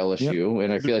comparable to LSU,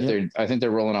 and I feel like I think they're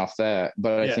rolling off that,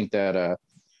 but I think that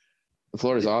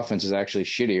Florida's offense is actually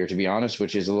shittier, to be honest,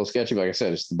 which is a little sketchy. But like I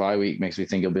said, it's the bye week, makes me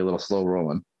think it'll be a little slow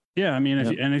rolling. Yeah, I mean,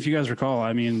 if you guys recall,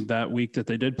 I mean, that week that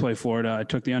they did play Florida, I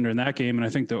took the under in that game, and I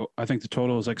think the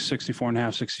total is like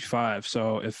 64.5, 65.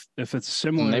 So if it's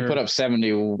similar, and they put up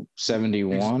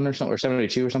 71 or something, or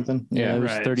 72 or something. Yeah, it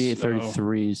was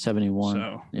 38-33, 71.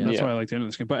 So that's why I like the end of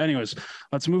this game. But anyways,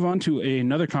 let's move on to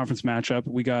another conference matchup.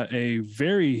 We got a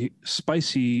very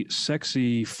spicy,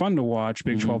 sexy, fun to watch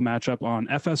Big 12 matchup on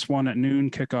FS1 at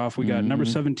noon kickoff. We got number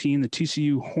 17, the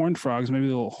TCU Horned Frogs, maybe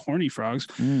the little horny frogs,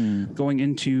 going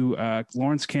into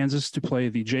Lawrence, Kansas, to play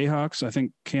the Jayhawks. I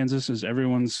think Kansas is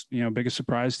everyone's biggest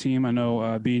surprise team. I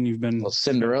know, Bean, you've been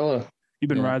Cinderella. You've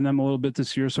been riding them a little bit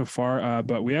this year so far,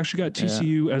 but we actually got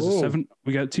TCU as a 7.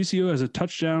 We got TCU as a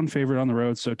touchdown favorite on the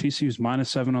road. So TCU's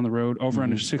 -7 on the road, over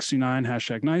under 69.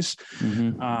 #nice.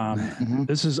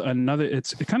 This is another.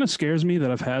 It kind of scares me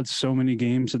that I've had so many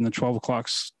games in the 12 o'clock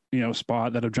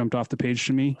spot that have jumped off the page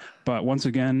to me. But once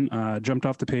again, jumped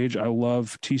off the page. I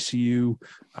love TCU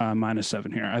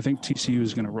 -7 here. I think TCU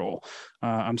is going to roll.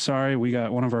 I'm sorry. We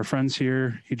got one of our friends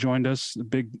here. He joined us,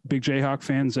 big Jayhawk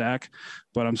fan, Zach.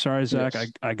 But I'm sorry, Zach.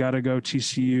 Yes. I got to go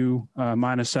TCU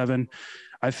 -7.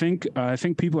 I think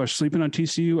people are sleeping on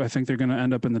TCU. I think they're going to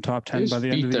end up in the top 10 by the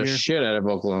end of the year. Beat the shit out of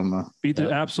Oklahoma. Beat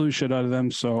the absolute shit out of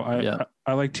them. So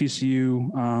I like TCU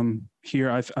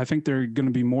here. I think they're going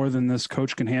to be more than this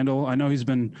coach can handle. I know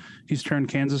he's turned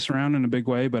Kansas around in a big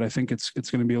way, but I think it's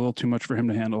going to be a little too much for him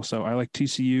to handle. So I like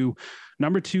TCU.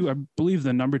 Number 2, I believe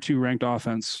the number 2 ranked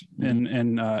offense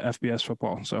in FBS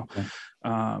football. So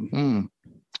TCU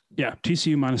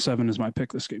 -7 is my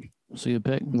pick this game. So good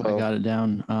pick. I got it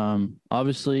down.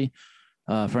 Obviously,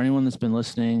 for anyone that's been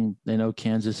listening, they know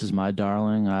Kansas is my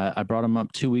darling. I brought them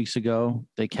up 2 weeks ago.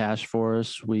 They cashed for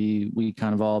us. We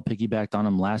kind of all piggybacked on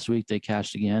them last week. They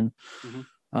cashed again.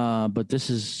 But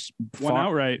this is one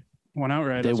outright.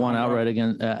 They won outright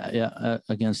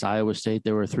against Iowa State.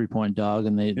 They were a 3-point dog,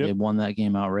 and they won that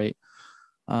game outright.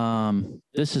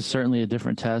 This is certainly a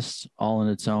different test all in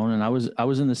its own. And I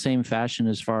was in the same fashion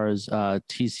as far as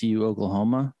TCU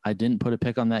Oklahoma. I didn't put a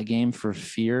pick on that game for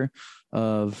fear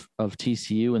of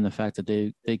TCU and the fact that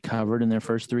they covered in their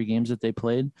first 3 games that they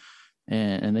played,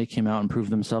 and they came out and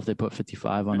proved themselves. They put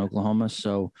 55 on Oklahoma.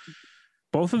 So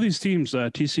both of these teams,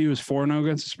 TCU is 4-0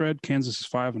 against the spread. Kansas is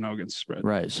 5-0 against the spread.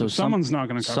 Right. So someone's not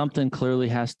going to cover. Something clearly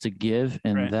has to give.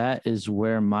 And that is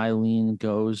where my lean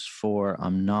goes for.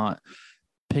 I'm not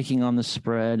picking on the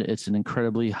spread. It's an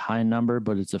incredibly high number,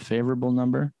 but it's a favorable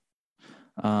number.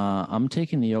 I'm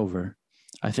taking the over.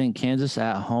 I think Kansas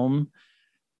at home,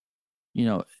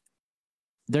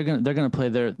 they're gonna play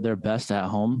their best at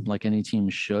home, like any team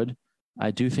should.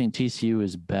 I do think TCU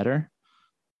is better.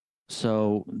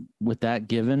 So with that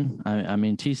given, I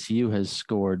mean TCU has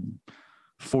scored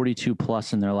 42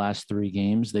 plus in their last 3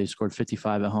 games. They scored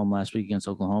 55 at home last week against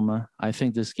Oklahoma. I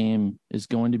think this game is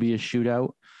going to be a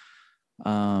shootout.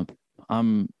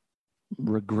 I'm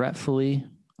regretfully,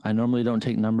 I normally don't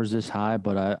take numbers this high,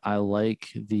 but I like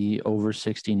the over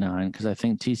 69 because I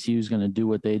think TCU is going to do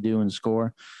what they do and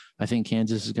score. I think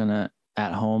Kansas is going to,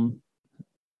 at home,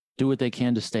 do what they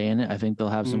can to stay in it. I think they'll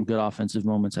have some good offensive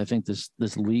moments. I think this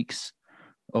leaks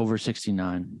over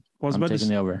 69. Well, I'm taking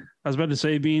the over. I was about to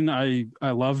say, Bean, I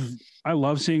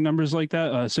love seeing numbers like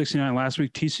that. 69 last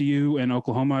week, TCU and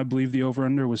Oklahoma, I believe the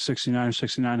over-under was 69 or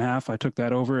 69.5. I took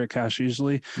that over. It cashed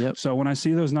easily. Yep. So when I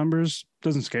see those numbers, it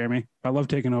doesn't scare me. I love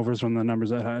taking overs when the numbers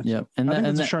that high. Yep. And I think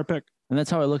that's a sharp pick. And that's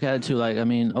how I look at it too. Like, I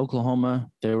mean, Oklahoma,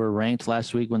 they were ranked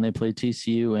last week when they played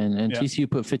TCU, and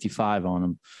TCU put 55 on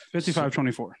them.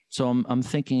 55-24. So I'm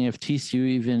thinking if TCU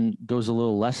even goes a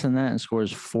little less than that and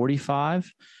scores 45,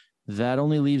 that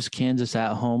only leaves Kansas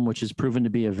at home, which has proven to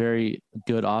be a very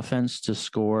good offense, to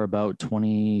score about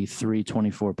 23,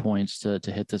 24 points to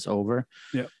hit this over.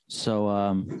 Yeah. So,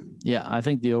 I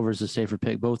think the over is a safer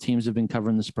pick. Both teams have been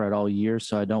covering the spread all year,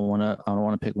 so I don't want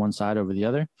to pick one side over the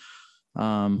other. So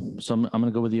I'm going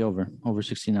to go with the over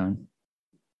 69.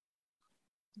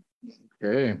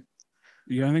 Okay.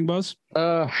 You got anything, Buzz?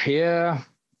 Yeah.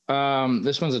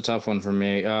 This one's a tough one for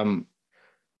me.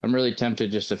 I'm really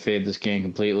tempted just to fade this game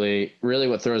completely. Really,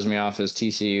 what throws me off is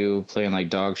TCU playing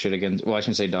like dog shit against. Well, I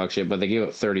shouldn't say dog shit, but they gave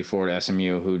up 34 to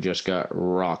SMU, who just got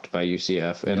rocked by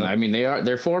UCF. And I mean, they're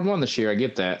 4-1 this year. I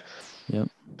get that. Yep.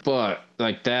 But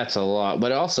like that's a lot.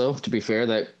 But also, to be fair,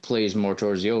 that plays more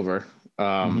towards the over.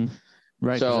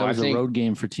 Right. So that was a road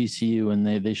game for TCU, and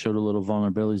they showed a little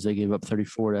vulnerabilities. They gave up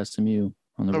 34 to SMU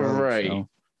on the road. Right. So,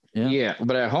 yeah.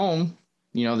 But at home,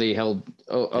 they held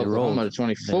Oklahoma to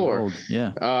 24.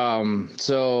 Yeah. It's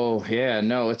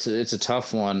a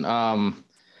tough one.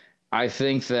 I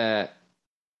think that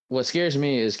what scares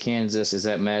me is Kansas. Is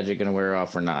that magic going to wear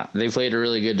off or not? They played a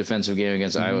really good defensive game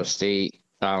against Iowa State.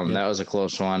 That was a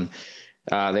close one.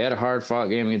 They had a hard-fought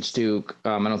game against Duke.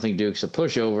 I don't think Duke's a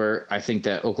pushover. I think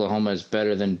that Oklahoma is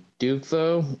better than Duke,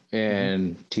 though,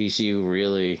 and TCU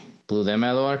really blew them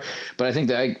out of the water. But I think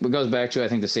that it goes back to, I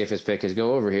think the safest pick is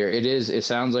go over here. It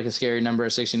sounds like a scary number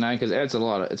at 69 because it's a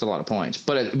lot of points.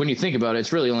 But when you think about it,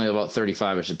 it's really only about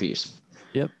 35-ish a piece.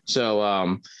 Yep. So,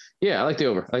 I like the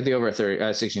over. I like the over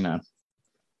at 69.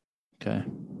 Okay.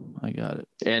 I got it.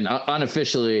 And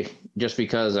unofficially, just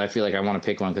because I feel like I want to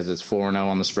pick one because it's 4-0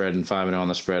 on the spread and 5-0 on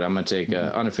the spread, I'm going to take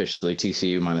unofficially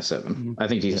TCU -7. I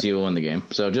think TCU will win the game.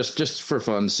 So just for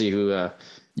fun, see who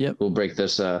will break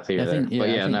this here.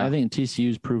 I think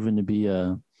TCU's proven to be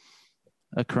a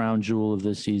crown jewel of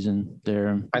this season.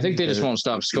 I think they just won't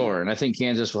stop scoring. I think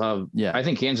Kansas will have. Yeah. I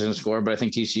think Kansas will score, but I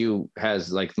think TCU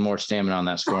has like more stamina on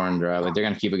that scoring drive. Like they're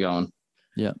going to keep it going.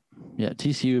 Yeah.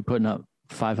 TCU putting up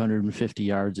 550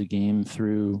 yards a game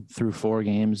through 4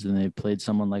 games, and they've played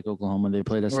someone like Oklahoma. They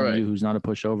played SMU, who's not a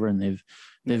pushover, and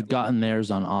they've gotten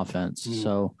theirs on offense.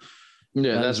 So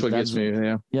that's what gets me.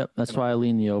 Yeah. Yep. That's why I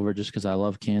lean the over, just because I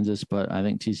love Kansas, but I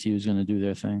think TCU is going to do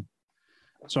their thing.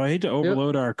 So I hate to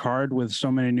overload our card with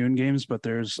so many noon games, but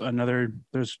there's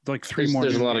like 3 more.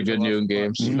 There's a lot of good noon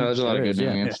games. No, there's a lot of good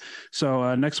noon games.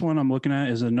 So next one I'm looking at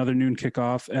is another noon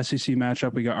kickoff SEC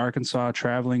matchup. We got Arkansas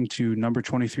traveling to number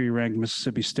 23 ranked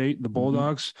Mississippi State, the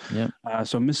Bulldogs.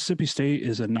 So Mississippi State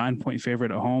is a 9-point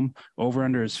favorite at home. Over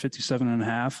under is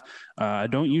 57.5. I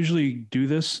don't usually do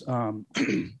this.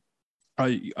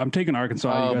 I'm taking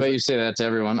Arkansas. I bet you say that to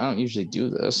everyone. I don't usually do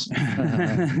this.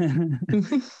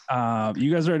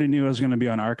 You guys already knew I was going to be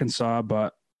on Arkansas,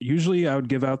 but usually I would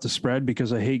give out the spread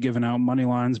because I hate giving out money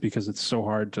lines because it's so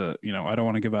hard to, I don't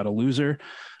want to give out a loser.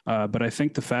 But I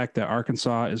think the fact that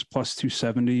Arkansas is plus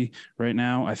 270 right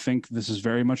now, I think this is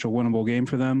very much a winnable game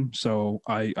for them. So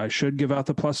I should give out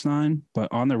the +9, but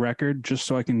on the record, just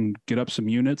so I can get up some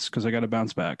units because I got to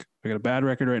bounce back. I got a bad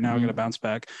record right now. I got to bounce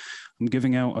back. I'm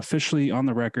giving out officially on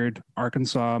the record,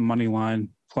 Arkansas money line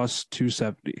plus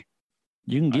 270.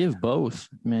 You can give both,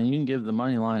 man. You can give the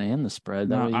money line and the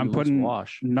spread. I'm putting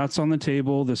nuts on the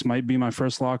table. This might be my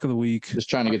first lock of the week.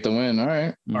 Just trying to get the win. All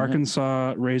right.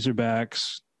 Arkansas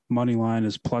Razorbacks money line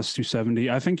is plus 270.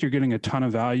 I think you're getting a ton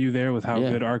of value there with how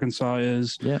good Arkansas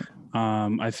is. Yeah.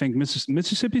 I think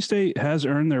Mississippi State has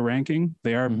earned their ranking.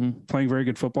 They are playing very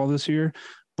good football this year,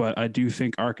 but I do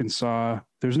think Arkansas,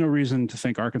 there's no reason to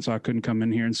think Arkansas couldn't come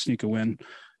in here and sneak a win,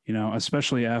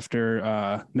 especially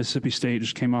after Mississippi State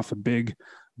just came off a big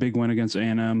win against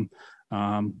A&M.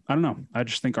 I don't know. I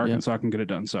just think Arkansas can get it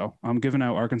done. So I'm giving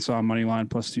out Arkansas money line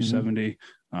plus 270.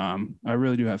 I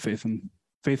really do have faith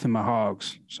in my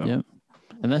Hogs. So,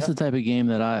 and that's the type of game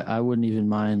that I wouldn't even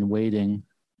mind waiting,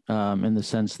 in the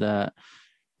sense that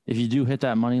if you do hit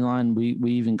that money line, we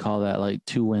even call that like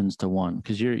 2 wins to 1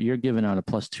 because you're giving out a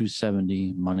plus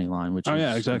 270 money line, which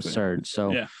is absurd.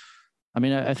 So I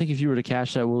mean, I think if you were to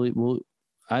cash that,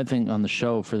 I think on the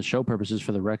show, for the show purposes,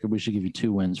 for the record, we should give you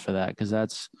 2 wins for that, because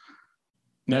that's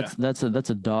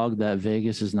a dog that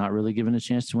Vegas is not really given a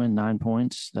chance to win. 9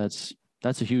 points. That's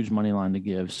a huge money line to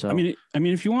give. So I mean,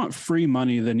 if you want free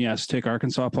money, then yes, take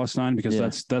Arkansas +9,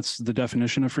 because that's the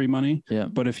definition of free money. Yeah.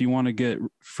 But if you want to get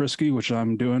frisky, which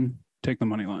I'm doing, take the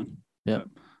money line. Yeah.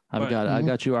 I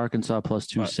got you Arkansas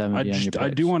 +270. I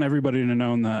do want everybody to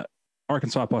know that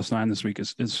Arkansas +9 this week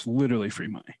is literally free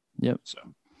money. Yep. So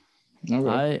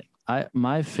Okay.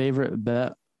 My favorite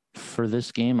bet for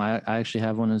this game, I actually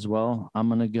have one as well. I'm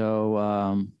gonna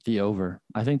go the over.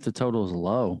 I think the total is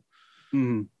low.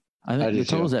 mm-hmm. I think the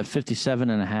total's at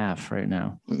 57.5 right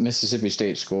now. Mississippi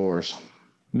State scores.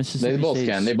 Mississippi They both State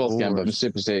can. They both can, but scores.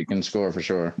 Mississippi State can score for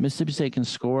sure. Mississippi State can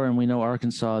score, and we know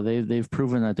Arkansas. They've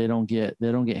proven that they don't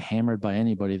get hammered by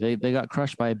anybody. They got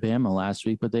crushed by Bama last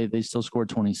week, but they still scored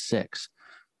 26.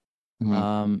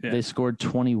 They scored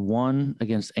 21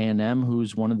 against A&M,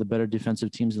 who's one of the better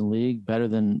defensive teams in the league, better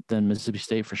than Mississippi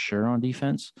State for sure on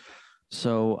defense.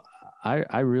 So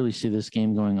I really see this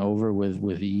game going over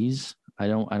with ease. I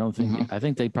don't think I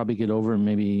think they probably get over in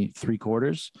maybe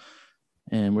 3/4,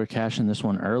 and we're cashing this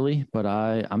one early. But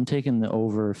I'm taking the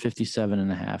over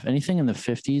 57.5. Anything in the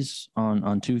 50s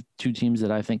on two teams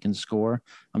that I think can score,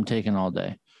 I'm taking all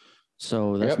day.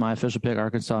 So that's my official pick: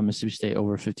 Arkansas, Mississippi State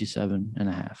over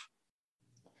 57.5.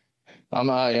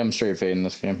 I am straight fading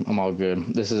this game. I'm all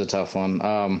good. This is a tough one.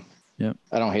 I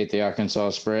don't hate the Arkansas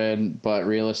spread, but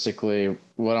realistically,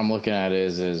 what I'm looking at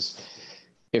is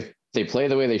if they play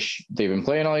the way they've been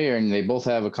playing all year, and they both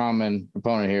have a common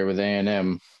opponent here with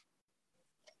A&M.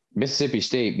 Mississippi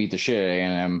State beat the shit out of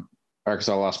A&M.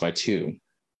 Arkansas lost by 2.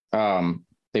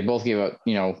 They both gave up.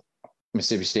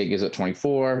 Mississippi State gives up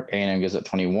 24. A&M gives up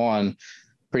 21.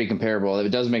 Pretty comparable. It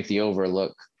does make the over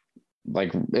look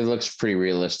like it looks pretty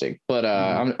realistic, but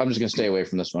I'm just gonna stay away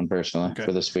from this one personally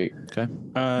for this week. Okay.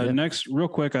 Next, real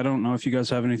quick, I don't know if you guys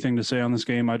have anything to say on this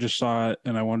game. I just saw it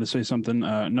and I wanted to say something.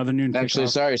 Another noon. Actually,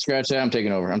 sorry, scratch that. I'm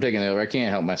taking over. I'm taking the over. I can't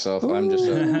help myself. I'm just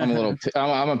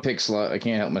I'm a pick slut. I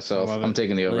can't help myself. I'm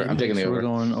taking the over. I'm taking the over. We're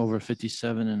going over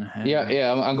 57.5.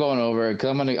 Yeah. I'm going over because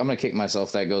I'm gonna kick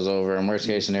myself. That goes over. And worst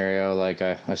case scenario, like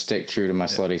I stick true to my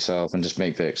slutty self and just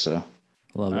make picks. So.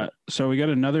 Love it. So we got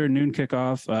another noon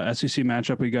kickoff SEC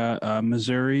matchup. We got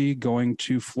Missouri going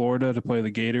to Florida to play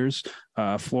the Gators.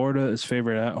 Florida is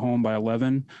favored at home by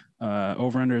 11.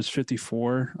 Over-under is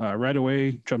 54. Right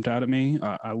away, jumped out at me.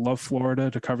 I love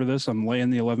Florida to cover this. I'm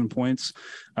laying the 11 points.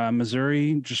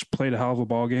 Missouri just played a hell of a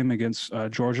ball game against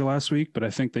Georgia last week, but I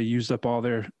think they used up all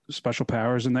their special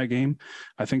powers in that game.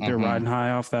 I think they're riding high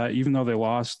off that. Even though they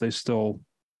lost, they still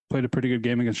played a pretty good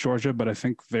game against Georgia, but I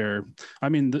think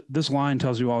this line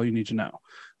tells you all you need to know.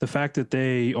 The fact that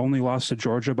they only lost to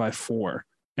Georgia by 4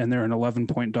 and they're an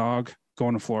 11-point dog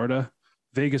going to Florida,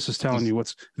 Vegas is telling you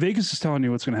what's going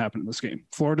to happen in this game.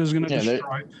 Florida's going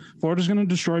to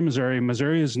destroy Missouri.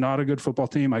 Missouri is not a good football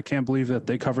team. I can't believe that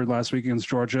they covered last week against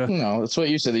Georgia. No, that's what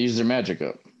you said. They used their magic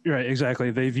up. Right,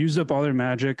 exactly. They've used up all their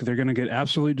magic. They're going to get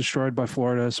absolutely destroyed by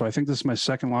Florida. So I think this is my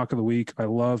second lock of the week. I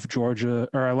love Florida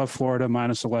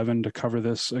 -11 to cover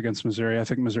this against Missouri. I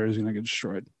think Missouri is going to get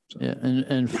destroyed. So. Yeah,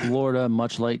 and Florida,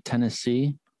 much like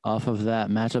Tennessee, off of that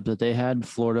matchup that they had,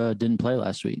 Florida didn't play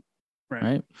last week.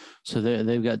 Right. So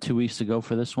they've got 2 weeks to go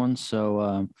for this one.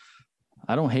 So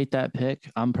I don't hate that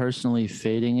pick. I'm personally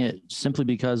fading it simply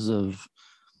because of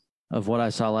what I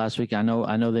saw last week. I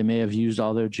know they may have used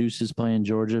all their juices playing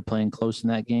Georgia, playing close in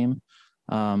that game.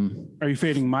 Are you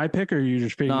fading my pick, or are you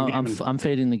just fading? No, the game I'm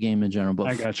fading the game in general. But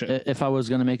I gotcha. If I was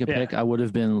going to make a pick, I would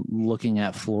have been looking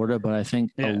at Florida. But I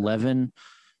think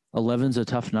 11's a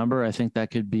tough number. I think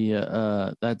that could be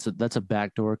that's a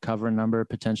backdoor cover number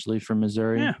potentially for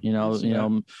Missouri.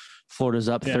 Yeah, Florida's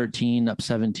up 13, up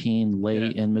 17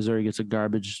 late, and Missouri gets a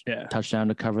garbage touchdown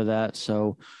to cover that.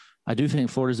 So I do think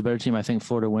Florida's a better team. I think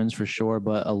Florida wins for sure,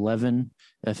 but 11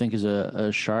 I think is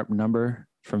a sharp number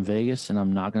from Vegas, and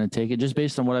I'm not going to take it just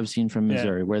based on what I've seen from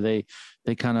Missouri, where they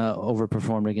kind of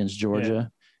overperformed against Georgia.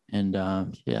 And so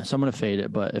I'm going to fade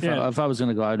it. But if I was going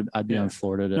to go, I'd be on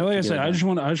Florida. Like I said, I just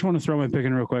want to throw my pick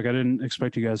in real quick. I didn't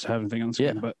expect you guys to have anything on this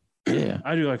game, but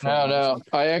I do like Florida.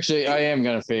 No, I am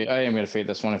going to fade. I am going to fade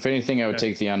this one. If anything, I would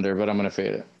take the under, but I'm going to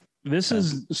fade it. This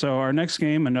is so our next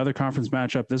game, another conference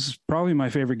matchup. This is probably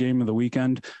my favorite game of the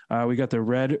weekend. We got the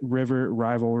Red River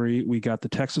rivalry. We got the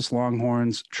Texas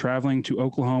Longhorns traveling to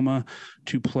Oklahoma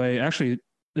to play. Actually,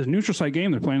 the neutral site game.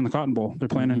 They're playing in the Cotton Bowl. They're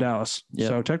playing in Dallas. Yep.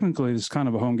 So technically, it's kind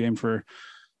of a home game for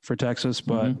Texas,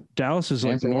 but Dallas is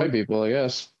like for white people, I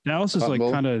guess. Dallas is like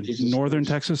kind of northern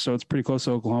Texas, so it's pretty close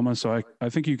to Oklahoma. So I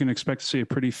think you can expect to see a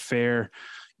pretty fair,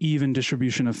 even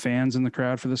distribution of fans in the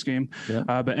crowd for this game. Yep.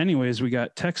 But anyways, we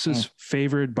got Texas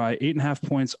favored by 8.5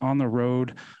 points on the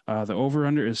road. The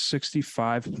over-under is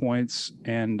 65 points.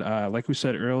 And like we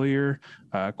said earlier,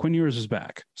 Quinn Ewers is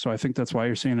back. So I think that's why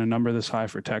you're seeing a number this high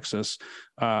for Texas.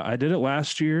 I did it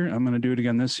last year. I'm going to do it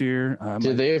again this year.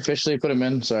 Did they officially put him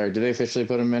in? Sorry, did they officially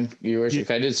put him in? Ewers? Yeah.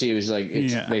 I did see it was like,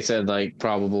 they said like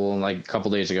probable like a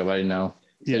couple days ago, but I didn't know.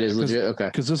 Yeah, it is legit. Okay.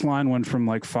 Because this line went from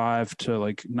like 5 to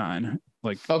like 9.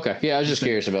 Okay. Yeah, I was just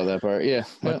curious about that part. Yeah.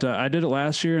 But I did it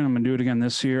last year and I'm going to do it again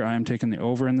this year. I am taking the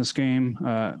over in this game.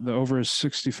 The over is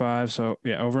 65. So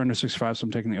yeah, over under 65. So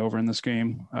I'm taking the over in this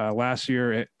game. Last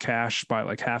year it cashed by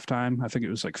like halftime. I think it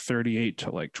was like 38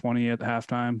 to like 20 at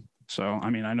halftime. So,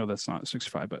 I mean, I know that's not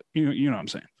 65, but you know what I'm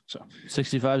saying. So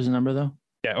 65 is the number though?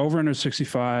 Yeah, over under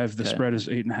 65. The spread is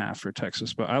 8.5 for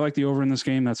Texas, but I like the over in this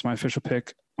game. That's my official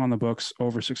pick on the books,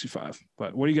 over 65.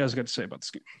 But what do you guys got to say about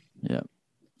this game? Yeah.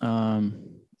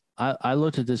 I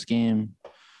looked at this game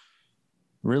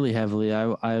really heavily.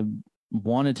 I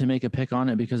wanted to make a pick on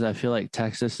it because I feel like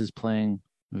Texas is playing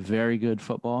very good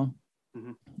football.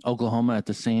 Mm-hmm. Oklahoma at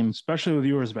the same, especially with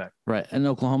yours back, right? And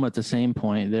Oklahoma at the same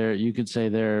point, you could say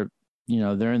they're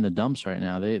in the dumps right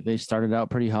now. They started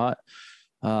out pretty hot.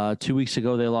 2 weeks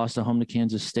ago, they lost at home to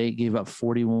Kansas State, gave up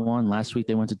 41. Last week,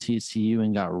 they went to TCU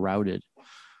and got routed.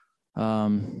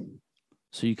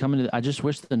 So you come into, I just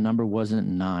wish the number wasn't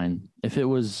 9. If it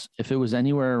was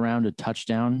anywhere around a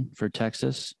touchdown for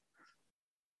Texas,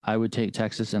 I would take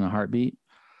Texas in a heartbeat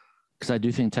because I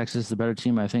do think Texas is the better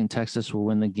team. I think Texas will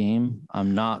win the game.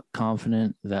 I'm not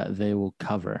confident that they will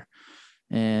cover.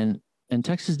 And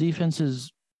Texas defense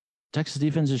has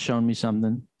shown me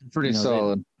something. Pretty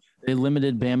solid. They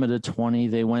limited Bama to 20.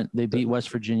 They beat West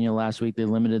Virginia last week. They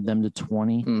limited them to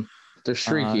 20. They're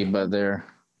streaky, but they're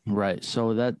right.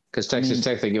 So that because Texas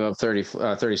Tech, they give up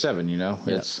 37, I know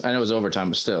it was overtime,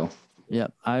 but still. Yeah.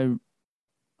 I'm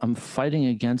fighting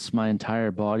against my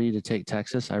entire body to take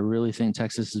Texas. I really think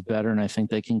Texas is better and I think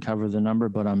they can cover the number,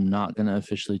 but I'm not going to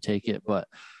officially take it, but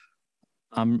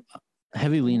I'm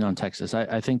heavy lean on Texas.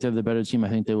 I think they're the better team. I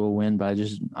think they will win, but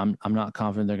I'm not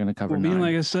confident they're going to cover. Being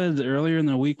like I said earlier in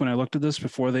the week when I looked at this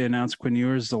before they announced Quinn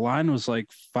Ewers, the line was like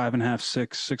 5.5,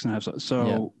 6, 6.5.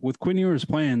 So with Quinn Ewers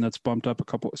playing, that's bumped up a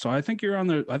couple. So I think you're on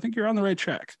the right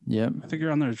track. Yep. I think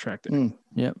you're on the right track there.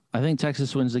 Yep. I think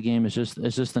Texas wins the game. It's just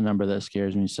the number that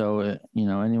scares me. So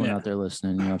anyone out there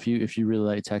listening, if you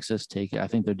really like Texas, take it. I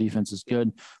think their defense is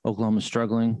good. Oklahoma's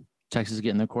struggling. Texas is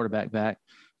getting their quarterback back.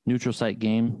 Neutral site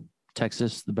game.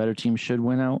 Texas, the better team, should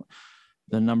win out.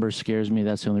 The number scares me.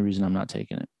 That's the only reason I'm not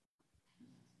taking it.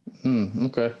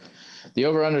 Okay. The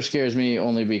over-under scares me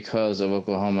only because of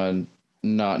Oklahoma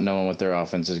not knowing what their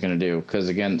offense is going to do. Because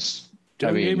against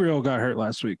Gabriel got hurt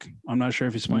last week. I'm not sure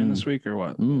if he's playing this week or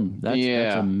what.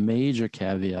 That's a major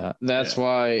caveat. That's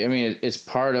why. It's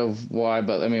part of why.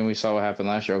 But we saw what happened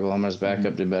last year. Oklahoma's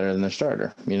backup did better than their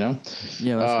starter. Yeah,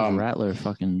 that's Rattler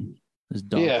fucking is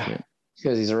dog shit.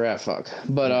 Because he's a rat fuck.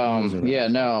 But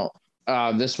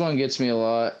this one gets me a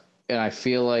lot, and I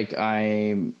feel like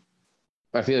I'm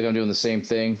doing the same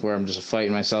thing where I'm just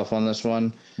fighting myself on this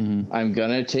one. I'm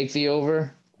gonna take the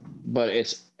over, but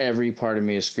it's every part of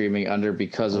me is screaming under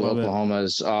because of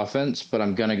Oklahoma's offense. But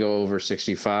I'm gonna go over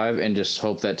 65 and just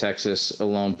hope that Texas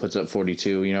alone puts up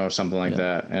 42, or something like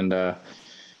that, and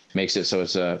makes it so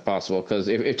it's possible. Because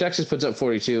if Texas puts up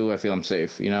 42, I feel I'm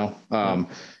safe.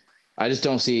 I just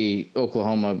don't see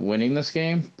Oklahoma winning this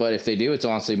game, but if they do, it's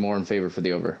honestly more in favor for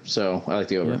the over. So I like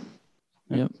the over.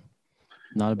 Yep.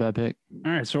 Not a bad pick.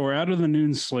 All right, so we're out of the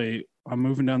noon slate. I'm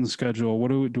moving down the schedule. What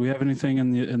do we have anything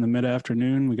in the mid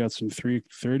afternoon? We got some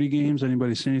 3:30 games.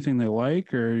 Anybody see anything they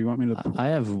like, or you want me to? I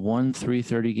have one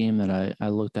 3:30 game that I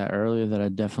looked at earlier that I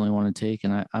definitely want to take,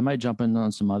 and I might jump in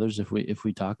on some others if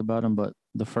we talk about them. But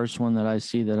the first one that I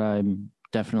see that I'm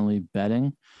definitely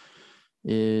betting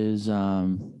is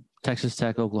Texas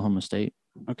Tech, Oklahoma State.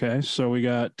 Okay, so we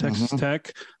got Texas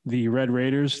Tech, the Red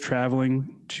Raiders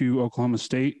traveling to Oklahoma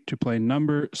State to play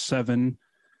number 7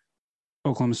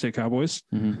 Oklahoma State Cowboys.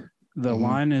 The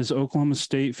line is Oklahoma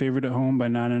State favored at home by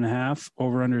 9.5.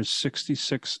 Over under is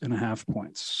 66.5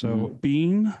 points. So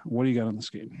Bean, what do you got on this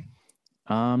game?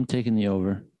 I'm taking the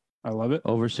over. I love it.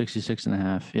 Over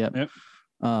 66.5. Yep.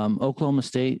 Oklahoma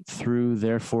State, through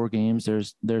their 4 games, they're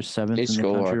 7th in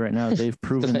the country right now. They've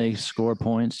proven they score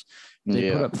points.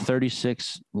 They put up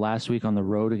 36 last week on the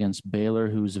road against Baylor,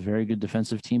 who's a very good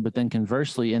defensive team. But then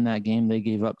conversely, in that game, they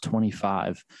gave up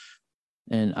 25.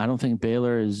 And I don't think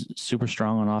Baylor is super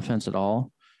strong on offense at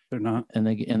all. They're not. And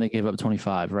they gave up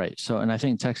 25, right? So, and I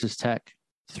think Texas Tech,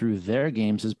 through their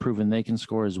games, has proven they can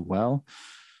score as well.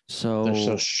 So they're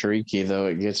so streaky, though.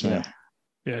 It gets me.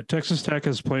 Yeah, Texas Tech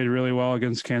has played really well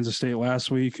against Kansas State last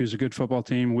week, who's a good football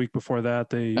team. Week before that,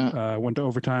 they went to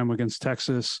overtime against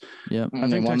Texas. Yep. I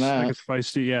think Texas Tech is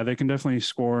feisty. Yeah, they can definitely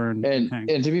score and hang.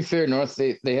 And to be fair,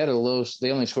 they had a low. They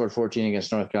only scored 14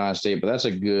 against North Carolina State, but that's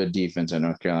a good defense at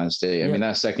North Carolina State. I mean,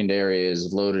 that secondary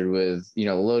is loaded with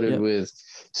with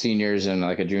seniors and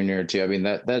like a junior or two. I mean,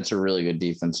 that's a really good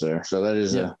defense there. So that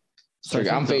is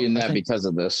I'm fading that because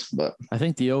of this, but I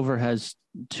think the over has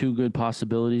two good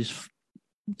possibilities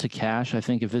to cash. I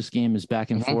think if this game is back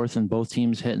and forth and both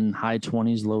teams hitting high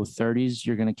 20s, low 30s,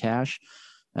 you're going to cash.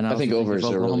 And I think over if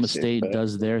Oklahoma State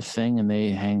does their thing and they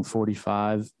hang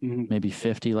 45, maybe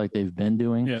 50 like they've been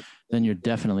doing, then you're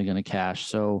definitely going to cash.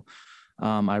 So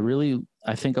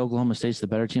I think Oklahoma State's the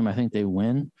better team. I think they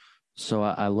win. So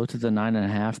I looked at the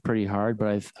 9.5 pretty hard,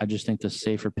 but I just think the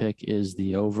safer pick is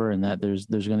the over, and that there's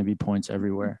going to be points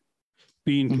everywhere.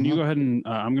 Bean, can you go ahead and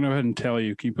I'm going to go ahead and tell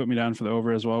you, can you put me down for the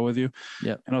over as well with you?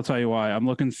 Yeah. And I'll tell you why. I'm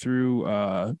looking through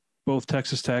both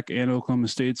Texas Tech and Oklahoma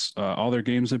State's all their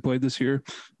games they played this year.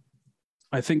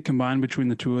 I think combined between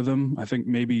the two of them, I think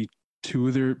maybe two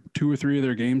or three of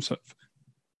their games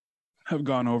have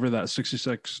gone over that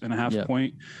 66.5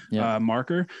 point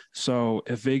marker. So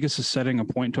if Vegas is setting a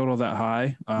point total that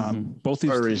high, both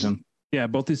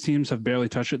these teams have barely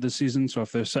touched it this season. So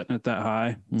if they're setting it that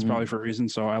high, it's probably for a reason.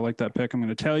 So I like that pick. I'm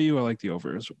going to tell you, I like the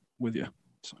overs with you.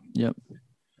 So. Yep.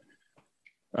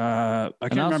 I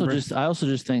also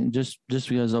just think just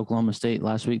because Oklahoma State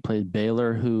last week played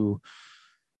Baylor, who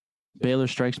Baylor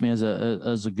strikes me as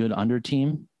a good under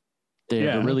team. They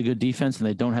have a really good defense and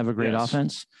they don't have a great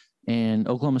offense. And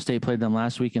Oklahoma State played them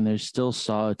last week and they still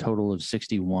saw a total of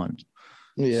 61.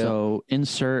 Yeah. So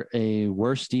insert a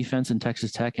worse defense in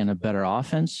Texas Tech and a better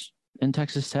offense in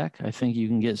Texas Tech. I think you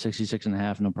can get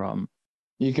 66.5, no problem.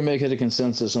 You can make it a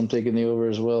consensus. I'm taking the over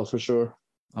as well for sure.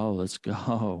 Oh, let's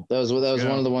go. That was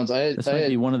one of the ones This might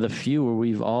be one of the few where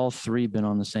we've all three been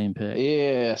on the same pick.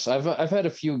 Yes, I've had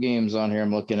a few games on here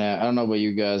I'm looking at. I don't know about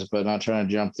you guys, but not trying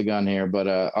to jump the gun here. But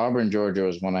Auburn, Georgia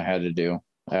was one I had to do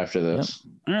after this.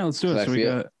 Yep. All right, let's do it. So we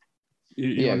got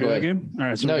go ahead. Game? All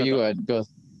right. So you go ahead. Go.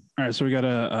 All right, so we got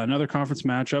another conference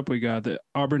matchup. We got the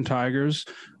Auburn Tigers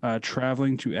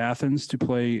traveling to Athens to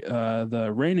play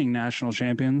the reigning national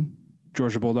champion,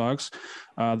 Georgia Bulldogs.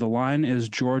 The line is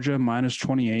Georgia minus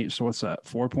 28. So what's that?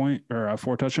 4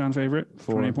 touchdown favorite?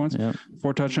 28 points? Yep.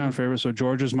 4 touchdown favorite. So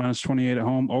Georgia's minus 28 at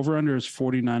home. Over under is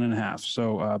 49.5.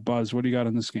 So Buzz, what do you got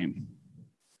in this game?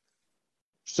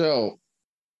 So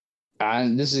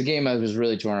this is a game I was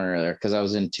really torn on earlier because I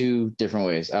was in two different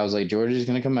ways. I was like, Georgia's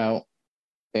going to come out.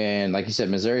 And like you said,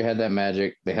 Missouri had that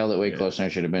magic. They held it way closer than it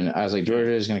should have been. I was like,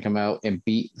 Georgia is going to come out and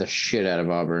beat the shit out of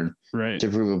Auburn to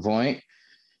prove a point.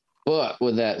 But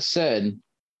with that said,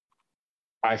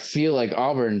 I feel like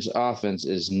Auburn's offense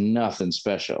is nothing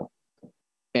special.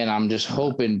 And I'm just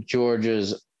hoping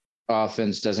Georgia's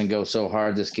offense doesn't go so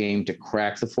hard this game to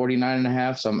crack the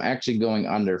 49.5. So I'm actually going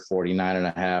under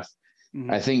 49.5.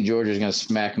 I think Georgia's going to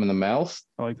smack him in the mouth.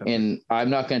 I like that. And I'm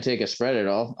not going to take a spread at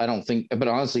all. I don't think, but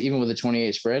honestly, even with a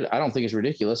 28 spread, I don't think it's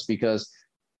ridiculous because,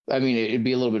 I mean, it'd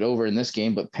be a little bit over in this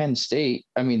game, but Penn State,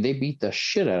 I mean, they beat the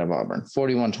shit out of Auburn,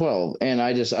 41-12. And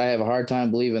I have a hard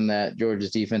time believing that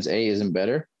Georgia's defense, A, isn't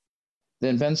better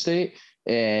than Penn State,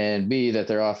 and B, that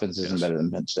their offense isn't better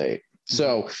than Penn State.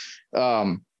 So,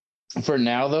 for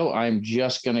now, though, I'm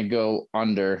just going to go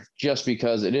under just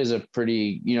because it is a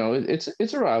pretty,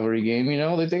 it's a rivalry game.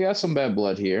 They got some bad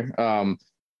blood here.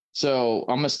 So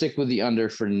I'm going to stick with the under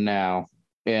for now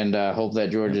and hope that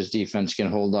Georgia's defense can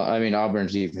hold on. I mean,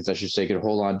 Auburn's defense, I should say, could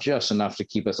hold on just enough to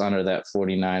keep us under that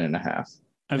 49.5.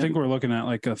 I think we're looking at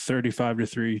like a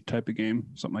 35-3 type of game,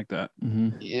 something like that.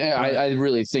 Mm-hmm. Yeah, I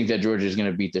really think that Georgia is going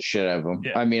to beat the shit out of them.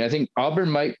 Yeah. I mean, I think Auburn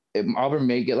may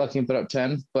get lucky and put up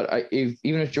 10, but even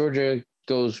if Georgia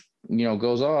goes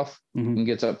off and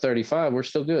gets up 35, we're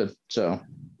still good. So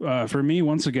for me,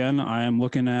 once again, I am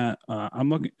looking at I'm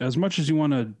looking as much as you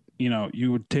want to.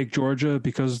 You would take Georgia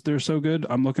because they're so good.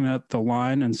 I'm looking at the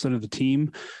line instead of the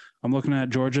team. I'm looking at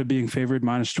Georgia being favored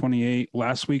minus 28.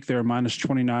 Last week, they were minus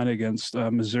 29 against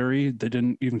Missouri. They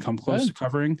didn't even come close to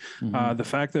covering. Mm-hmm. The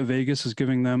fact that Vegas is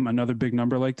giving them another big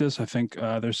number like this, I think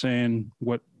they're saying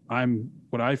what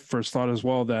I first thought as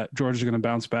well, that Georgia's going to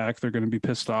bounce back. They're going to be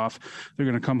pissed off. They're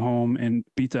going to come home and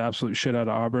beat the absolute shit out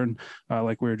of Auburn,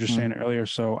 like we were just saying earlier.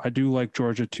 So I do like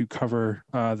Georgia to cover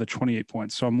the 28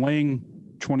 points. So I'm laying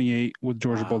 28 with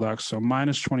Georgia Bulldogs. So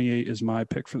minus 28 is my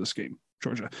pick for this game.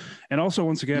 Georgia. And also,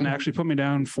 once again, actually put me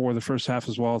down for the first half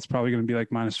as well. It's probably going to be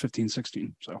like minus 15,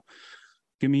 16. So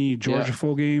give me Georgia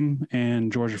full game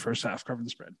and Georgia first half, cover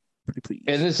the spread. Pretty pleased.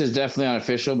 And this is definitely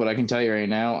unofficial, but I can tell you right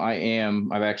now,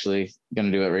 I'm actually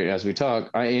going to do it right as we talk.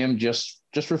 I am just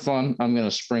for fun. I'm going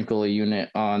to sprinkle a unit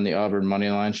on the Auburn money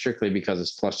line strictly because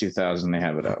it's plus 2,000. They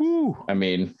have it up. Ooh. I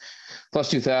mean, plus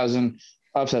 2,000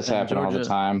 upsets And happen all the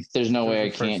time. There's no way I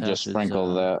Georgia can't first just half is,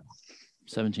 sprinkle that.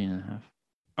 17.5.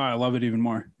 Oh, I love it even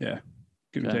more. Yeah.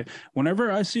 Give and Okay. take.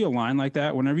 Whenever I see a line like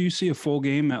that, whenever you see a full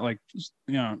game at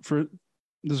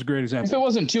this is a great If example. it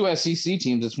wasn't two SEC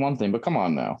teams, it's one thing, but come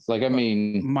on now. Like, I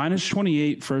mean, minus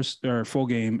 28 first or full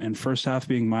game and first half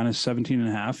being minus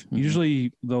 17.5.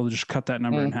 Usually they'll just cut that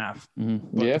number in half.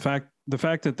 But yeah. the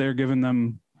fact that they're giving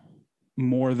them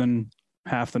more than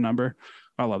half the number,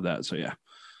 I love that. So yeah.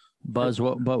 Buzz,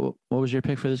 what was your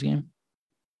pick for this game?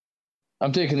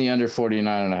 I'm taking the under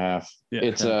 49.5.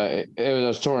 Yeah. I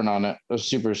was torn on it. I was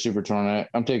super, super torn on it.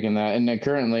 I'm taking that. And then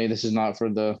currently, this is not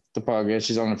for the podcast.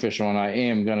 She's unofficial, and I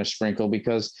am going to sprinkle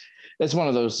because it's one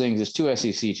of those things. It's two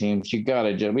SEC teams. You got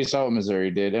to. We saw what Missouri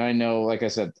did. And I know, like I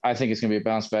said, I think it's going to be a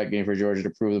bounce back game for Georgia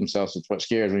to prove themselves. It's what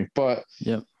scares me. But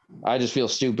I just feel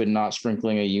stupid not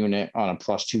sprinkling a unit on a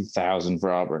plus 2,000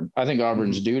 for Auburn. I think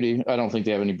Auburn's duty. I don't think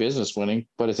they have any business winning,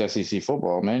 but it's SEC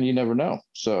football, man. You never know.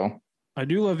 So. I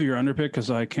do love your under pick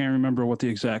because I can't remember what the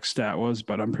exact stat was,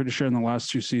 but I'm pretty sure in the last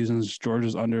two seasons,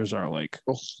 Georgia's unders are like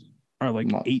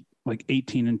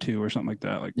 18-2 or something like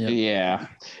that. Like yeah.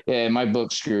 My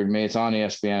book screwed me. It's on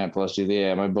ESPN at plus 2.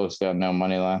 Yeah, my book's got no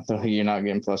money line. So you're not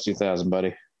getting plus 2,000,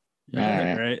 buddy.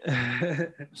 Yeah, right.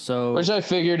 So, which I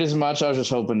figured as much. I was just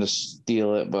hoping to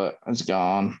steal it, but it's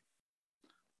gone.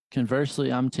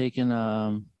 Conversely, I'm taking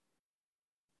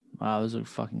wow, it was a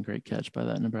fucking great catch by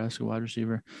that Nebraska wide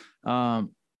receiver.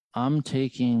 I'm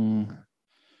taking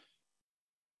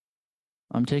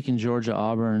Georgia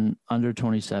Auburn under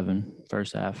 27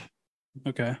 first half.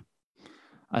 Okay.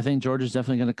 I think Georgia's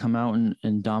definitely going to come out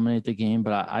and dominate the game,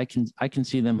 but I can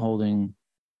see them holding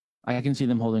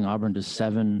Auburn to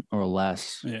 7 or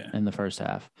less in the first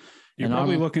half.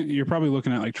 You're probably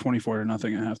looking at like 24-0 at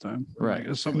halftime. Right.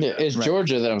 It's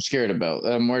Georgia that I'm scared about.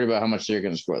 I'm worried about how much they're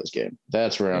going to score this game.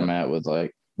 That's where I'm at with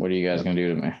like, what are you guys going to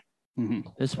do to me? Mm-hmm.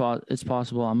 It's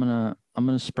possible. I'm gonna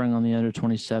spring on the under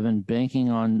 27,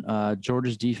 banking on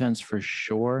Georgia's defense for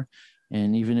sure.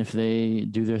 And even if they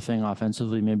do their thing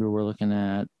offensively, maybe we're looking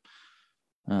at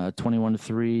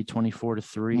 21-3,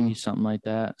 24-3, something like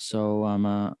that. So I'm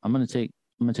gonna take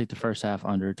the first half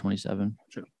under 27.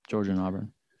 Sure. Georgia and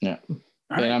Auburn. Yeah.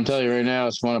 And I'm telling you right now, I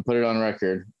just want to put it on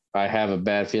record. I have a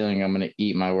bad feeling I'm going to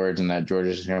eat my words and that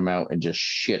Georgia's going to come out and just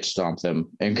shit stomp them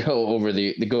and go over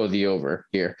the over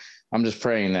here. I'm just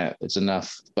praying that it's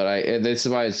enough. But this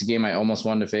is why it's a game I almost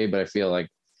wanted to fade, but I feel like I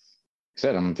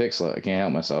said I'm a pixel. I can't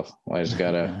help myself. I just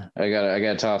gotta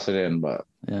toss it in. But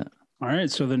yeah. All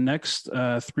right. So the next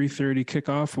 3:30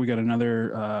 kickoff, we got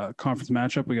another conference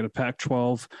matchup. We got a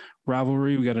Pac-12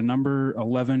 rivalry. We got a number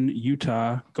 11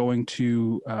 Utah going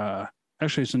to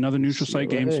actually it's another neutral site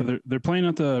game. So they're playing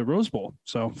at the Rose Bowl.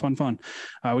 So fun.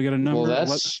 We got a number.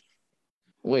 Well,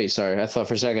 wait, sorry. I thought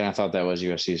for a second that was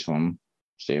USC's home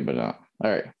state, but no.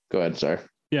 All right, go ahead. Sorry.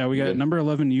 Yeah, we got number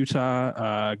 11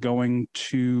 Utah going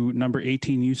to number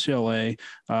 18 UCLA.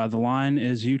 The line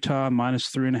is Utah minus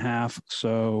 3.5.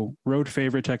 So road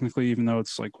favorite technically, even though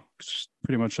it's like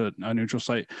pretty much a neutral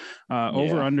site.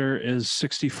 Over under is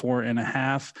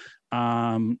 64.5.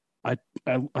 I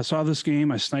saw this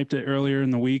game. I sniped it earlier in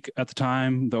the week. At the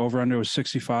time, the over under was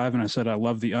 65, and I said I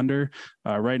love the under.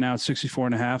 Right now it's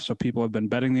 64.5. So people have been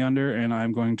betting the under, and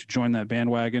I'm going to join that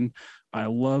bandwagon. I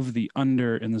love the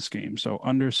under in this game. So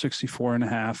under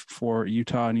 64.5 for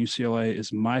Utah and UCLA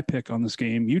is my pick on this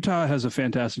game. Utah has a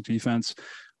fantastic defense.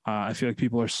 I feel like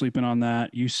people are sleeping on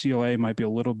that. UCLA might be a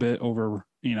little bit overhyped,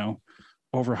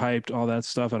 all that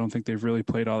stuff. I don't think they've really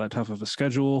played all that tough of a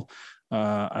schedule.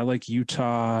 I like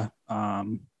Utah. I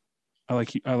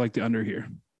like the under here,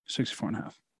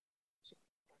 64.5.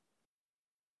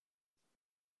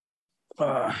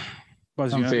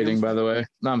 I'm fading, by the way.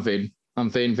 No, I'm fading. I'm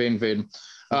fading.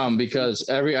 Because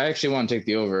I actually want to take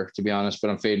the over, to be honest, but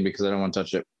I'm fading because I don't want to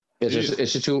touch it.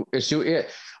 It's too.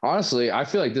 Honestly, I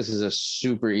feel like this is a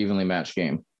super evenly matched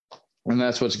game, and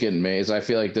that's what's getting me. Is I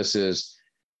feel like this is.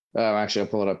 Actually, I'll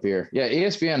pull it up here. Yeah,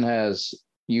 ESPN has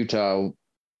Utah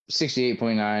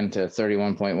 68.9 to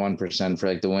 31.1% for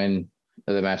like the win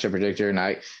of the matchup predictor, and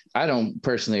I don't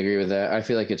personally agree with that. I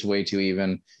feel like it's way too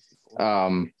even.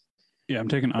 Yeah, I'm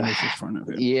taking under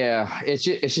 64.5. Yeah, it's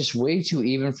just way too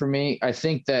even for me. I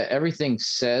think that everything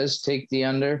says take the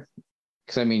under.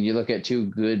 Because I mean, you look at two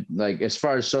good, like as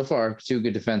far as so far, two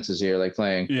good defenses here, like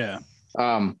playing. Yeah.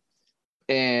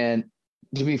 And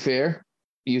to be fair,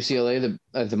 UCLA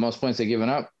the most points they've given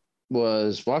up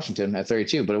was Washington at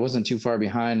 32, but it wasn't too far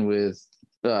behind with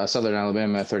Southern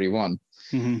Alabama at 31.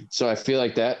 Mm-hmm. So I feel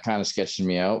like that kind of sketched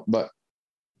me out. But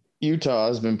Utah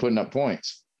has been putting up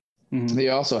points. Mm-hmm. They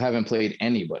also haven't played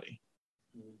anybody.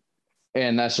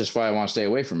 And that's just why I want to stay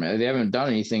away from it. They haven't done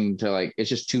anything to like, it's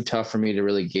just too tough for me to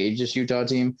really gauge this Utah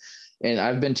team. And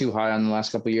I've been too high on the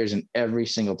last couple of years, and every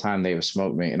single time they have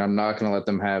smoked me. And I'm not going to let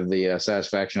them have the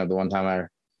satisfaction of the one time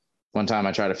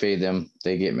I try to fade them,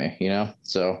 they get me, you know?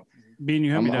 So Bean,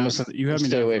 you have me down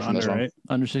away from under, this one. right?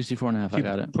 Under 64.5. I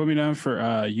got it. Put me down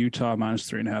for Utah minus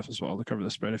 3.5 as well to cover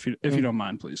the spread. If you don't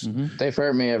mind, please. Mm-hmm. They've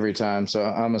hurt me every time, so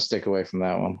I'm gonna stick away from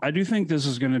that one. I do think this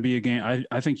is going to be a game.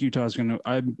 I think Utah is going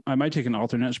to. I might take an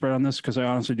alternate spread on this because I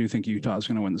honestly do think Utah is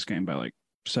going to win this game by like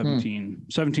 17,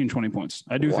 20 points.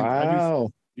 I do think.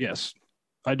 Wow. Yes,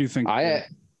 I do think. I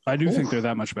do think they're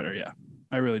that much better. Yeah,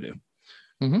 I really do.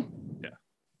 Mm-hmm. Yeah.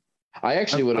 I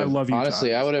actually would have. I love Utah.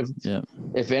 Honestly, I would have. Yeah.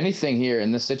 If anything, here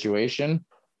in this situation,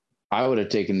 I would have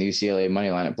taken the UCLA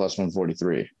money line at plus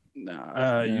 143. Nah,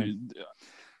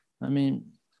 I mean,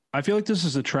 I feel like this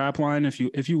is a trap line. If you're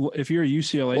a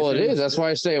UCLA, Well, fan, it is. That's why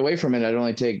I stay away from it. I'd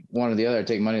only take one or the other. I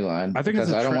take money line. I think it's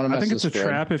I don't want to mess I think it's a spread.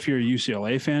 trap if you're a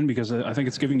UCLA fan because I think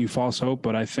it's giving you false hope.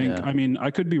 But I think, Yeah. I mean,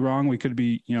 I could be wrong. We could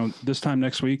be, this time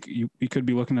next week, we could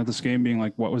be looking at this game being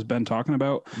like, what was Ben talking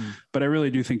about? But I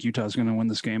really do think Utah's going to win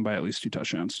this game by at least 2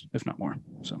 touchdowns, if not more.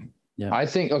 So yeah. I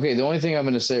think, okay, the only thing I'm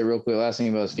going to say real quick, last thing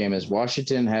about this game is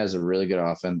Washington has a really good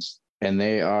offense, and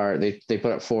they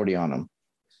put up 40 on them.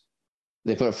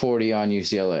 They put up 40 on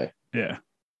UCLA. yeah,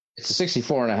 It's a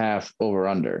 64.5 over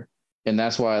under. And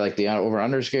that's why like the over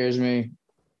under scares me.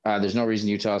 There's no reason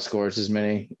Utah scores as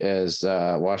many as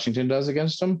Washington does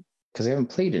against them because they haven't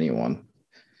played anyone.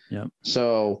 Yep.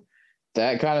 So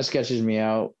that kind of sketches me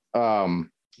out.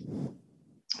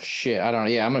 Shit, I don't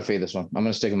know. Yeah, I'm gonna fade this one. I'm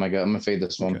gonna stick with my gut. I'm gonna fade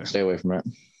this one. Okay. Stay away from it.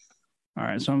 all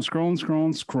right. So I'm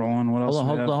scrolling. What else?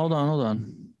 Hold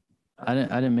on. I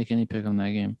didn't make any pick on that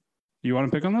game. You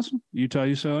want to pick on this one? Utah,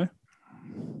 UCLA?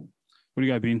 What do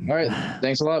you got, Bean? All right.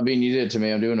 Thanks a lot, Bean. You did it to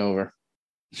me. I'm doing over.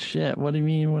 Shit, what do you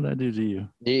mean? What I do to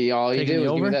you? All you Taking did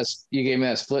the was over? you gave me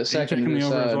that split Are you second. taking to the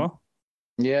over as decide. well?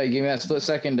 Yeah, you gave me that split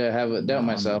second to have it doubt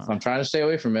myself. No. I'm trying to stay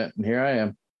away from it, and here I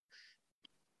am.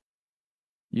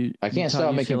 I can't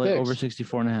stop making UCLA picks. over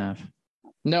 64.5.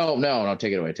 No.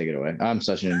 Take it away. I'm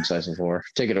such an indecisive whore.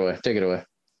 Take it away.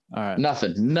 All right.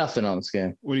 Nothing on this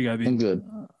game. What do you got, I'm Bean? good.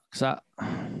 Because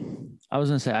I was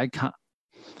gonna say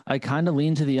I kind of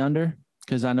lean to the under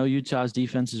because I know Utah's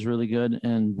defense is really good,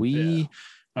 and we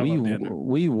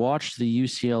watched the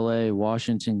UCLA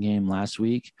Washington game last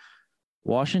week.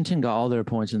 Washington got all their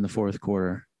points in the fourth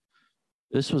quarter.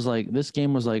 This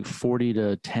game was like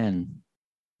 40-10,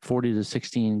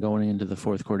 40-16 going into the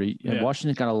fourth quarter. Yeah.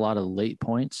 Washington got a lot of late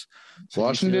points. So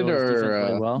Washington UCLA's defense or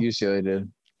played well. UCLA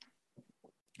did?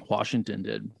 Washington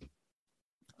did.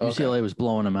 Okay. UCLA was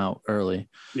blowing them out early.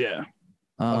 Yeah.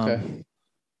 Okay.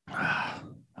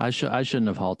 I shouldn't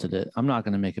have halted it. I'm not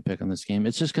going to make a pick on this game.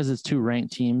 It's just because it's 2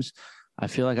 ranked teams. I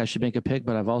feel like I should make a pick,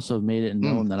 but I've also made it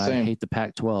known that same. I hate the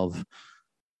Pac-12.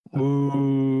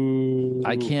 Ooh.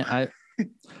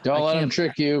 Don't let them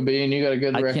trick you, Bean. You got a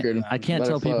good record. I can't Let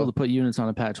tell it flow. people to put units on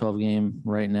a Pac-12 game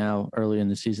right now, early in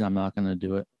the season. I'm not going to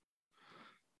do it.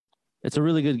 It's a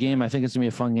really good game. I think it's going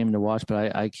to be a fun game to watch,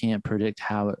 but I can't predict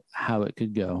how it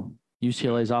could go.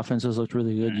 UCLA's offense has looked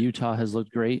really good. Utah has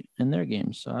looked great in their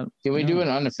games. So Can we do an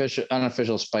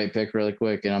unofficial spite pick really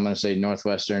quick? And I'm going to say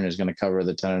Northwestern is going to cover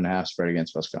the 10.5 spread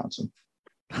against Wisconsin.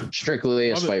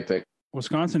 Strictly a spite pick.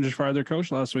 Wisconsin just fired their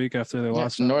coach last week after they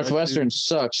lost. Northwestern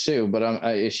sucks too, but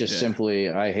it's just simply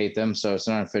I hate them, so it's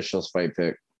an unofficial spite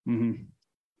pick. Mm-hmm.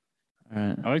 all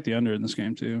right. I like the under in this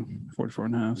game too,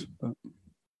 44.5. But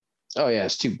Oh yeah,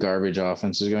 it's 2 garbage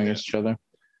offenses going against each other.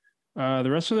 the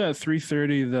rest of that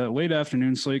 3:30, the late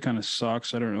afternoon slate kind of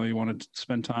sucks. I don't really want to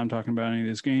spend time talking about any of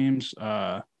these games.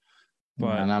 But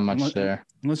not much there.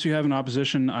 Unless you have an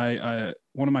opposition, I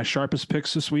one of my sharpest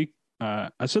picks this week. I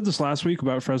said this last week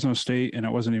about Fresno State, and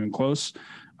it wasn't even close.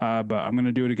 But I'm going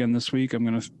to do it again this week. I'm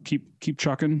going to keep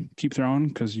chucking, keep throwing,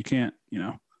 because you can't,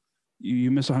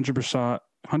 you miss 100%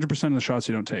 of the shots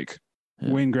you don't take.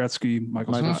 Yeah. Wayne Gretzky,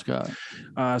 Michael Scott.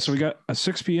 So we got a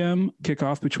 6 p.m.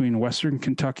 kickoff between Western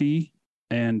Kentucky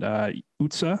and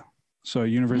UTSA, so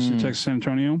University of Texas San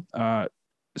Antonio.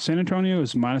 San Antonio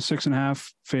is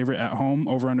 -6.5 favorite at home,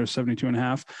 over under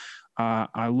 72.5.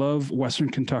 I love Western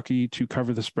Kentucky to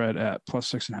cover the spread at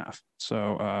 +6.5.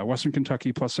 So Western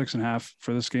Kentucky +6.5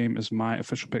 for this game is my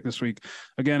official pick this week.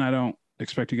 Again,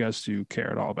 expect you guys to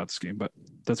care at all about this game, but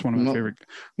that's one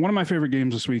of my favorite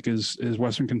games this week is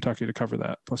Western Kentucky to cover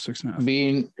that plus 6.5.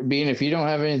 Being if you don't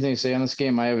have anything to say on this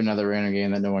game, I have another random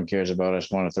game that no one cares about. I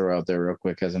just want to throw out there real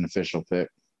quick as an official pick.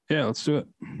 Yeah, let's do it.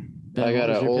 Ben, I got what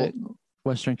was a your old pick?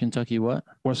 Western Kentucky what?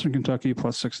 Western Kentucky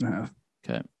plus 6.5.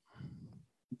 Okay.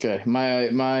 Okay.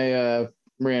 My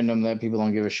random that people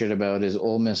don't give a shit about is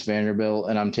Ole Miss Vanderbilt,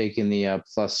 and I'm taking the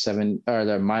 +7 or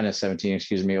the -17,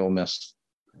 excuse me, Ole Miss.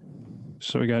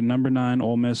 So we got number 9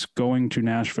 Ole Miss going to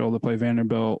Nashville to play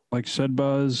Vanderbilt. Like you said,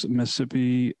 Buzz,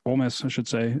 Mississippi, Ole Miss, I should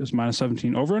say, is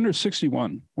 -17. Over under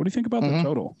 61. What do you think about the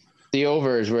total? The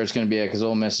over is where it's going to be at because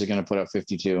Ole Miss is going to put up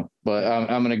 52. But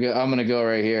I'm gonna go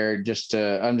right here.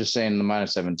 I'm just saying the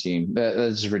 -17.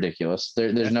 That's ridiculous.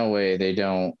 There's no way they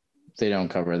don't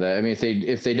cover that. I mean,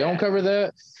 if they don't cover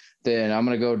that, then I'm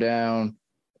gonna go down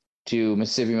to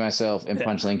Mississippi myself and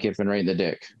punch Lane Kiffin right in the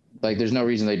dick. Like, there's no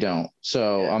reason they don't.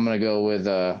 So I'm gonna go with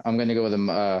them.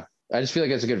 I just feel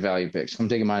like it's a good value pick. So I'm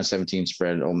taking -17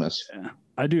 spread Ole Miss. Yeah,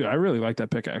 I do. I really like that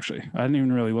pick actually. I hadn't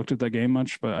even really looked at that game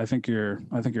much, but I think you're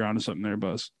onto something there,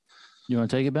 Buzz. You want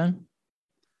to take it, Ben?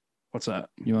 What's that?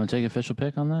 You want to take official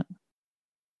pick on that?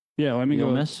 Yeah, let me go.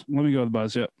 Ole Miss? Let me go with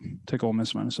Buzz. Yep, take Ole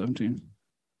Miss -17.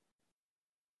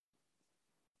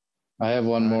 I have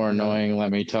one more annoying.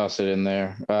 Let me toss it in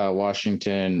there.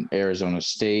 Washington, Arizona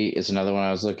State is another one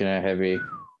I was looking at heavy.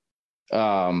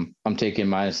 I'm taking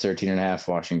 -13.5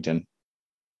 Washington.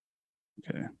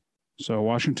 Okay. So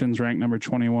Washington's ranked number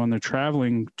 21. They're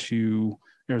traveling to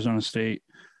Arizona State.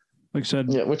 Like I said,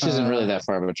 Yeah, which isn't really that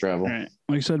far of a travel. Right.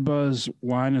 Like I said, Buzz,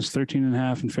 line is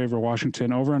 13.5 in favor of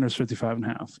Washington. Over under is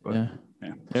 55.5. But Yeah.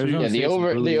 yeah. Arizona Yeah, the State's over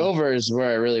really- the over is where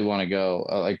I really want to go.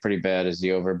 Like, pretty bad is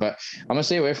the over, but I'm gonna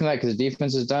stay away from that because the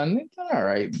defense is done all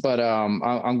right. But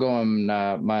I'm going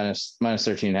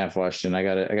 -13.5 Washington. I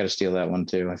gotta steal that one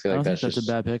too. I feel I like don't think that's that's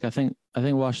a bad pick. I think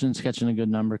Washington's catching a good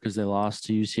number because they lost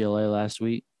to UCLA last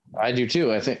week. I do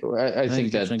too. I think catching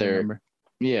that a good they're number.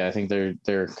 yeah. I think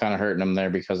they're kind of hurting them there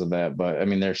because of that. But I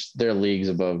mean, they're leagues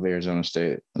above Arizona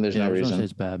State. And there's no Arizona reason.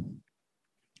 State's bad.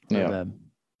 They're Yeah. bad.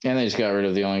 And they just got rid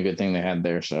of the only good thing they had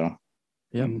there. So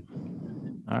Yep. All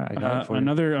right, I got it for you.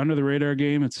 Another under the radar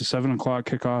game. It's a 7:00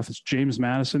 kickoff. It's James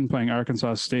Madison playing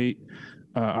Arkansas State.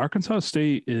 Arkansas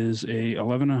State is a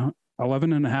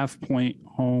 11.5 point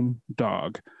home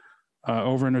dog.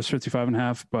 Over under is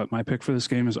 55.5. But my pick for this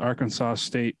game is Arkansas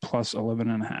State plus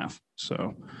 11.5.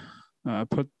 So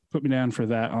put me down for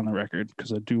that on the record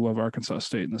because I do love Arkansas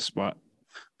State in this spot.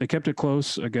 They kept it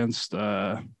close against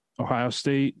Ohio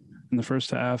State in the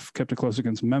first half. Kept it close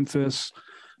against Memphis.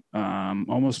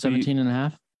 Almost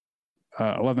 17.5?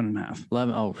 11.5.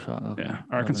 11. Oh, okay. Yeah.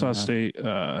 Arkansas 11.5. State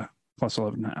plus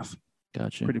 11.5.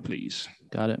 Gotcha. Pretty pleased.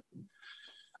 Got it.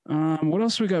 What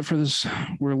else we got for this?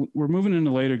 We're moving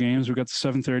into later games. We got the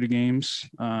 7:30 games.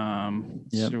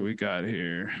 Let's see what we got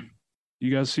here.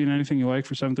 You guys seen anything you like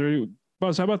for 7:30?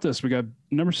 Buzz, how about this? We got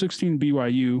number 16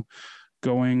 BYU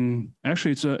going.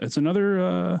 Actually, it's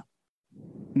another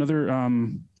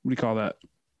what do you call that?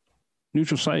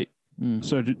 Neutral site.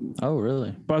 So, Oh,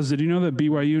 really? Buzz, did you know that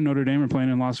BYU and Notre Dame are playing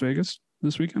in Las Vegas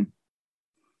this weekend?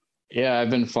 yeah, I've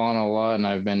been following a lot, and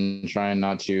I've been trying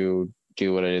not to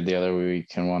do what I did the other week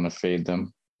and want to fade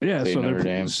them. Yeah, Fade so Notre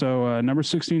Dame. number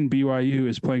 16 BYU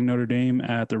is playing Notre Dame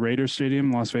at the Raiders Stadium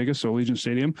in Las Vegas, so Allegiant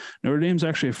Stadium. Notre Dame's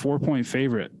actually a 4-point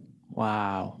favorite.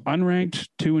 Wow. Unranked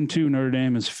 2-2 Notre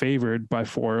Dame is favored by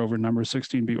 4 over number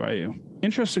 16 BYU.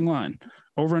 Interesting line.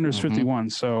 Over under is 51.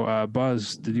 So,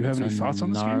 Buzz, did you have any thoughts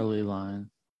on this game? Gnarly line.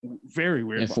 Very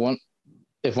weird. If one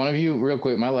of you, real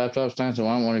quick, my laptop's dying, so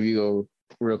why don't one of you go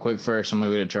real quick first? I'm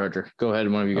gonna get a charger. Go ahead,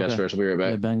 one of you guys Okay. first. I'll be right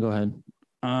Yeah, back. Ben, go ahead.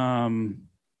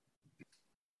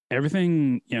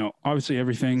 Everything, obviously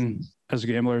everything as a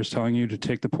gambler is telling you to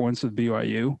take the points with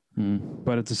BYU,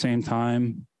 but at the same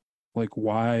time, like,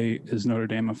 why is Notre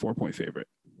Dame a 4-point favorite?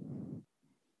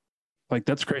 Like,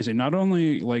 that's crazy. Not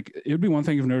only, like, it would be one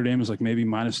thing if Notre Dame is like maybe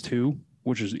 -2,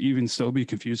 which is even still be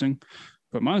confusing,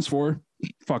 but -4,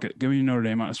 fuck it. Give me Notre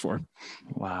Dame -4.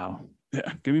 Wow.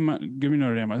 Yeah, give me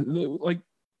Notre Dame. Like,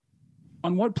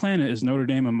 on what planet is Notre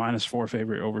Dame a -4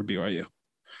 favorite over BYU?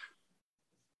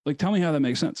 Like, tell me how that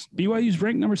makes sense. BYU's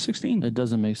ranked number 16. It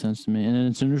doesn't make sense to me. And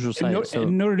it's a neutral site.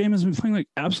 And Notre Dame has been playing like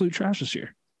absolute trash this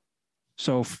year.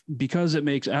 So because it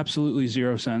makes absolutely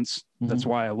zero sense, that's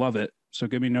why I love it. So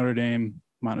give me Notre Dame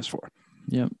 -4.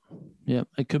 Yep.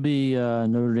 It could be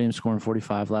Notre Dame scoring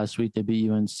 45 last week. They beat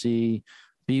UNC.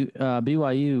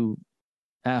 BYU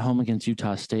at home against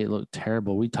Utah State looked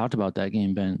terrible. We talked about that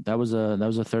game, Ben. That was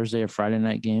a Thursday or Friday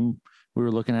night game. We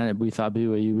were looking at it. We thought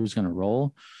BYU was going to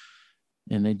roll.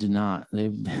 and they did not. They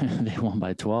they won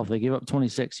by 12. They gave up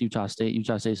 26. Utah State.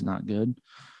 Utah State's not good.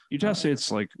 Utah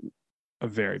State's like a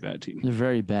very bad team. They're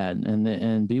very bad,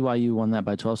 and BYU won that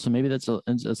by 12. So maybe that's a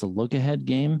look ahead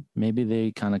game. Maybe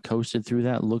they kind of coasted through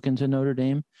that, looking to Notre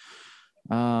Dame.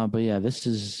 But yeah, this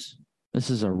is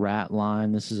a rat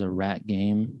line. This is a rat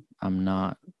game. I'm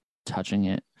not touching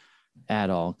it at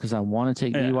all because I want to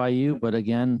take BYU, but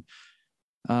again,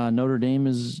 Notre Dame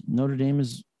is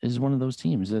one of those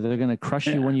teams. They're going to crush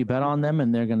you when you bet on them,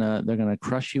 and they're gonna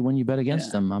crush you when you bet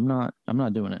against them. I'm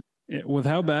not doing it. With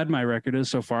how bad my record is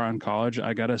so far on college,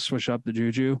 I got to switch up the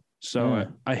juju. So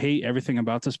I hate everything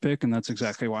about this pick, and that's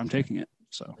exactly why I'm taking it.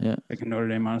 So taking Notre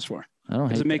Dame -4. I don't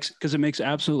hate because it makes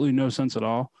absolutely no sense at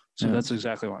all. So that's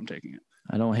exactly why I'm taking it.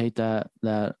 I don't hate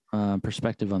that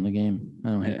perspective on the game. I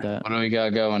don't hate that. What do we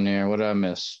got going here? What did I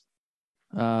miss?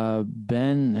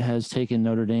 Ben has taken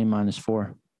Notre Dame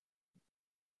 -4.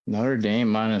 Notre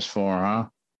Dame -4, huh?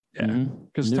 Yeah.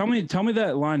 Because tell me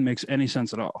that line makes any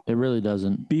sense at all. It really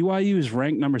doesn't. BYU is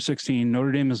ranked number 16.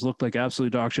 Notre Dame has looked like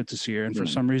absolute dog shit this year, and for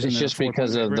some reason it's just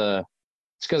because of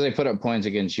it's because they put up points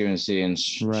against UNC and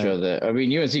show that. I mean,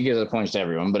 UNC gives up points to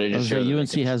everyone, but it just shows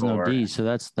UNC has no D, so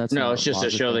that's no. It's just to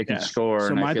show they can score.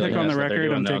 So my pick on the record,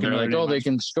 I'm taking. They're like, oh, they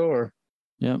can score.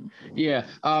 Yep. Yeah.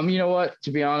 You know what?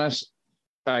 To be honest,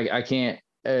 I can't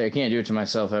do it to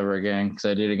myself ever again because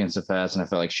I did against the Pats and I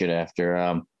felt like shit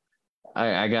after.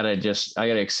 I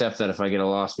gotta accept that if I get a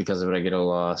loss because of it, I get a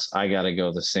loss. I gotta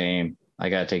go the same. I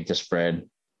gotta take the spread.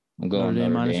 I'm going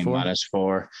Notre Dame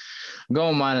 -4. I'm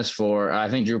going -4. I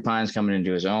think Drew Pine's coming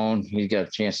into his own. He's got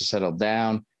a chance to settle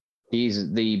down.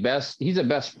 He's the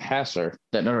best passer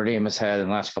that Notre Dame has had in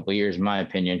the last couple of years, in my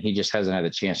opinion. He just hasn't had the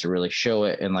chance to really show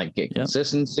it and like get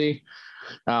consistency.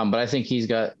 But I think he's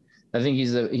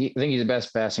the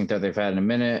best passing that they've had in a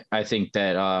minute. I think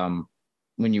that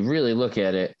when you really look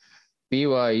at it,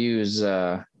 BYU's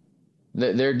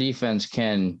their defense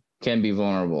can be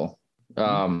vulnerable.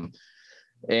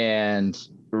 And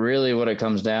really what it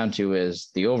comes down to is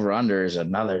the over-under is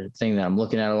another thing that I'm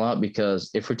looking at a lot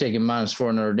because if we're taking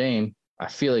 -4 Notre Dame, I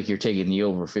feel like you're taking the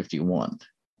over 51.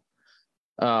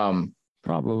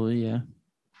 Probably, yeah.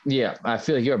 Yeah, I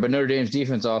feel like you are. But Notre Dame's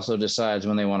defense also decides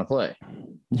when they want to play.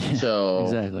 Yeah, so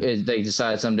exactly. They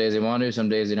decide some days they want to, some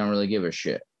days they don't really give a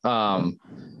shit.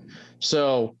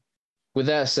 So with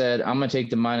that said, I'm going to take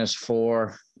the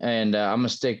 -4 and I'm going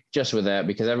to stick just with that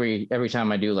because every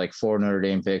time I do like 4 Notre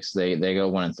Dame picks, they go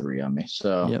 1-3 on me.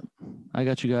 So yep. I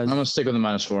got you guys. I'm going to stick with the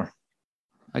 -4.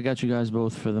 I got you guys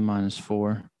both for the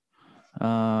 -4.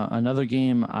 Another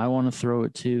game I want to throw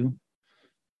it to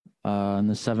in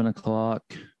the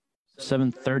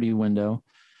 7:30 window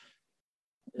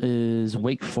is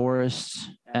Wake Forest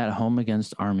at home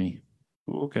against Army.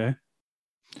 Okay.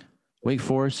 Wake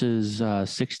Forest is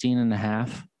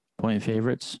 16.5 point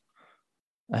favorites.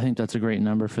 I think that's a great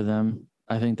number for them.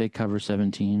 I think they cover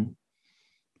 17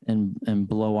 and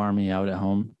blow Army out at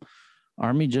home.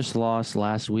 Army just lost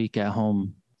last week at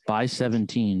home by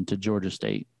 17 to Georgia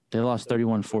State. They lost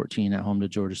 31-14 at home to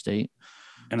Georgia State.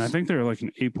 And I think they're like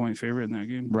an 8-point favorite in that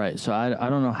game. Right. So I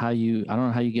don't know how you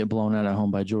get blown out at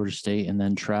home by Georgia State and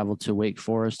then travel to Wake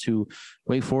Forest, who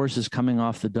Wake Forest is coming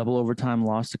off the double overtime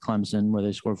loss to Clemson where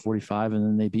they scored 45 and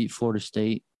then they beat Florida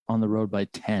State on the road by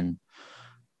 10.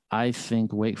 I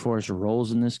think Wake Forest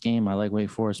rolls in this game. I like Wake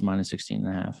Forest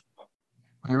 -16.5.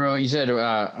 You said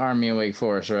Army and Wake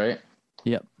Forest, right?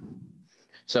 Yep.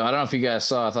 So I don't know if you guys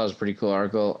saw, I thought it was a pretty cool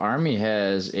article. Army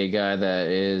has a guy that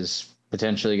is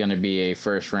potentially going to be a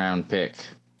first-round pick,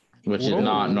 which is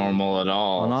not normal at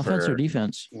all. On offense or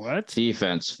defense? What?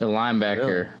 Defense. A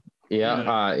linebacker. Really?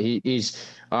 Yeah. He's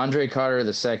Andre Carter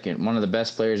II, one of the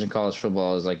best players in college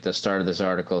football is like the start of this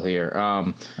article here.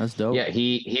 That's dope. Yeah,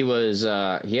 he was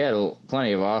he had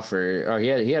plenty of offers. Or he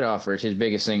had offers. His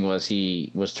biggest thing was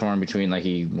he was torn between like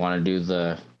he wanted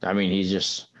to do he's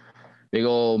just big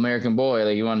old American boy,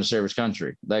 like he wanted to serve his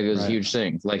country. Like it was a huge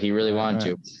thing. Like he really wanted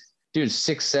to. Dude,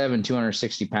 6'7",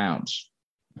 260 pounds.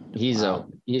 He's a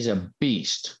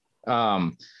beast.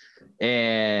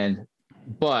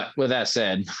 But with that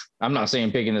said, I'm not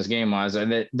saying picking this game wise,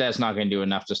 that's not going to do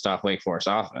enough to stop Wake Forest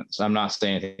offense. I'm not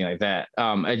saying anything like that.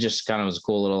 It just kind of was a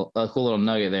cool little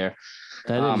nugget there.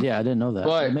 That is, I didn't know that.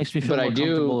 But it makes me feel more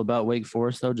comfortable about Wake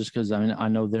Forest though, just because I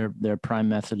know their prime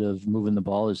method of moving the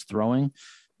ball is throwing.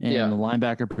 And the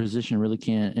linebacker position really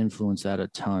can't influence that a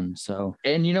ton. So,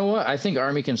 and you know what? I think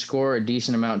Army can score a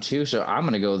decent amount too. So I'm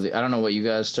going to go. I don't know what you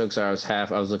guys took. So I was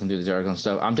looking through the article and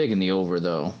stuff. I'm taking the over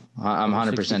though. I'm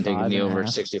 100% taking the over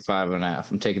 65.5.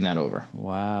 I'm taking that over.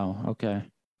 Wow. Okay.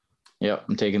 Yep.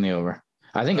 I'm taking the over.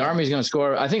 I think Army's going to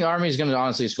score. I think Army's going to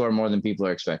honestly score more than people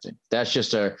are expecting. That's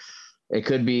just it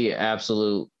could be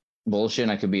absolute bullshit.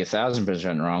 And I could be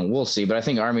 1,000% wrong. We'll see. But I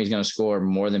think Army's going to score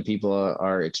more than people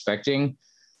are expecting.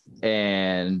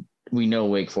 And we know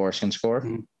Wake Forest can score.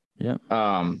 Mm-hmm. Yeah.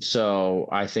 So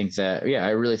I think that, I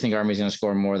really think Army's going to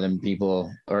score more than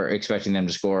people are expecting them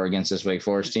to score against this Wake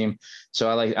Forest team. So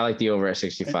I like the over at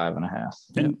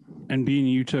 65.5. And Bean,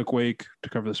 you took Wake to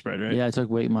cover the spread, right? Yeah, I took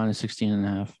Wake minus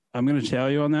 16.5. I'm going to tell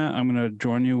you on that. I'm going to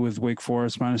join you with Wake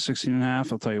Forest minus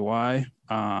 16.5. I'll tell you why.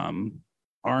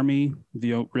 Army,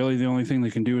 really the only thing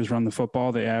they can do is run the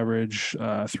football. They average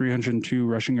 302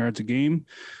 rushing yards a game.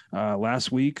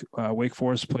 Last week, Wake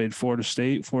Forest played Florida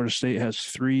State. Florida State has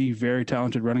 3 very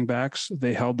talented running backs.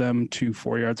 They held them to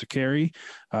 4 yards a carry.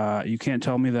 You can't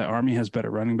tell me that Army has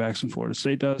better running backs than Florida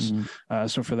State does. Mm-hmm.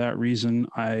 So for that reason,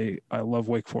 I love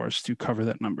Wake Forest to cover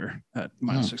that number at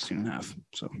minus 16.5.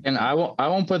 So, and I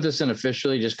won't put this in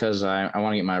officially just because I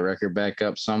want to get my record back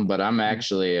up some, but I'm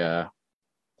actually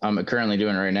I'm currently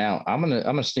doing it right now. I'm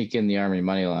gonna sneak in the Army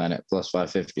money line at plus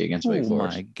 550 against Wake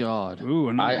Forest. Oh my god!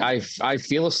 Ooh, I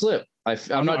feel a slip.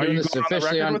 I'm not doing this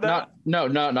officially. I'm not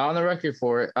on the record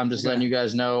for it. I'm just letting you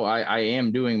guys know I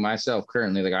am doing myself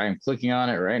currently. Like I am clicking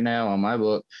on it right now on my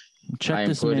book. Check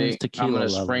this man's tequila I'm gonna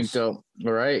levels. sprinkle.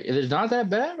 All right, it is not that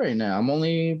bad right now. I'm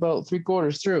only about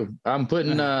 3/4 through. I'm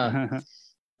putting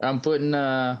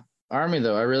Army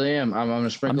though. I really am. I'm gonna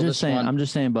sprinkle this one. I'm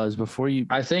just saying, Buzz. Before you,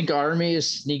 I think Army is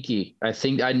sneaky. I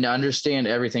think I understand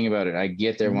everything about it. I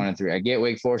get their 1-3. I get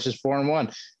Wake Forest is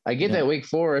 4-1. I get that Wake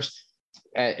Forest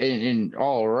in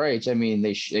all rights. I mean,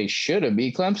 they should have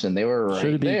beat Clemson. They were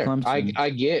right there. I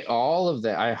get all of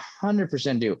that. I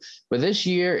 100% do. But this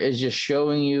year is just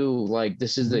showing you like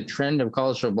this is the trend of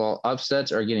college football.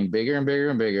 Upsets are getting bigger and bigger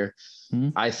and bigger.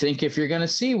 I think if you're going to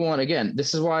see one, again,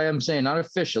 this is why I'm saying not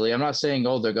officially. I'm not saying,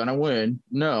 they're going to win.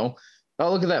 No.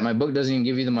 Oh, look at that. My book doesn't even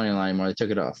give you the money line anymore. They took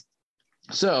it off.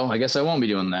 So I guess I won't be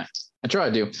doing that. I try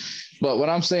to. But what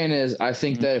I'm saying is I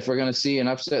think that if we're going to see an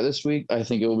upset this week, I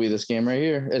think it will be this game right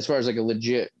here. As far as like a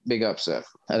legit big upset,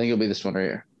 I think it'll be this one right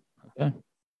here. Okay.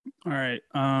 All right.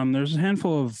 There's a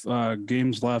handful of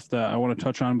games left that I want to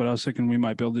touch on, but I was thinking we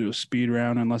might be able to do a speed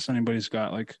round unless anybody's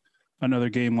got like another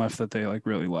game left that they like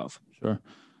really love. Sure.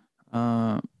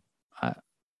 I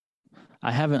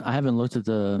haven't looked at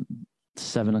the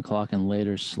 7:00 and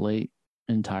later slate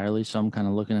entirely, so I'm kind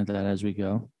of looking at that as we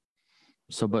go.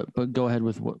 So, but go ahead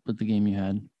with the game you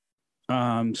had.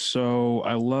 So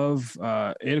I love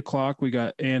 8:00. We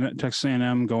got Texas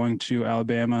A&M going to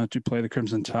Alabama to play the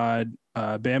Crimson Tide.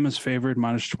 Bama's favored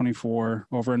minus 24.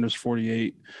 Over under is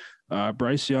 48.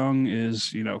 Bryce Young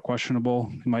is, questionable.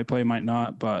 He might play, might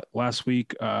not. But last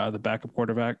week, the backup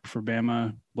quarterback for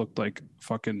Bama looked like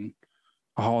fucking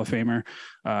a Hall of Famer.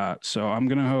 So I'm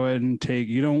going to go ahead and take,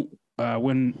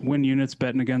 win units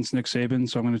betting against Nick Saban.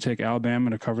 So I'm going to take Alabama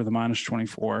to cover the minus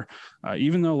 24.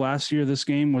 Even though last year this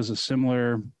game was a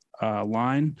similar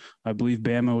line, I believe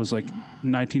Bama was like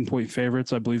 19-point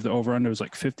favorites. I believe the over-under was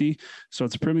like 50. So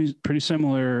it's a pretty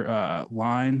similar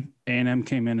line. A&M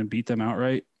came in and beat them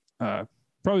outright.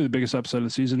 Probably the biggest upset of the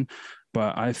season,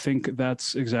 but I think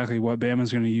that's exactly what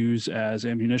Bama's going to use as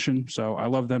ammunition. So I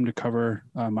love them to cover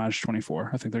minus 24.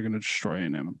 I think they're going to destroy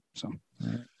A&M. So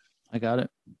I got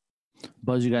it.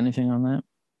 Buzz, you got anything on that?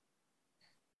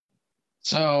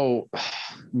 So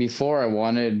before I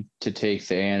wanted to take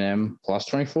the A&M plus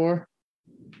 24,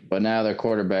 but now their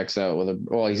quarterback's out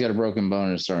he's got a broken bone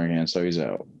in his throwing hand, so he's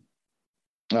out.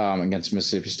 Against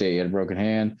Mississippi State, he had a broken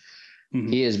hand. Mm-hmm.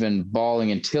 He has been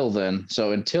balling until then.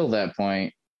 So until that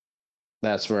point,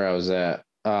 that's where I was at.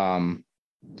 I'm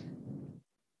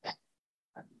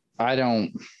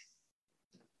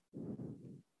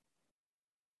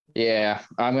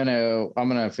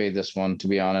gonna fade this one, to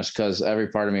be honest, because every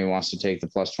part of me wants to take the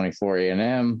plus 24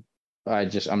 A&M. I'm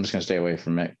just gonna stay away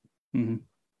from it. Mm-hmm.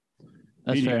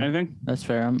 That's fair. Anything? That's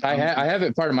fair. I have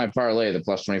it part of my parlay, the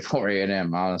plus 24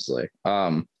 A&M, honestly.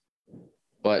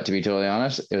 But to be totally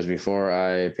honest, it was before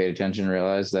I paid attention and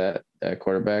realized that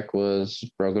quarterback was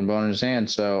broken bone in his hand.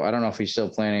 So I don't know if he's still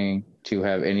planning to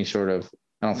have any sort of.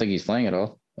 I don't think he's playing at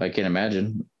all. I can't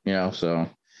imagine, So,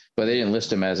 but they didn't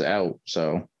list him as out.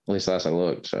 So at least last I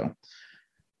looked. So.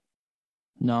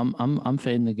 No, I'm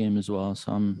fading the game as well.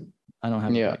 So I don't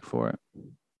have a pick for it.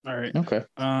 All right. Okay.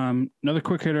 Another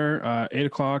quick hitter,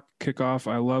 8:00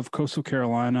 kickoff. I love Coastal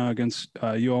Carolina against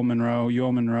UL Monroe.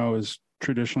 UL Monroe is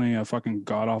traditionally a fucking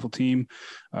god-awful team.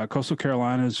 Coastal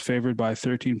Carolina is favored by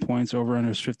 13 points. Over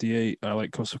under is 58. I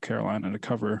like Coastal Carolina to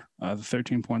cover the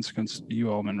 13 points against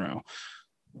UL Monroe.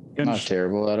 Not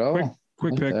terrible at all.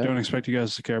 quick pick. Okay. Don't expect you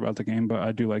guys to care about the game, but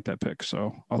I do like that pick.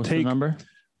 So I'll What's take the number?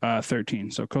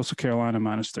 13. So Coastal Carolina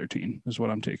minus 13 is what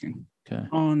I'm taking Okay,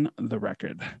 on the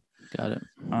record. got it.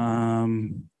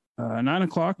 9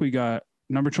 o'clock, we got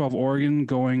number 12 Oregon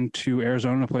going to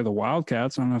Arizona to play the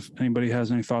Wildcats. I don't know if anybody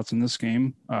has any thoughts on this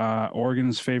game. Oregon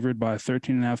is favored by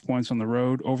 13.5 points on the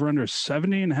road. Over under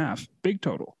 70.5. Big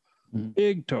total. Mhm.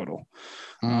 Big total.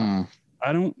 Hmm.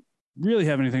 I don't really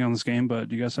have anything on this game, but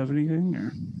do you guys have anything?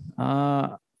 Or?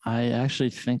 I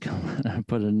actually think I'm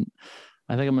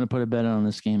gonna put a bet on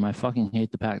this game. I fucking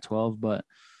hate the Pac-12, but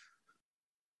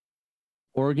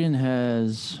Oregon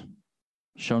has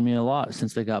shown me a lot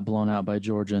since they got blown out by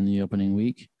Georgia in the opening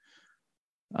week.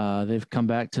 They've come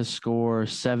back to score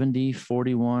 70,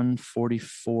 41,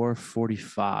 44,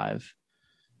 45.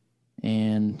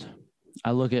 And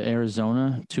I look at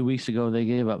Arizona. 2 weeks ago, they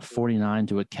gave up 49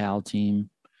 to a Cal team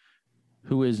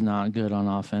who is not good on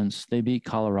offense. They beat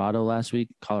Colorado last week.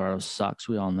 Colorado sucks.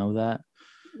 We all know that.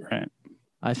 Right.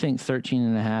 I think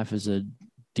 13.5 is a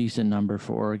decent number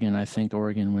for Oregon. I think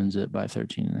Oregon wins it by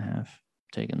 13.5.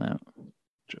 Taking that.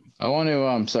 I want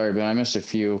to. Sorry, Ben. I missed a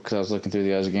few because I was looking through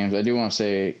the other games. I do want to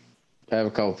say I have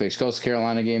a couple picks. Coastal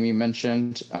Carolina game you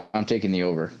mentioned. I'm taking the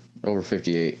over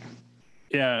 58.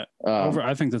 Yeah. Over.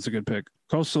 I think that's a good pick.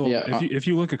 Coastal. Yeah, if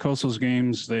you look at Coastal's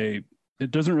games, it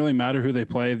doesn't really matter who they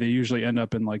play. They usually end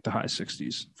up in like the high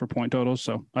 60s for point totals.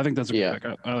 So I think that's a good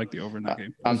pick. I like the over in that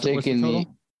game. I'm taking the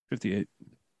 58.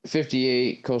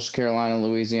 58 Coastal Carolina,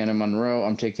 Louisiana, Monroe.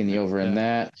 I'm taking the over in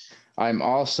that. I'm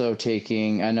also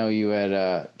taking. I know you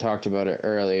had talked about it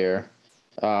earlier,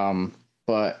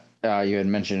 but you had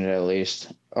mentioned it at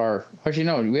least. Or actually,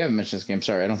 no, we haven't mentioned this game.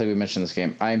 Sorry, I don't think we mentioned this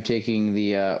game. I'm taking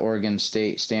the Oregon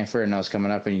State Stanford, and I was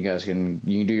coming up, and you guys can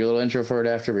do your little intro for it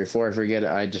after. Before I forget it,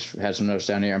 I just had some notes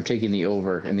down here. I'm taking the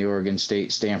over in the Oregon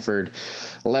State Stanford,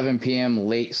 11 p.m.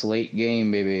 late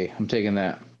game, baby. I'm taking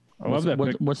that. I love that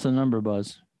pick. What's the number,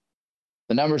 Buzz?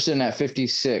 The number's sitting at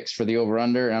 56 for the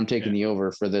over-under, and I'm taking the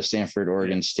over for the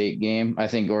Stanford-Oregon State game. I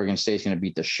think Oregon State's going to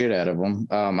beat the shit out of them.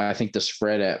 I think the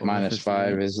spread at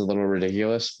 -5 is a little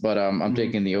ridiculous, but I'm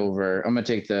taking the over. I'm going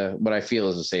to take what I feel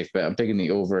is a safe bet. I'm taking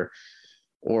the over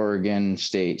Oregon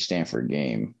State-Stanford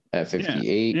game at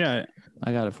 58. Yeah.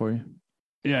 I got it for you.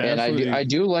 Yeah, And absolutely. I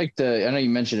do like I know you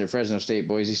mentioned it, Fresno State,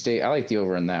 Boise State. I like the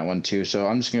over in that one too. So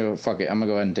I'm just going to fuck it. I'm going to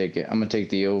go ahead and take it. I'm going to take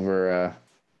the over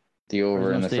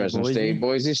in the Fresno State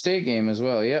Boise State game as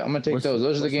well. Yeah, I'm gonna take those.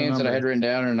 Those are the games that I had written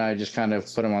down, and I just kind of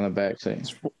put them on the back. So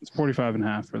it's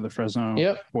 45.5 for the Fresno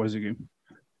Boise game.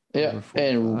 Yeah,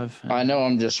 and I know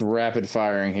I'm just rapid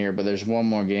firing here, but there's one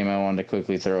more game I wanted to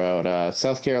quickly throw out.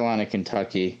 South Carolina,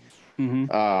 Kentucky.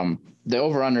 Mm-hmm. The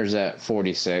over under's at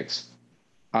 46.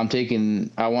 I'm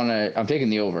taking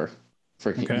the over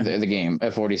for the game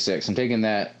at 46. I'm taking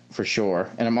that for sure,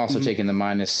 and I'm also taking the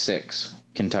 -6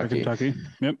 Kentucky.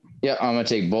 Yep. Yeah, I'm gonna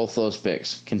take both those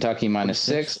picks. Kentucky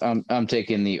 -6. I'm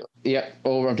taking the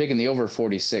over. I'm taking the over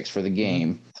 46 for the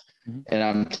game, and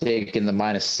I'm taking the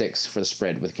 -6 for the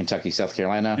spread with Kentucky, South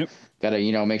Carolina. Yep.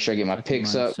 Gotta make sure I get my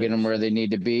picks up, get them where they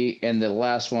need to be. And the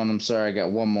last one, I'm sorry, I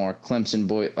got one more. Clemson,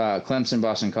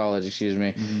 Boston College. Excuse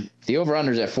me. The over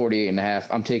under's at 48.5.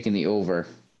 I'm taking the over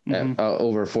at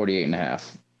over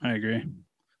 48.5. I agree.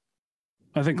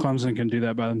 I think Clemson can do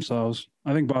that by themselves.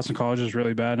 I think Boston College is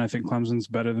really bad, and I think Clemson's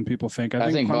better than people think. I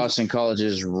think Boston College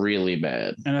is really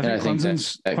bad, and I think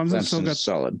Clemson's still got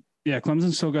solid. Yeah,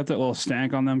 Clemson still got that little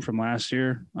stank on them from last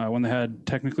year when they had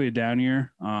technically a down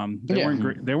year. They weren't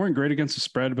great. They weren't great against the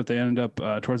spread, but they ended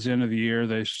up towards the end of the year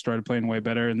they started playing way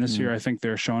better. And this year, I think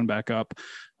they're showing back up.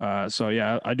 So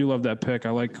yeah, I do love that pick.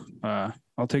 I like.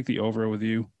 I'll take the over with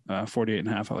you,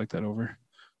 48.5. I like that over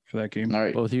for that game. All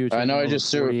right, both of you. I know I just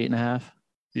threw 48.5.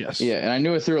 Yes. Yeah, and I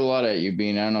knew I threw a lot at you,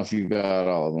 Bean. I don't know if you got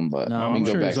all of them, but No, we can I'm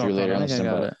go sure back he's through all later caught on.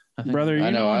 up. Brother, Brother, I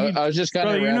know. I was just kind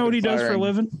of. Brother, you know what he does for a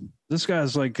rapid-firing. living? This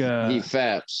guy's like He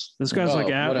faps. this guy's like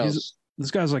what Al, else?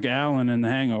 this guy's like Alan in The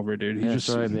Hangover, dude. He That's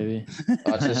just right, baby.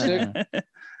 Autistic.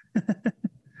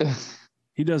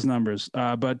 he does numbers.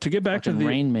 But to get back to the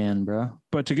Rain Man, bro.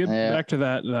 But to get back to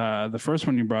that, the first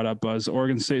one you brought up was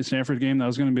Oregon State Stanford game. That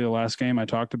was going to be the last game I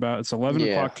talked about. It's 11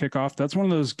 o'clock kickoff. That's one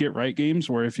of those get right games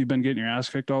where if you've been getting your ass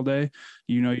kicked all day,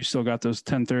 you still got those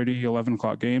 10:30, 11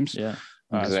 o'clock games. Yeah,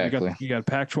 exactly. So you got a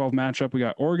Pac-12 matchup. We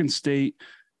got Oregon State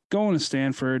going to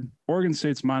Stanford. Oregon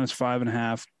State's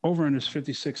 -5.5. Over under is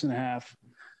 56.5.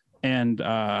 And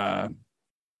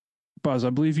Buzz, I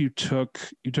believe you took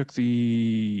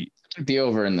the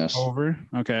over in this. over.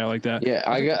 Okay, I like that. Yeah,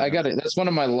 I got it. That's one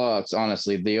of my locks,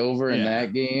 honestly. The over in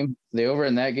that game. The over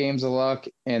in that game's a lock,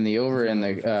 and the over in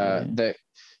the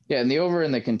Yeah, and the over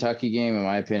in the Kentucky game, in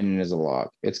my opinion, is a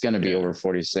lock. It's going to be over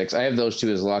 46. I have those two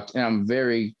as locked, and I'm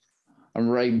right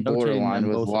Notating borderline them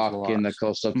with both as lock in the locks.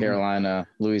 Coastal Carolina,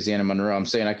 Louisiana Monroe. I'm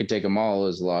saying I could take them all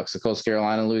as locks. The Coastal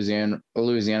Carolina,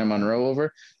 Louisiana Monroe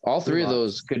over. All three of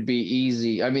those could be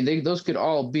easy. I mean, those could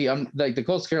all be. I'm like the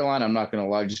Coastal Carolina. I'm not going to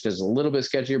lie, just because it's a little bit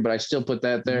sketchier, but I still put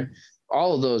that there. Mm-hmm.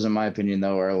 All of those, in my opinion,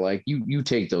 though, are like you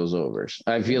take those overs.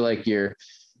 I feel like you're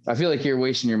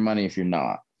wasting your money if you're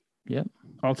not. Yep.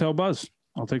 I'll tell Buzz.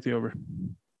 I'll take the over.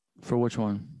 For which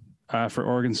one? For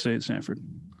Oregon State, Stanford.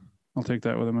 I'll take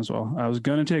that with him as well. I was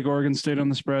going to take Oregon State on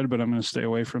the spread, but I'm going to stay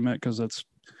away from it because that's,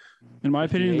 in my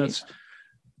opinion, that's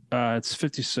it's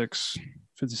 56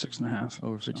 and a half.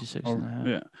 Over 56 and a half.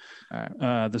 Yeah. All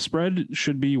right. The spread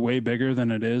should be way bigger than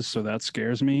it is, so that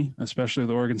scares me, especially with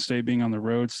Oregon State being on the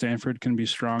road. Stanford can be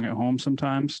strong at home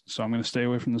sometimes, so I'm going to stay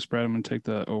away from the spread. I'm going to take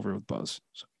the over with Buzz.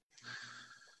 So.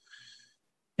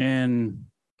 And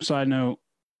side note,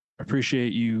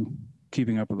 appreciate you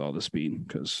keeping up with all this, Bean,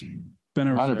 because been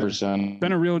a 100%.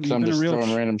 Been a real. So I'm just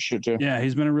throwing random shit too. Yeah,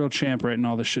 he's been a real champ writing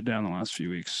all this shit down the last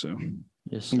few weeks. So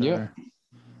Yes, sir. Yep.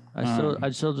 I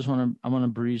still just want to. I want to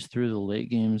breeze through the late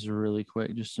games really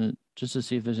quick, just to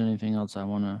see if there's anything else I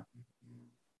want to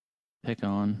pick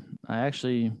on.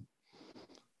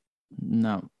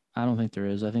 No, I don't think there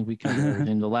is. I think we covered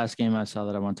everything. The last game I saw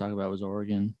that I want to talk about was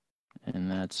Oregon,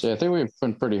 and that's. So I think we've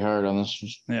been pretty hard on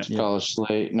this college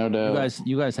slate, no doubt.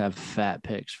 You guys have fat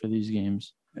picks for these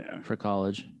games. Yeah, for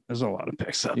college. There's a lot of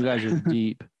picks out You there. guys are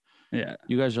deep. Yeah.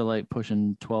 You guys are like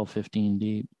pushing 12, 15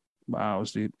 deep. Wow, it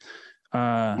was deep. All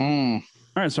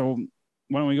right, so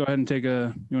why don't we go ahead and take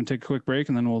a quick break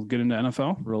and then we'll get into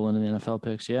NFL? Roll into the NFL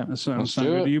picks, yeah. That sounds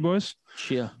good to you boys?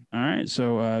 Yeah. All right,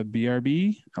 so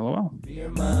BRB, LOL. Beer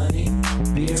money.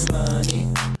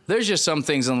 There's just some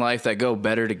things in life that go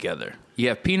better together. You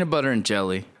have peanut butter and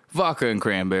jelly, vodka and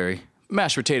cranberry,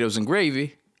 mashed potatoes and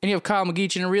gravy, and you have Kyle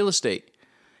McGeechan in real estate.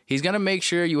 He's going to make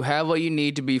sure you have what you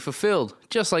need to be fulfilled,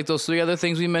 just like those three other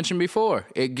things we mentioned before.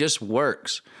 It just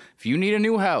works. If you need a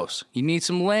new house, you need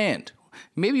some land,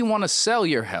 maybe you want to sell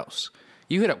your house,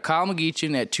 you hit up Kyle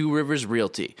McGeechan at Two Rivers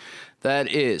Realty. That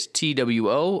is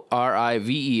TWORIVERSKYLE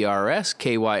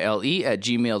at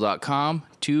gmail.com,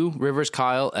 Two Rivers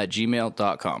Kyle at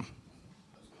gmail.com.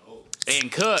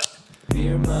 And cut.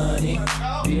 Beer money,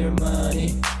 beer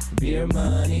money, beer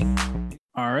money.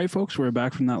 All right, folks, we're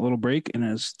back from that little break, and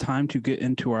it's time to get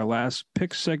into our last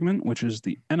pick segment, which is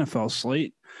the NFL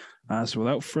slate. So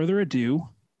without further ado,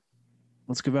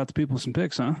 let's give out the people some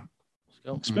picks, huh? Let's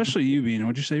go. Especially you, Bean.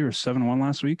 What'd you say? You were 7-1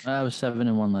 last week? I was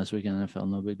 7-1 last week in NFL.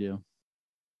 No big deal.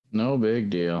 No big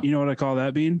deal. You know what I call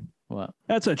that, Bean? What?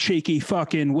 That's a cheeky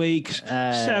fucking week.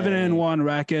 7-1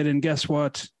 record, and guess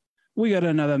what? We got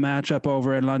another matchup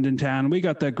over in London town. We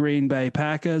got the Green Bay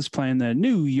Packers playing the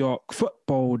New York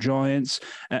Football Giants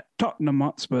at Tottenham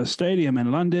Hotspur Stadium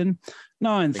in London.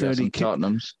 9:30.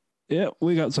 Tottenhams. Yeah,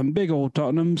 we got some big old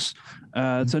Tottenhams.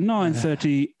 It's a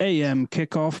 9:30 a.m.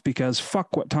 kickoff because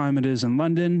fuck what time it is in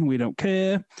London. We don't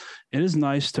care. It is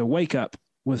nice to wake up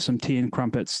with some tea and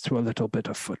crumpets to a little bit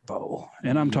of football.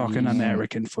 And I'm talking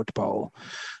American football.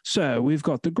 So we've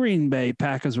got the Green Bay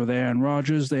Packers with Aaron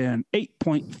Rodgers. They're an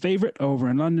 8-point favorite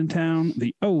over in London town.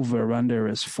 The over-under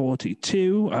is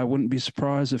 42. I wouldn't be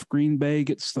surprised if Green Bay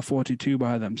gets the 42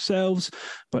 by themselves,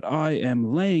 but I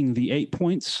am laying the 8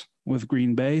 points with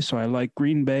Green Bay. So I like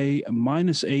Green Bay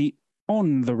 -8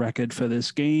 on the record for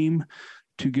this game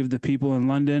to give the people in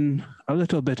London a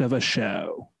little bit of a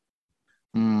show.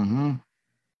 Mm-hmm.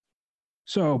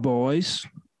 So, boys,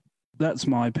 that's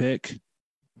my pick.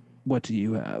 What do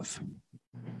you have?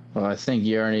 Well, I think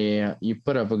you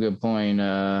put up a good point.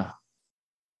 The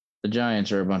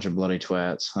Giants are a bunch of bloody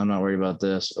twats. I'm not worried about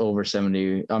this. Over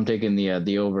 70. I'm taking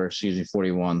the over,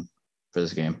 41 for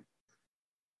this game.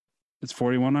 It's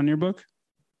 41 on your book?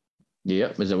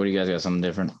 Yep. Is that what you guys got? Something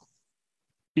different?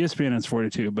 ESPN is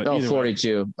 42, but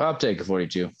 42. Way. I'll take a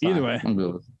 42. Fine. Either way. I'm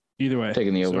good. Either way.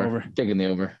 Taking the over. Taking the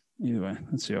over. Either way.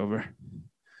 That's the over.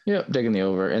 Yep, taking the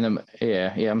over. And then,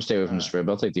 I'm staying away from the spread,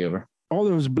 but I'll take the over. All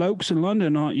those blokes in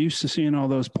London aren't used to seeing all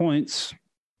those points.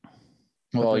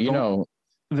 Well, they're going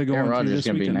Aaron Rodgers is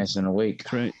going to be nice and awake.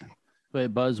 That's right. Wait,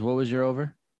 Buzz, what was your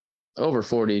over? Over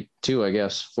 42, I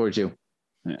guess. 42.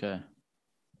 Yeah. Okay.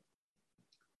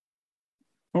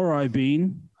 All right,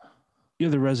 Bean.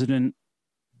 You're the resident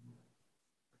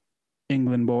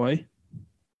England boy.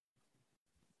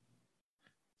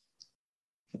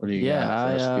 What do you got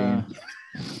for us, Bean?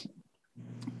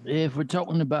 If we're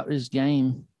talking about this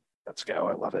game, Let's go.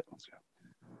 I love it. Let's go.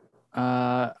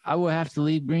 I will have to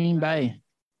lead Green Bay.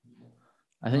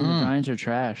 I think the Giants are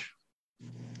trash.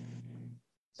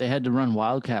 They had to run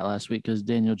Wildcat last week because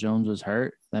Daniel Jones was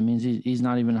hurt. That means he's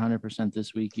not even 100%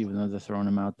 this week, even though they're throwing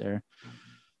him out there.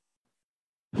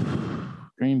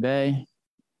 Green Bay's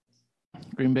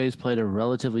played a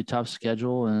relatively tough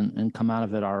schedule and come out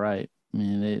of it all right. I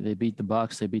mean, they beat the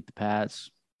Bucks, they beat the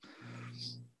Pats.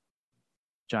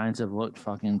 Giants have looked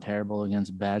fucking terrible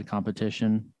against bad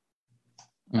competition.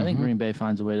 I think Green Bay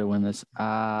finds a way to win this.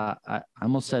 I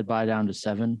almost said buy down to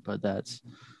 7, but that's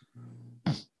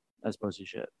pussy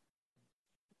shit.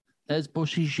 That's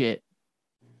bullshit shit.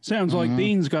 Sounds like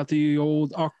Bean's got the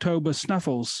old October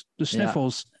sniffles. The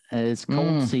sniffles. Yeah. It's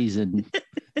cold season.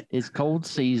 It's cold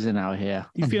season out here.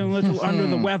 You feeling a little under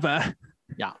the weather?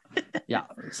 Yeah.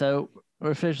 So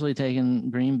we're officially taking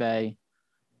Green Bay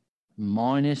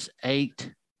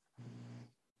 -8.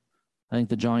 I think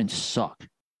the Giants suck.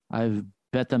 I've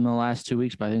bet them the last 2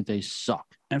 weeks, but I think they suck.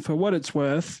 And for what it's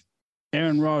worth,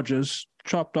 Aaron Rodgers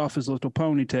chopped off his little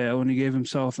ponytail and he gave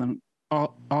himself an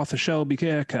Arthur Shelby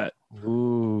haircut.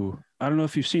 Ooh. I don't know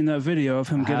if you've seen that video of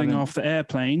him getting off the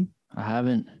airplane. I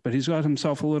haven't. But he's got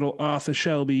himself a little Arthur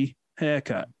Shelby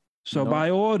haircut. So by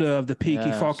order of the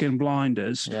Peaky fucking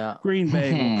Blinders, Green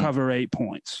Bay will cover 8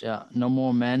 points. Yeah, no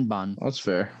more man bun. That's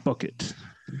fair. Book it.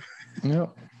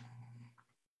 Yep.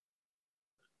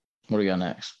 What do we got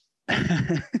next?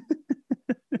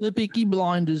 The Peaky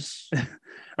Blinders.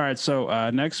 All right, so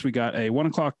next we got a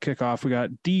 1:00 kickoff. We got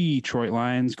Detroit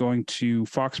Lions going to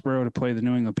Foxborough to play the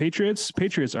New England Patriots.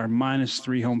 Patriots are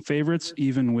 -3 home favorites,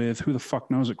 even with who the fuck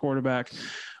knows at quarterback.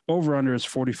 Over/under is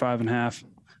 45.5.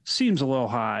 Seems a little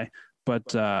high, but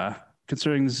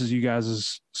considering this is you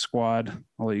guys' squad,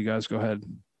 I'll let you guys go ahead.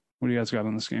 What do you guys got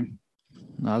on this game?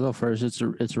 I'll go first.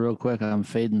 It's real quick. I'm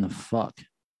fading the fuck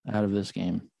out of this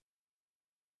game.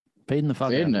 Fading the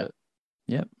fuck out of it.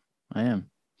 Yep, I am.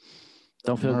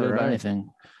 Don't feel good about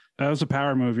anything. That was a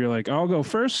power move. You're like, I'll go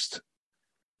first.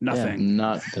 Nothing.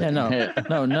 No.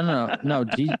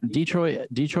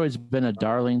 Detroit's been a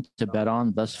darling to bet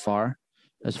on thus far,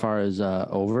 as far as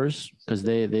overs, because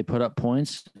they put up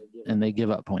points and they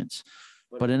give up points.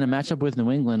 But in a matchup with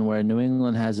New England, where New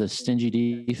England has a stingy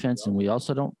defense and we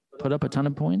also don't put up a ton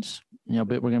of points, but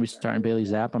we're going to be starting Bailey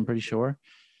Zapp, I'm pretty sure.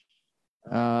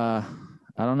 I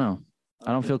don't know.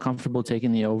 I don't feel comfortable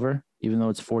taking the over, even though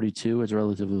it's 42. It's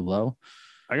relatively low.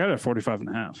 I got it at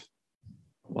 45.5.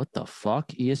 What the fuck?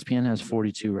 ESPN has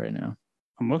 42 right now.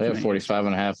 I'm looking. They have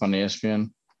 45.5 on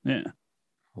ESPN. Yeah.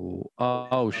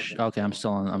 Okay. I'm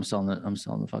still on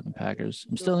the fucking Packers.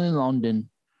 I'm still in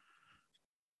London.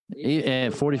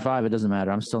 At 45, it doesn't matter.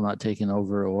 I'm still not taking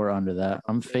over or under that.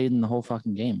 I'm fading the whole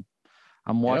fucking game.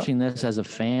 I'm watching this as a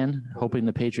fan, hoping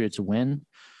the Patriots win,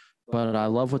 but I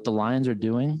love what the Lions are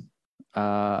doing.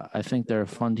 I think they're a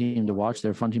fun team to watch.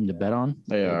 They're a fun team to bet on.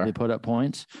 They are. They put up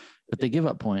points, but they give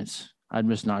up points. I'm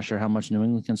just not sure how much New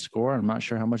England can score. I'm not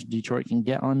sure how much Detroit can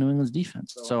get on New England's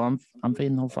defense. So I'm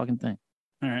fading the whole fucking thing.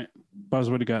 All right. Buzz,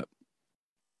 what do you got?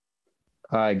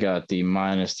 I got the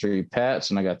 -3 Pats,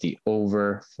 and I got the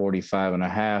over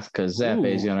 45.5 because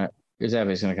Zappe's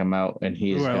gonna come out and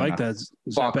he's I like that.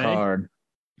 fuck hard.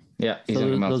 Yeah, he's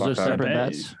gonna come out those are fuck hard. separate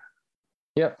bets.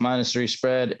 Yep, -3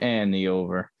 spread and the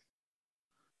over.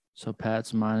 So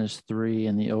Pats -3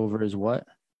 and the over is what?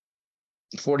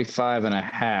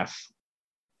 45.5.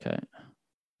 Okay.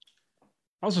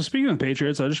 Also, speaking of the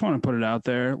Patriots, I just want to put it out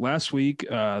there. Last week,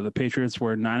 the Patriots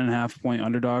were 9.5-point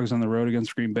underdogs on the road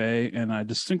against Green Bay, and I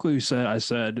distinctly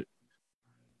said,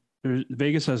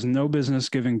 Vegas has no business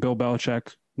giving Bill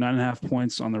Belichick 9.5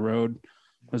 points on the road.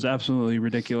 It was absolutely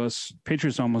ridiculous.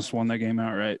 Patriots almost won that game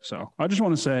outright. So I just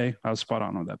want to say I was spot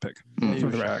on with that pick. For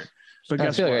the record. But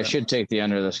I feel like I should take the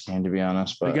under of this game, to be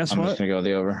honest, but I'm just going to go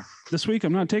the over. This week,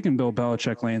 I'm not taking Bill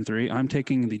Belichick laying 3. I'm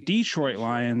taking the Detroit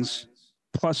Lions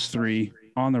 +3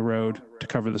 on the road to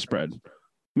cover the spread.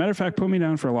 Matter of fact, put me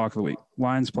down for a lock of the week.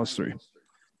 Lions +3.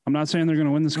 I'm not saying they're going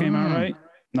to win this game outright.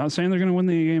 Not saying they're going to win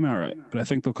the game outright, but I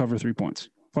think they'll cover 3 points.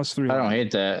 +3. I don't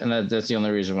hate that, and that's the only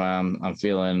reason why I'm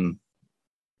feeling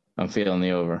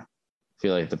the over. I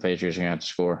feel like the Patriots are going to have to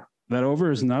score. That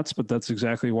over is nuts, but that's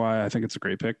exactly why I think it's a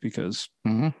great pick because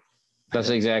that's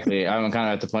exactly. I'm kind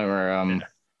of at the point where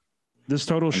this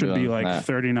total should be like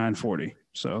 39-40.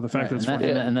 So the fact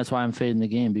and that's why I'm fading the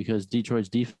game because Detroit's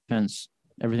defense,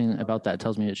 everything about that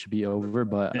tells me it should be over.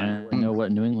 But I know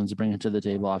what New England's bringing to the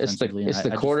table offensively. It's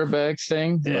the quarterback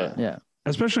thing. Yeah.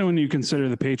 Especially when you consider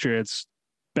the Patriots'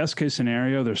 best case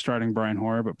scenario, they're starting Brian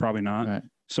Hoyer, but probably not. Right.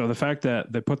 So the fact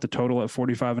that they put the total at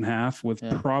 45.5 with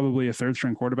probably a third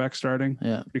string quarterback starting,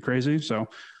 be crazy. So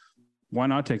why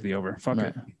not take the over? Fuck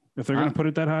it. If they're going to put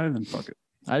it that high, then fuck it.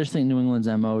 I just think New England's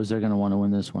MO is they're going to want to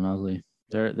win this one ugly.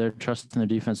 They're trusting their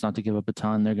defense not to give up a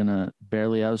ton. They're gonna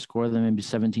barely outscore them, maybe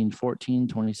 17-14,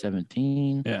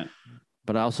 2017. Yeah.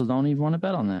 But I also don't even want to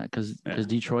bet on that because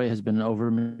Detroit has been an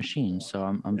over machine. So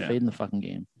I'm fading the fucking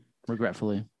game,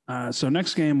 regretfully. So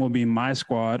next game will be my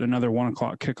squad, another 1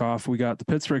 o'clock kickoff. We got the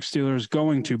Pittsburgh Steelers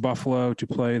going to Buffalo to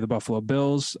play the Buffalo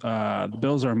Bills. The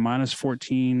Bills are minus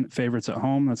 14 favorites at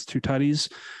home. That's 2 tutties.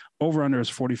 Over under is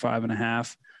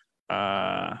 45.5.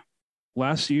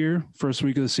 Last year, first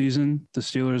week of the season, the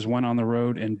Steelers went on the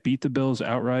road and beat the Bills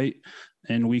outright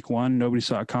in week 1. Nobody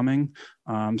saw it coming.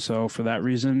 So for that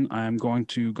reason, I'm going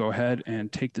to go ahead and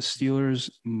take the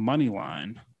Steelers money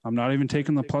line. I'm not even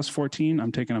taking the plus 14.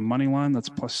 I'm taking a money line that's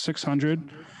plus 600.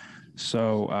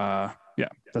 So, yeah,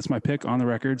 that's my pick on the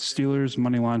record. Steelers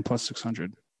money line plus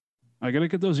 600. I got to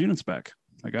get those units back.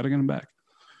 I got to get them back.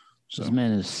 So. This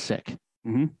man is sick.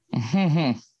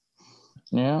 Mm-hmm.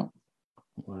 Yeah.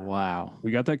 Wow. We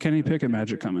got that Kenny Pickett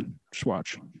magic coming. Just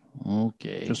watch.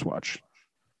 Okay. Just watch.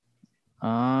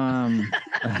 I'm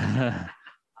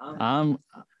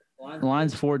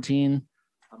line's 14.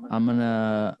 I'm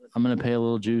gonna pay a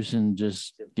little juice and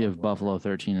just give Buffalo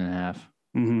 13.5.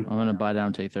 I'm gonna buy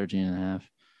down, take 13.5.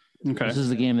 Okay. This is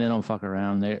the game they don't fuck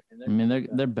around. They're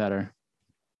better.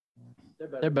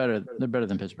 They're better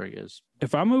than Pittsburgh is.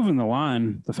 If I'm moving the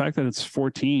line, the fact that it's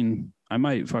 14, I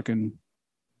might fucking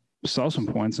sell some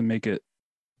points and make it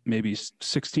maybe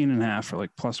 16.5 or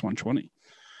like plus 120.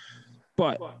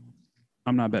 But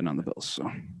I'm not betting on the Bills, so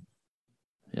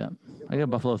yeah, I got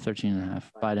Buffalo 13.5.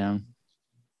 Buy down.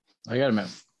 I got him at.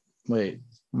 Wait,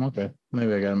 okay.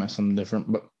 Maybe I got him at something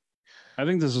different, but I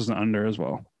think this is an under as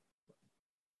well.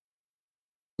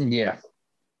 Yeah.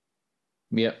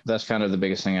 Yep, that's kind of the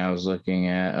biggest thing I was looking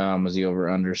at was the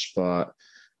over-under spot.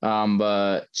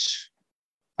 But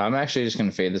I'm actually just going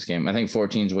to fade this game. I think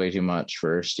 14 is way too much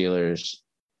for Steelers.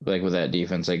 Like with that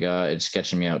defense I got, it's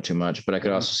sketching me out too much. But I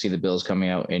could also see the Bills coming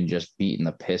out and just beating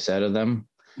the piss out of them.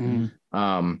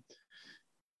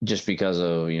 Just because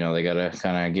of, they got to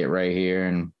kind of get right here.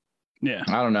 And yeah,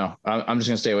 I don't know. I'm just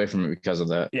going to stay away from it because of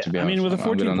that. Yeah, to be I honest. mean, with a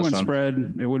I'm good on 14-point this one.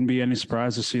 spread, it wouldn't be any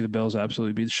surprise to see the Bills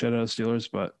absolutely beat the shit out of Steelers.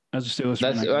 But as a Steelers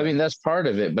fan, that's part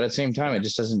of it. But at the same time, it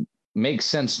just doesn't make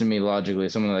sense to me logically.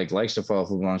 Someone like likes to follow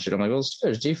football and shit. I'm like, well, the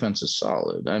Steelers defense is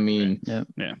solid. I mean, yeah.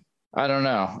 I don't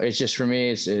know. It's just for me,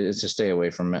 it's to stay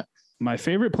away from it. my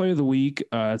favorite play of the week,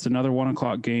 it's another 1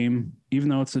 o'clock game. Even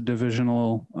though it's a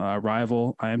divisional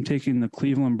rival, I am taking the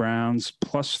Cleveland Browns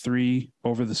 +3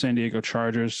 over the San Diego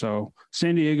Chargers. So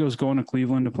San Diego's going to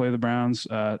Cleveland to play the Browns.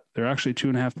 They're actually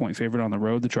 2.5-point favorite on the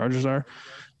road. The Chargers are.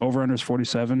 Over under is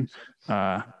 47.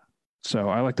 So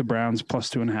I like the Browns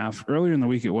 +2.5. Earlier in the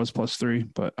week, it was +3,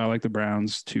 but I like the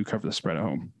Browns to cover the spread at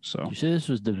home. So You say this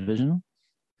was divisional?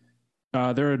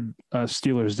 they're a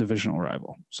Steelers divisional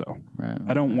rival. So Right.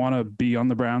 I don't want to be on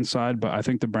the Browns side, but I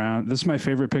think this is my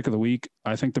favorite pick of the week.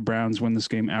 I think the Browns win this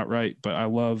game outright, but I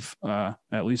love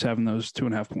at least having those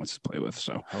 2.5 points to play with.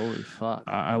 So Holy fuck.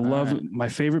 I love my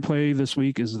favorite play this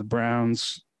week is the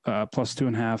Browns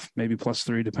 +2.5, maybe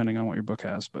 +3, depending on what your book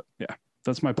has. But yeah,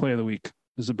 that's my play of the week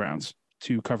is the Browns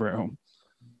to cover at home.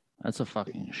 That's a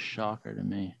fucking shocker to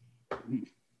me.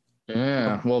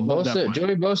 Yeah. Well,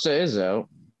 Joey Bosa is out.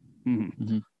 Mm-hmm.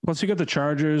 Mhm. Plus, you got the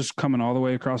Chargers coming all the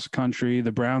way across the country.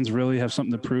 The Browns really have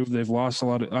something to prove. They've lost a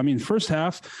lot of. I mean, first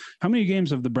half, how many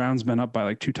games have the Browns been up by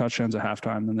like 2 touchdowns at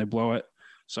halftime, then they blow it?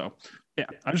 So, yeah,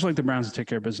 I just like the Browns to take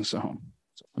care of business at home.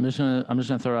 I'm just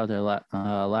gonna throw it out there.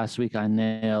 Last week I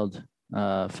nailed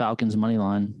Falcons money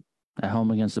line at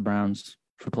home against the Browns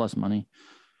for plus money.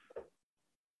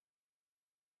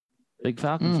 Big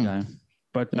Falcons guy.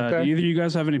 But Okay. do either of you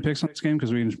guys have any picks on this game?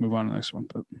 Because we can just move on to the next one.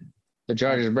 But The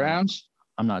Chargers Browns.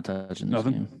 I'm not touching this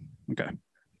Nothing? game. okay,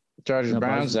 Chargers No,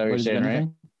 Browns. Is that what you're Buzz, saying, got right?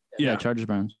 anything? Yeah. Chargers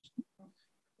Browns.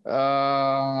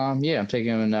 Yeah, I'm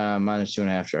taking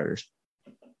 -2.5 Chargers.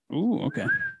 ooh, okay.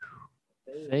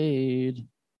 Fade.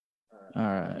 All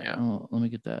right. Yeah. Oh, let me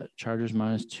get that. Chargers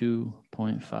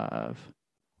 -2.5.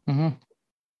 Mm-hmm.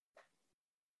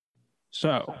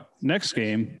 So next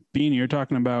game, Bean, you're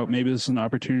talking about maybe this is an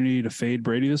opportunity to fade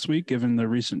Brady this week, given the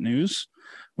recent news.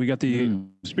 We got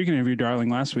speaking of your darling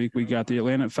last week, we got the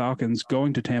Atlanta Falcons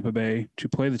going to Tampa Bay to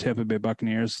play the Tampa Bay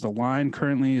Buccaneers. The line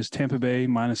currently is Tampa Bay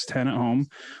 -10 at home.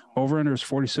 Over under is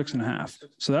 46.5.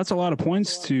 So that's a lot of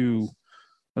points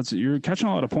you're catching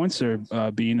a lot of points there,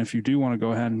 Bean. If you do want to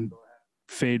go ahead and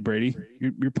fade Brady,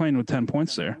 you're playing with 10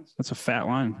 points there. That's a fat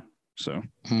line. So,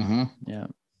 Mm-hmm. Yeah.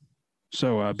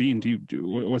 so Bean,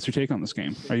 what's your take on this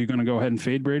game? Are you going to go ahead and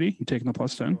fade Brady? You taking the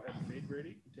 +10?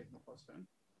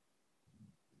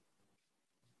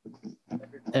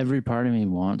 Every part of me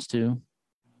wants to.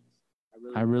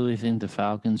 I really think the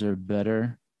Falcons are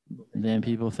better than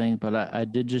people think, but I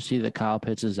did just see that Kyle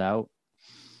Pitts is out.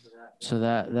 So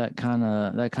that kind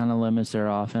of limits their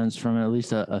offense from at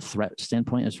least a threat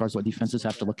standpoint as far as what defenses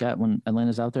have to look at when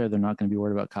Atlanta's out there. They're not going to be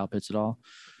worried about Kyle Pitts at all.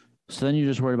 So then you're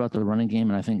just worried about the running game,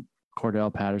 and I think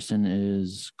Cordell Patterson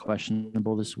is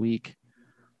questionable this week.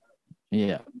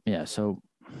 Yeah. So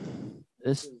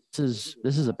this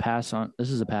is a pass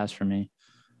for me.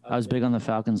 I was big on the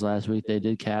Falcons last week. They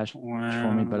did cash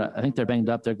for me, but I think they're banged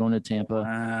up. They're going to Tampa.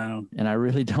 Wow. And I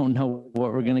really don't know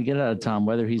what we're going to get out of Tom,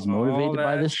 whether he's motivated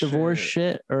by this divorce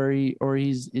shit or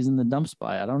he's in the dumps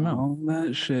by it. I don't know. All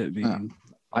that shit, man.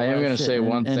 I am going to say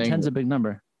one thing. And 10's a big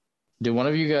number. Do one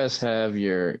of you guys have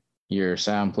your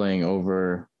sound playing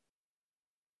over,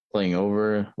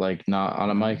 like not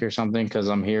on a mic or something? Because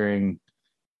I'm hearing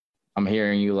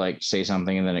you like say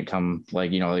something and then it come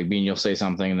like, like Bean, you'll say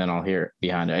something and then I'll hear it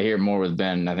behind it. I hear it more with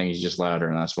Ben. I think he's just louder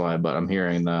and that's why, but I'm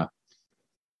hearing a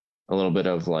little bit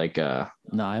of like, no,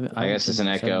 I guess it's an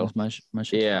echo.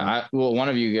 One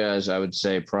of you guys, I would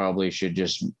say probably should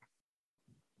just,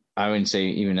 I wouldn't say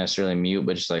even necessarily mute,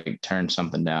 but just like turn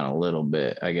something down a little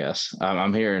bit, I guess.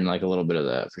 I'm hearing like a little bit of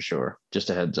that for sure. Just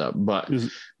a heads up. But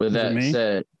with that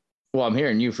said, well, I'm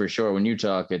hearing you for sure. When you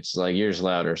talk, it's like yours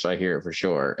louder, so I hear it for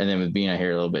sure. And then with Bean, I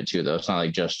hear a little bit too, though. It's not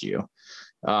like just you.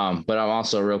 But I'm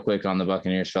also real quick on the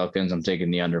Buccaneers Falcons. I'm taking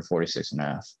the under 46.5.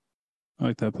 I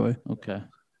like that play. Okay.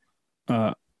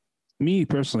 Me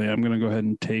personally, I'm going to go ahead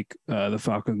and take the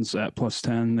Falcons at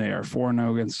 +10. They are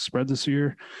 4-0 against the spread this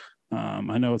year.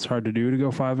 I know it's hard to do to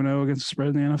go 5-0 against the spread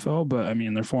in the NFL, but I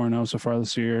mean, they're 4-0 so far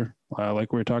this year.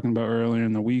 Like we were talking about earlier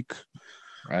in the week.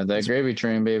 Ride that gravy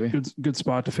train, baby. Good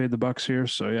spot to fade the Bucs here.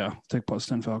 So yeah, take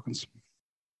 +10 Falcons.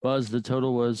 Buzz, the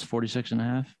total was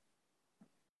 46.5.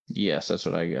 Yes, that's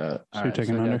what I got. So you're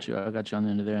taking under? I got you on the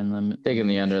under there, and taking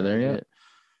the under there. Yeah.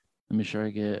 Let me sure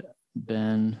I get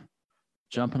Ben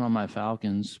jumping on my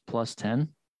Falcons +10.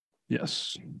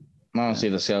 Yes. I don't see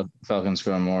the Falcons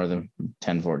scoring more than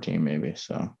 10-14 maybe.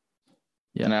 So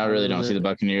yeah, and I really don't see the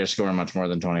Buccaneers scoring much more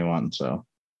than 21. So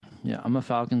yeah, I'm a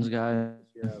Falcons guy.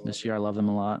 This year, I love them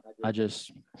a lot. You're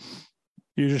just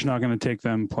not going to take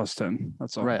them +10.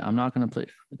 That's all. Right. I'm not going to play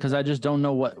because I just don't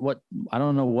know what I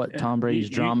don't know what Tom Brady's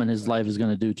drama in his life is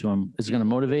going to do to him. Is it going to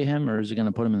motivate him or is it going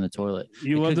to put him in the toilet?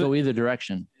 It could go either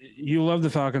direction. You love the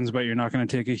Falcons, but you're not going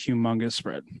to take a humongous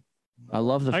spread. I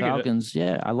love the Falcons.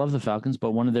 Yeah, I love the Falcons,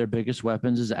 but one of their biggest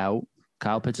weapons is out.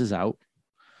 Kyle Pitts is out.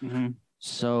 Mm-hmm.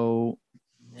 So,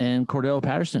 and Cordell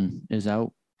Patterson is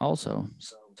out also.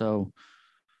 So,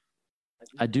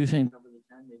 I do think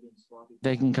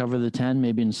they can cover the 10,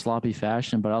 maybe in sloppy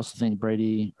fashion, but I also think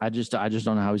Brady, I just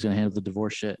don't know how he's going to handle the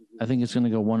divorce shit. I think it's going to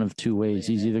go one of two ways.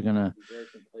 He's either going to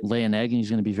lay an egg and he's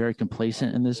going to be very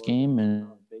complacent in this game and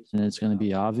it's going to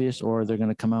be obvious, or they're going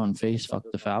to come out and face fuck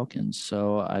the Falcons.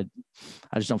 So I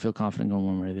just don't feel confident going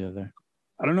one way or the other.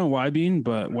 I don't know why, Bean,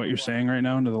 but what you're saying right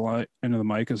now into the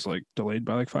mic is like delayed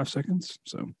by like 5 seconds.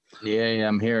 So yeah,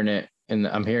 I'm hearing it.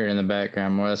 I'm hearing it in the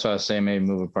background more. That's why I was saying maybe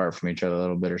move apart from each other a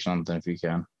little bit or something if you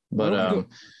can. But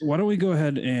why don't we go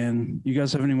ahead and you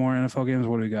guys have any more NFL games?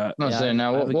 What do we got? I'm saying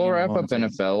now we'll wrap up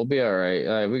NFL. We'll be all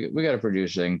right. We got a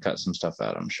producer that can cut some stuff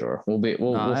out. I'm sure we'll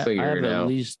figure it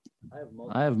out.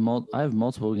 I have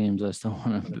multiple games I still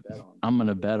want to. I'm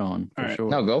gonna bet on for sure.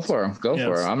 No, go for them. Go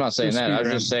for it. I'm not saying that. I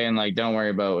was just saying like don't worry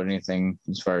about anything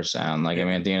as far as sound. Like I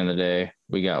mean, at the end of the day,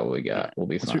 we got what we got. We'll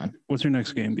be fine. What's your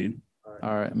next game, Bean?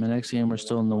 All right, my next game we're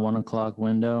still in the 1 o'clock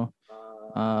window.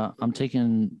 I'm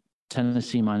taking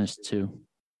Tennessee -2.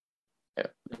 Yeah.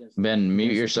 Ben,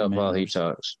 mute yourself while he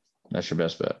talks. That's your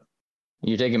best bet.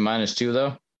 You taking -2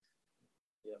 though?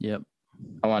 Yep.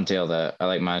 I want to tail that. I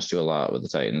like -2 a lot with the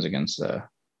Titans against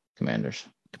Commanders.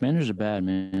 Commanders are bad,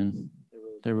 man.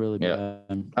 They're really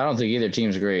bad. I don't think either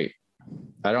team's great.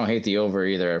 I don't hate the over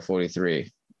either at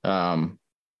 43. Without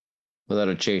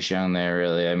a Chase Young there,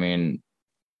 really. I mean,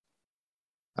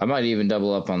 I might even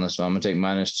double up on this one. I'm gonna take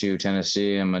 -2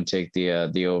 Tennessee. I'm gonna take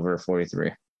the over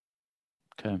 43.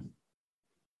 Okay.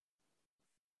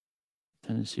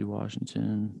 Tennessee,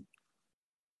 Washington.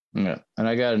 Yeah, and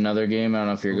I got another game. I don't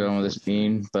know if you're going with this,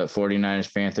 Bean, but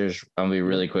 49ers Panthers. I'll be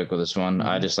really quick with this one.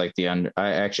 I just like the under.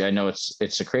 I know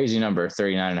it's a crazy number,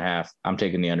 39.5. I'm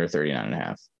taking the under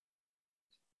 39.5.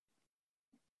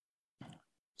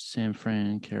 San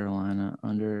Fran, Carolina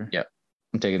under. Yep.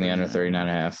 I'm taking the under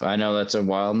 39.5. I know that's a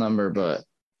wild number, but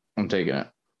I'm taking it.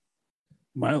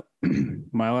 My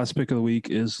last pick of the week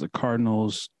is the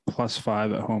Cardinals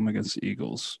 +5 at home against the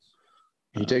Eagles.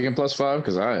 You taking +5?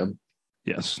 Because I am.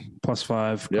 Yes,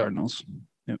 +5 Cardinals.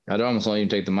 Yep. I'd almost only even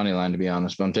take the money line, to be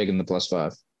honest, but I'm taking the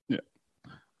 +5. Yeah.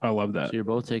 I love that. So you're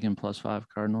both taking +5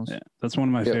 Cardinals. Yeah, that's one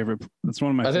of my favorite. That's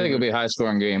one of my. I think it'll be a high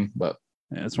scoring game, but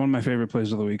yeah, it's one of my favorite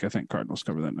plays of the week. I think Cardinals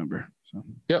cover that number. So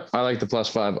yep, I like the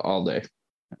 +5 all day.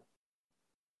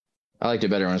 I liked it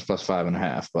better when it's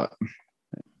 +5.5, but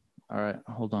All right,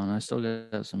 hold on. I still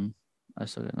got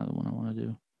another one I want to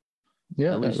do.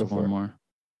 yeah, At least go for one it. more.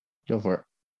 Go for it.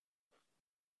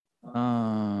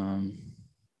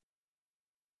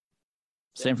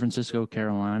 San Francisco,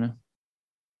 Carolina.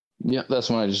 Yeah, that's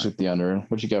when I just took the under.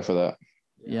 What you got for that?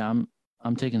 Yeah,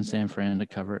 I'm taking San Fran to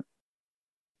cover it.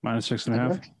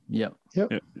 -6.5. Okay. Yep. I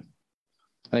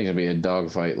think it'll be a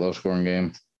dogfight, low scoring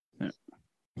game. I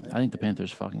think the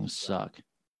Panthers fucking suck.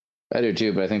 I do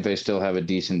too, but I think they still have a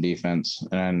decent defense.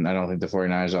 And I don't think the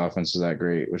 49ers offense is that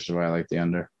great, which is why I like the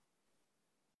under.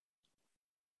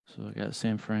 So I got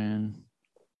San Fran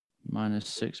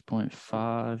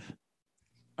 -6.5.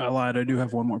 I lied. I do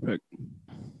have one more pick.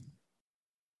 What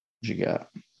you got?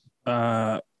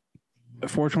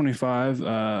 425.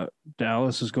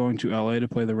 Dallas is going to LA to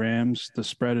play the Rams. The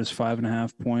spread is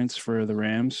 5.5 points for the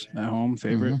Rams at home.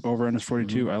 Favorite over under is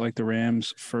 42. I like the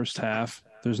Rams first half.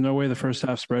 There's no way the first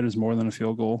half spread is more than a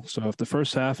field goal. So if the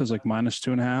first half is like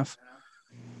 -2.5,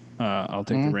 I'll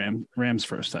take the Rams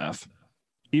first half.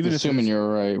 Even assuming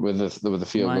you're right with the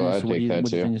field goal, I'd take that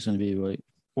what do you too. think it's going to be like?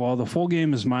 Well, the full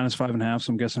game is -5.5,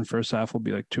 so I'm guessing first half will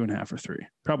be like 2.5 or 3.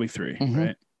 Probably 3,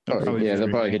 right? Oh, yeah, they'll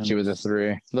probably hit you with a Minus-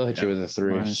 3. They'll hit you with a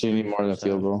 3. minus So you need more than a first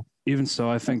field half. goal. Even so,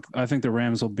 I think the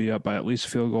Rams will be up by at least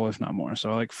field goal, if not more.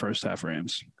 So I like first half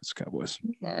Rams. It's Cowboys.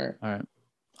 All right.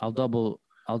 I'll double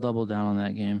down on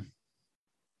that game.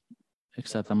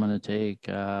 Except I'm going to take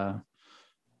Dallas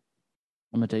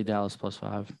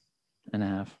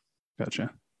 +5.5.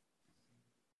 Gotcha.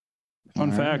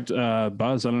 Fun All right. fact,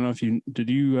 Buzz, I don't know if you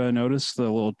notice the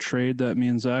little trade that me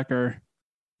and Zach are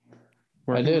I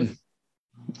working did. with?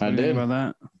 What do you think about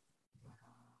that?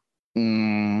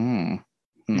 Mm-hmm.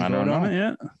 You I don't vote on know. it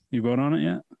yet? You vote on it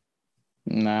yet?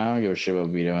 No, I don't give a shit about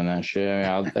me doing that shit.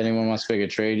 I mean, anyone wants to make a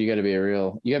trade, you got to be a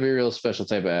real special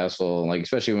type of asshole. Like,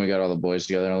 especially when we got all the boys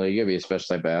together in the league, you got to be a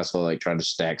special type of asshole, like trying to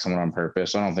stack someone on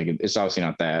purpose. I don't think it's obviously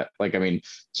not that. Like, I mean,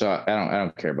 so I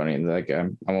don't care about anything. Like,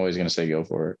 I'm always gonna say go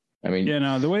for it. I mean, Yeah,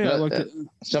 no, the way I looked at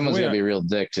someone's the way got to be a real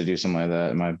dick to do something like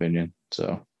that, in my opinion.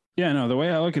 So Yeah, no, the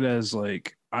way I look at it is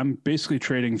like I'm basically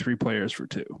trading 3 players for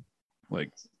 2.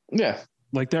 Like yeah,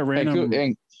 that random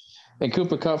and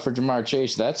Cooper Kupp for Jamar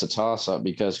Chase, that's a toss up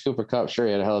because Cooper Kupp sure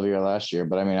he had a hell of a year last year,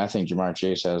 but I mean I think Jamar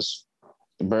Chase has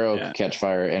Burrow could catch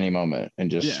fire at any moment and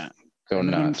just go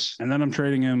nuts. And then I'm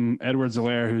trading him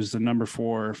Edwards-Helaire, who's the number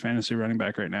 4 fantasy running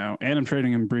back right now, and I'm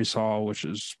trading him Breece Hall, which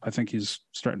is I think he's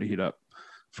starting to heat up.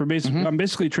 I'm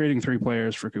basically trading 3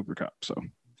 players for Cooper Kupp, so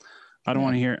I don't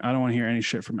want to hear any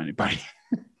shit from anybody.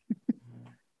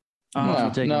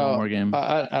 Taking one more game.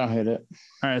 I don't hate it.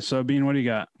 All right, so Bean, what do you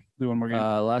got? Do one more game.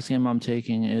 Last game I'm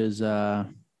taking is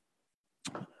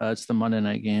it's the Monday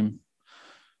night game.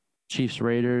 Chiefs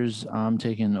Raiders. I'm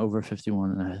taking over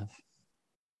 51.5.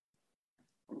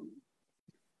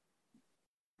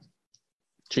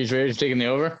 Chiefs Raiders taking the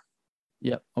over?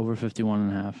 Yep, over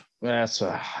 51.5. That's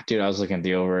dude, I was looking at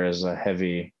the over as a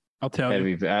heavy. I'll tell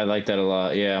you. I like that a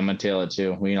lot. Yeah, I'm gonna tail it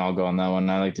too. We can all go on that one.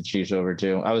 I like the Chiefs over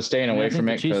too. I was staying away from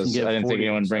it because I didn't think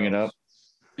anyone would bring it up.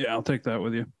 Yeah, I'll take that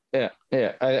with you. Yeah.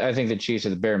 I think the Chiefs at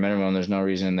the bare minimum. There's no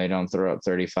reason they don't throw up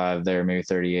 35 there, maybe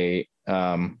 38.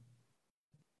 Yeah,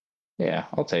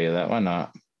 I'll tell you that. Why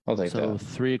not? I'll take that. So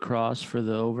 3 across for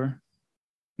the over.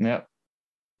 Yep.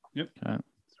 Okay.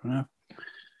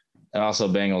 And also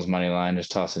Bengals money line.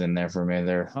 Just toss it in there for me.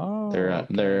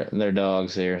 They're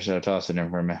dogs here, so toss it in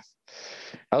for me.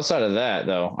 Outside of that,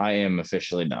 though, I am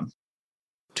officially done.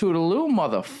 Toodaloo,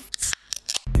 mother.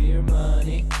 Beer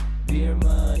money, beer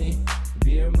money,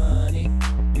 beer money,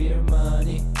 beer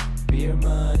money, beer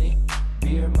money,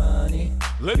 beer money.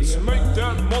 Let's make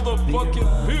that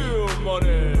motherfucking beer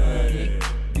money.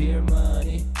 Beer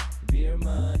money, beer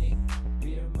money,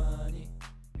 beer money.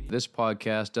 This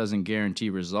podcast doesn't guarantee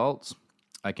results.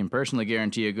 I can personally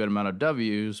guarantee a good amount of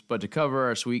W's, but to cover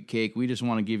our sweet cake, we just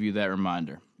want to give you that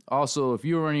reminder. Also, if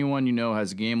you or anyone you know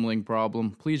has a gambling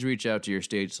problem, please reach out to your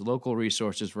state's local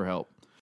resources for help.